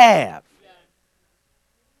you have.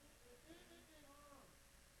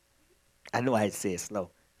 I know I had to say it slow.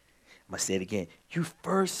 I'm going to say it again. You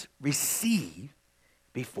first receive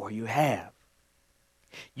before you have.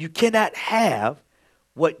 You cannot have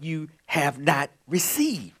what you have not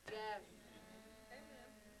received.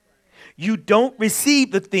 You don't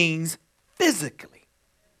receive the things physically.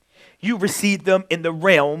 You receive them in the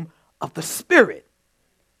realm of the spirit.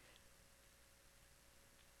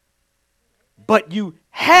 But you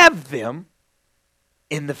have them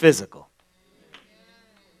in the physical.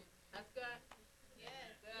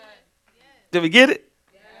 Did we get it?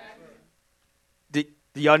 Do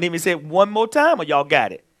y'all need me to say it one more time or y'all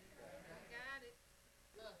got it?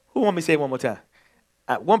 Who want me to say it one more time?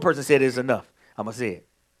 One person said it's enough. I'm going to say it.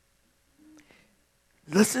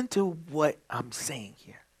 Listen to what I'm saying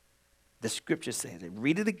here. The scripture says it.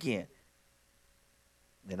 Read it again.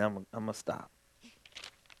 Then I'm going to stop.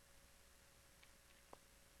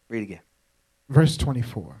 Read again. Verse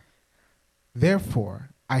 24. Therefore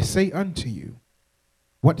I say unto you,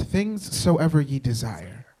 what things soever ye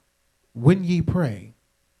desire, when ye pray,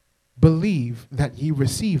 believe that ye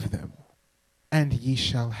receive them, and ye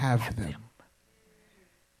shall have them.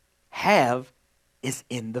 Have is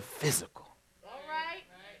in the physical. Right.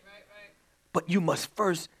 But you must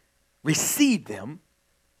first receive them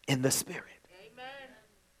in the spirit. Amen.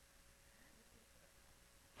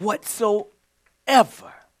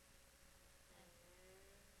 Whatsoever.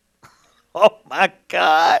 Oh my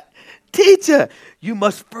God. Teacher, you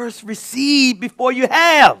must first receive before you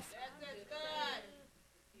have.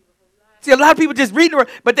 See, a lot of people just read the word,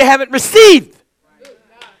 but they haven't received.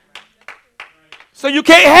 So you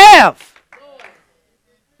can't have.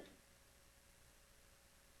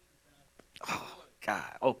 Oh,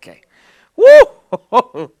 God, okay.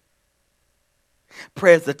 Woo!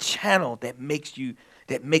 Prayer is a channel that makes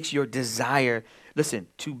your desire, listen,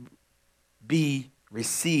 to be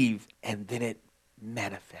received, and then it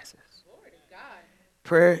manifests.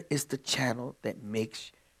 Prayer is the channel that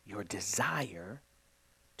makes your desire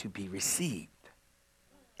to be received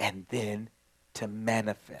and then to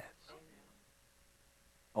manifest.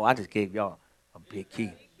 Oh, I just gave y'all a big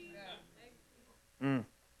key.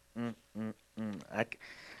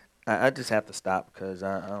 I just have to stop because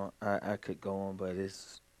I could go on, but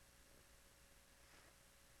it's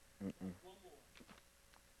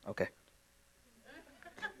okay.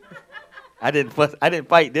 I didn't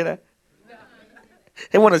fight, did I?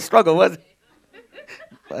 It wasn't a struggle, was it?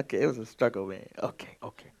 Okay, it was a struggle, man. Okay.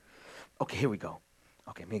 Here we go.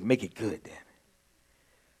 Okay, make it good then.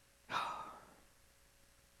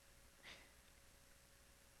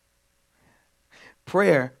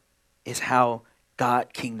 Prayer is how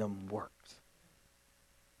God's kingdom works.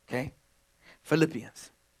 Okay?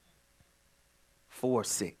 Philippians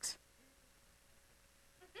 4:6.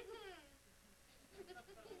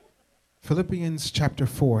 Philippians chapter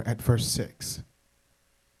 4 at verse 6.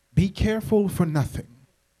 Be careful for nothing,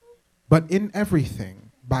 but in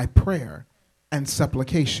everything by prayer and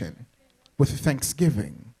supplication with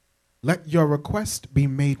thanksgiving, let your request be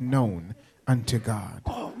made known unto God.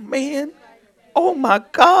 Oh, man. Oh, my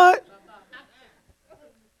God.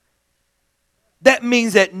 That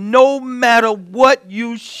means that no matter what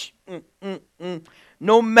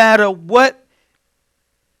no matter what,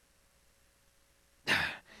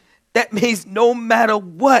 that means no matter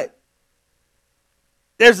what,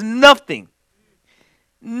 there's nothing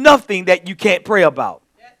that you can't pray about,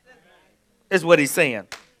 is what he's saying.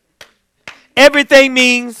 Everything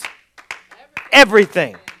means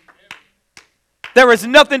everything. There is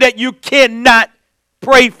nothing that you cannot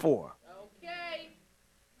pray for.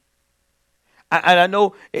 I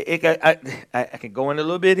know I can go in a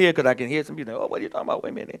little bit here because I can hear some people, oh, what are you talking about?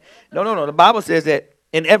 Wait a minute. No. The Bible says that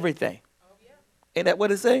in everything. Ain't that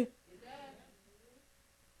what it say?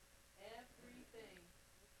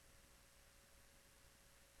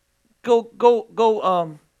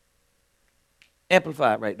 Go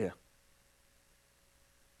amplify it right there.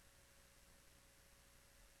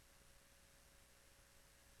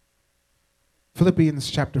 Philippians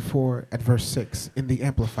chapter 4 at verse 6 in the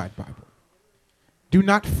Amplified Bible. Do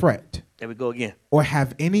not fret. There we go again. Or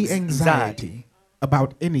have any anxiety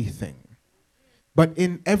about anything, but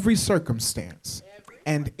in every circumstance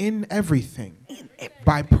and in everything,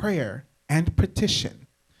 by prayer and petition,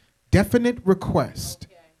 definite request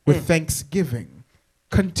with thanksgiving,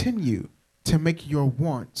 continue to make your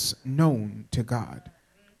wants known to God.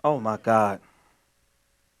 Oh, my God.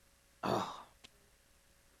 Oh.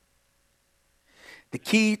 The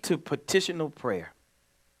key to petitional prayer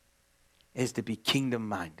is to be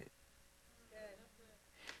kingdom-minded.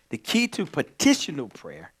 The key to petitional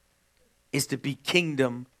prayer is to be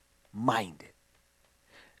kingdom-minded.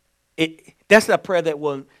 That's a prayer that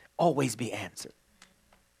will always be answered.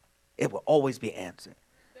 It will always be answered.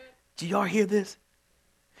 Do y'all hear this?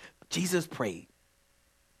 Jesus prayed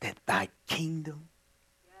that thy kingdom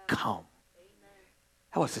come.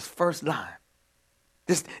 That was his first line.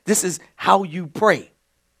 This is how you pray.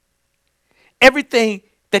 Everything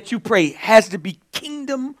that you pray has to be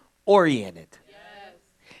kingdom oriented. Yes.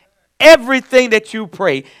 Everything that you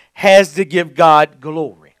pray has to give God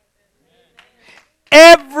glory.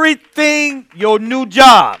 Everything, your new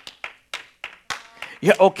job.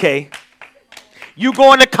 Yeah, okay. You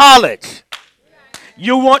going to college.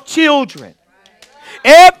 You want children.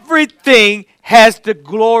 Everything has to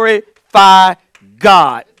glorify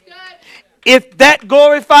God. If that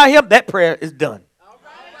glorify him, that prayer is done.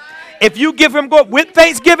 If you give him glory with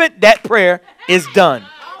thanksgiving, that prayer is done.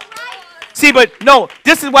 See, but no,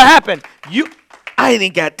 this is what happened. I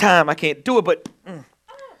ain't got time. I can't do it, but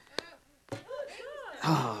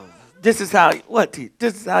this is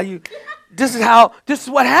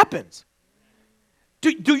what happens.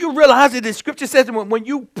 Do you realize that the scripture says that when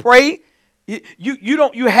you pray,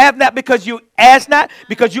 you have not because you ask not,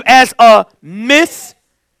 because you ask amiss.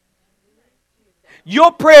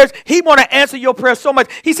 Your prayers, he want to answer your prayers so much.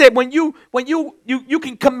 He said when you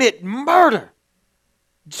can commit murder,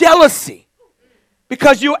 jealousy,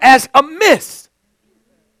 because you ask amiss.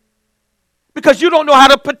 Because you don't know how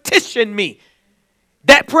to petition me.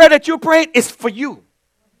 That prayer that you prayed is for you.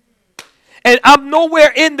 And I'm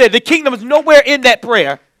nowhere in there. The kingdom is nowhere in that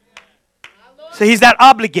prayer. So he's not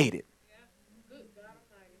obligated.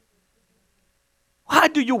 Why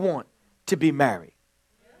do you want to be married?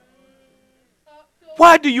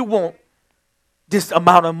 Why do you want this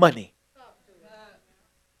amount of money?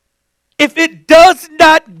 If it does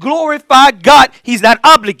not glorify God, he's not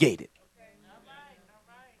obligated.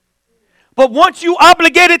 But once you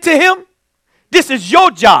obligated to him, this is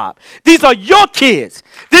your job. These are your kids.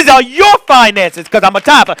 These are your finances, because I'm a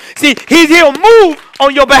tither. See, he'll move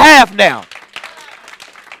on your behalf now.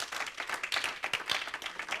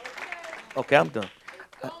 Okay, I'm done.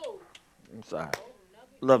 I'm sorry.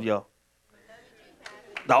 Love y'all.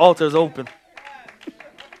 The altar is open.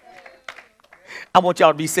 I want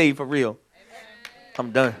y'all to be saved for real.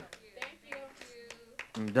 I'm done.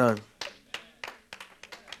 I'm done.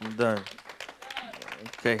 I'm done.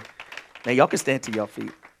 Okay. Now y'all can stand to your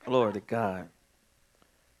feet. Glory to God.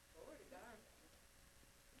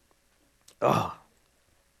 Oh.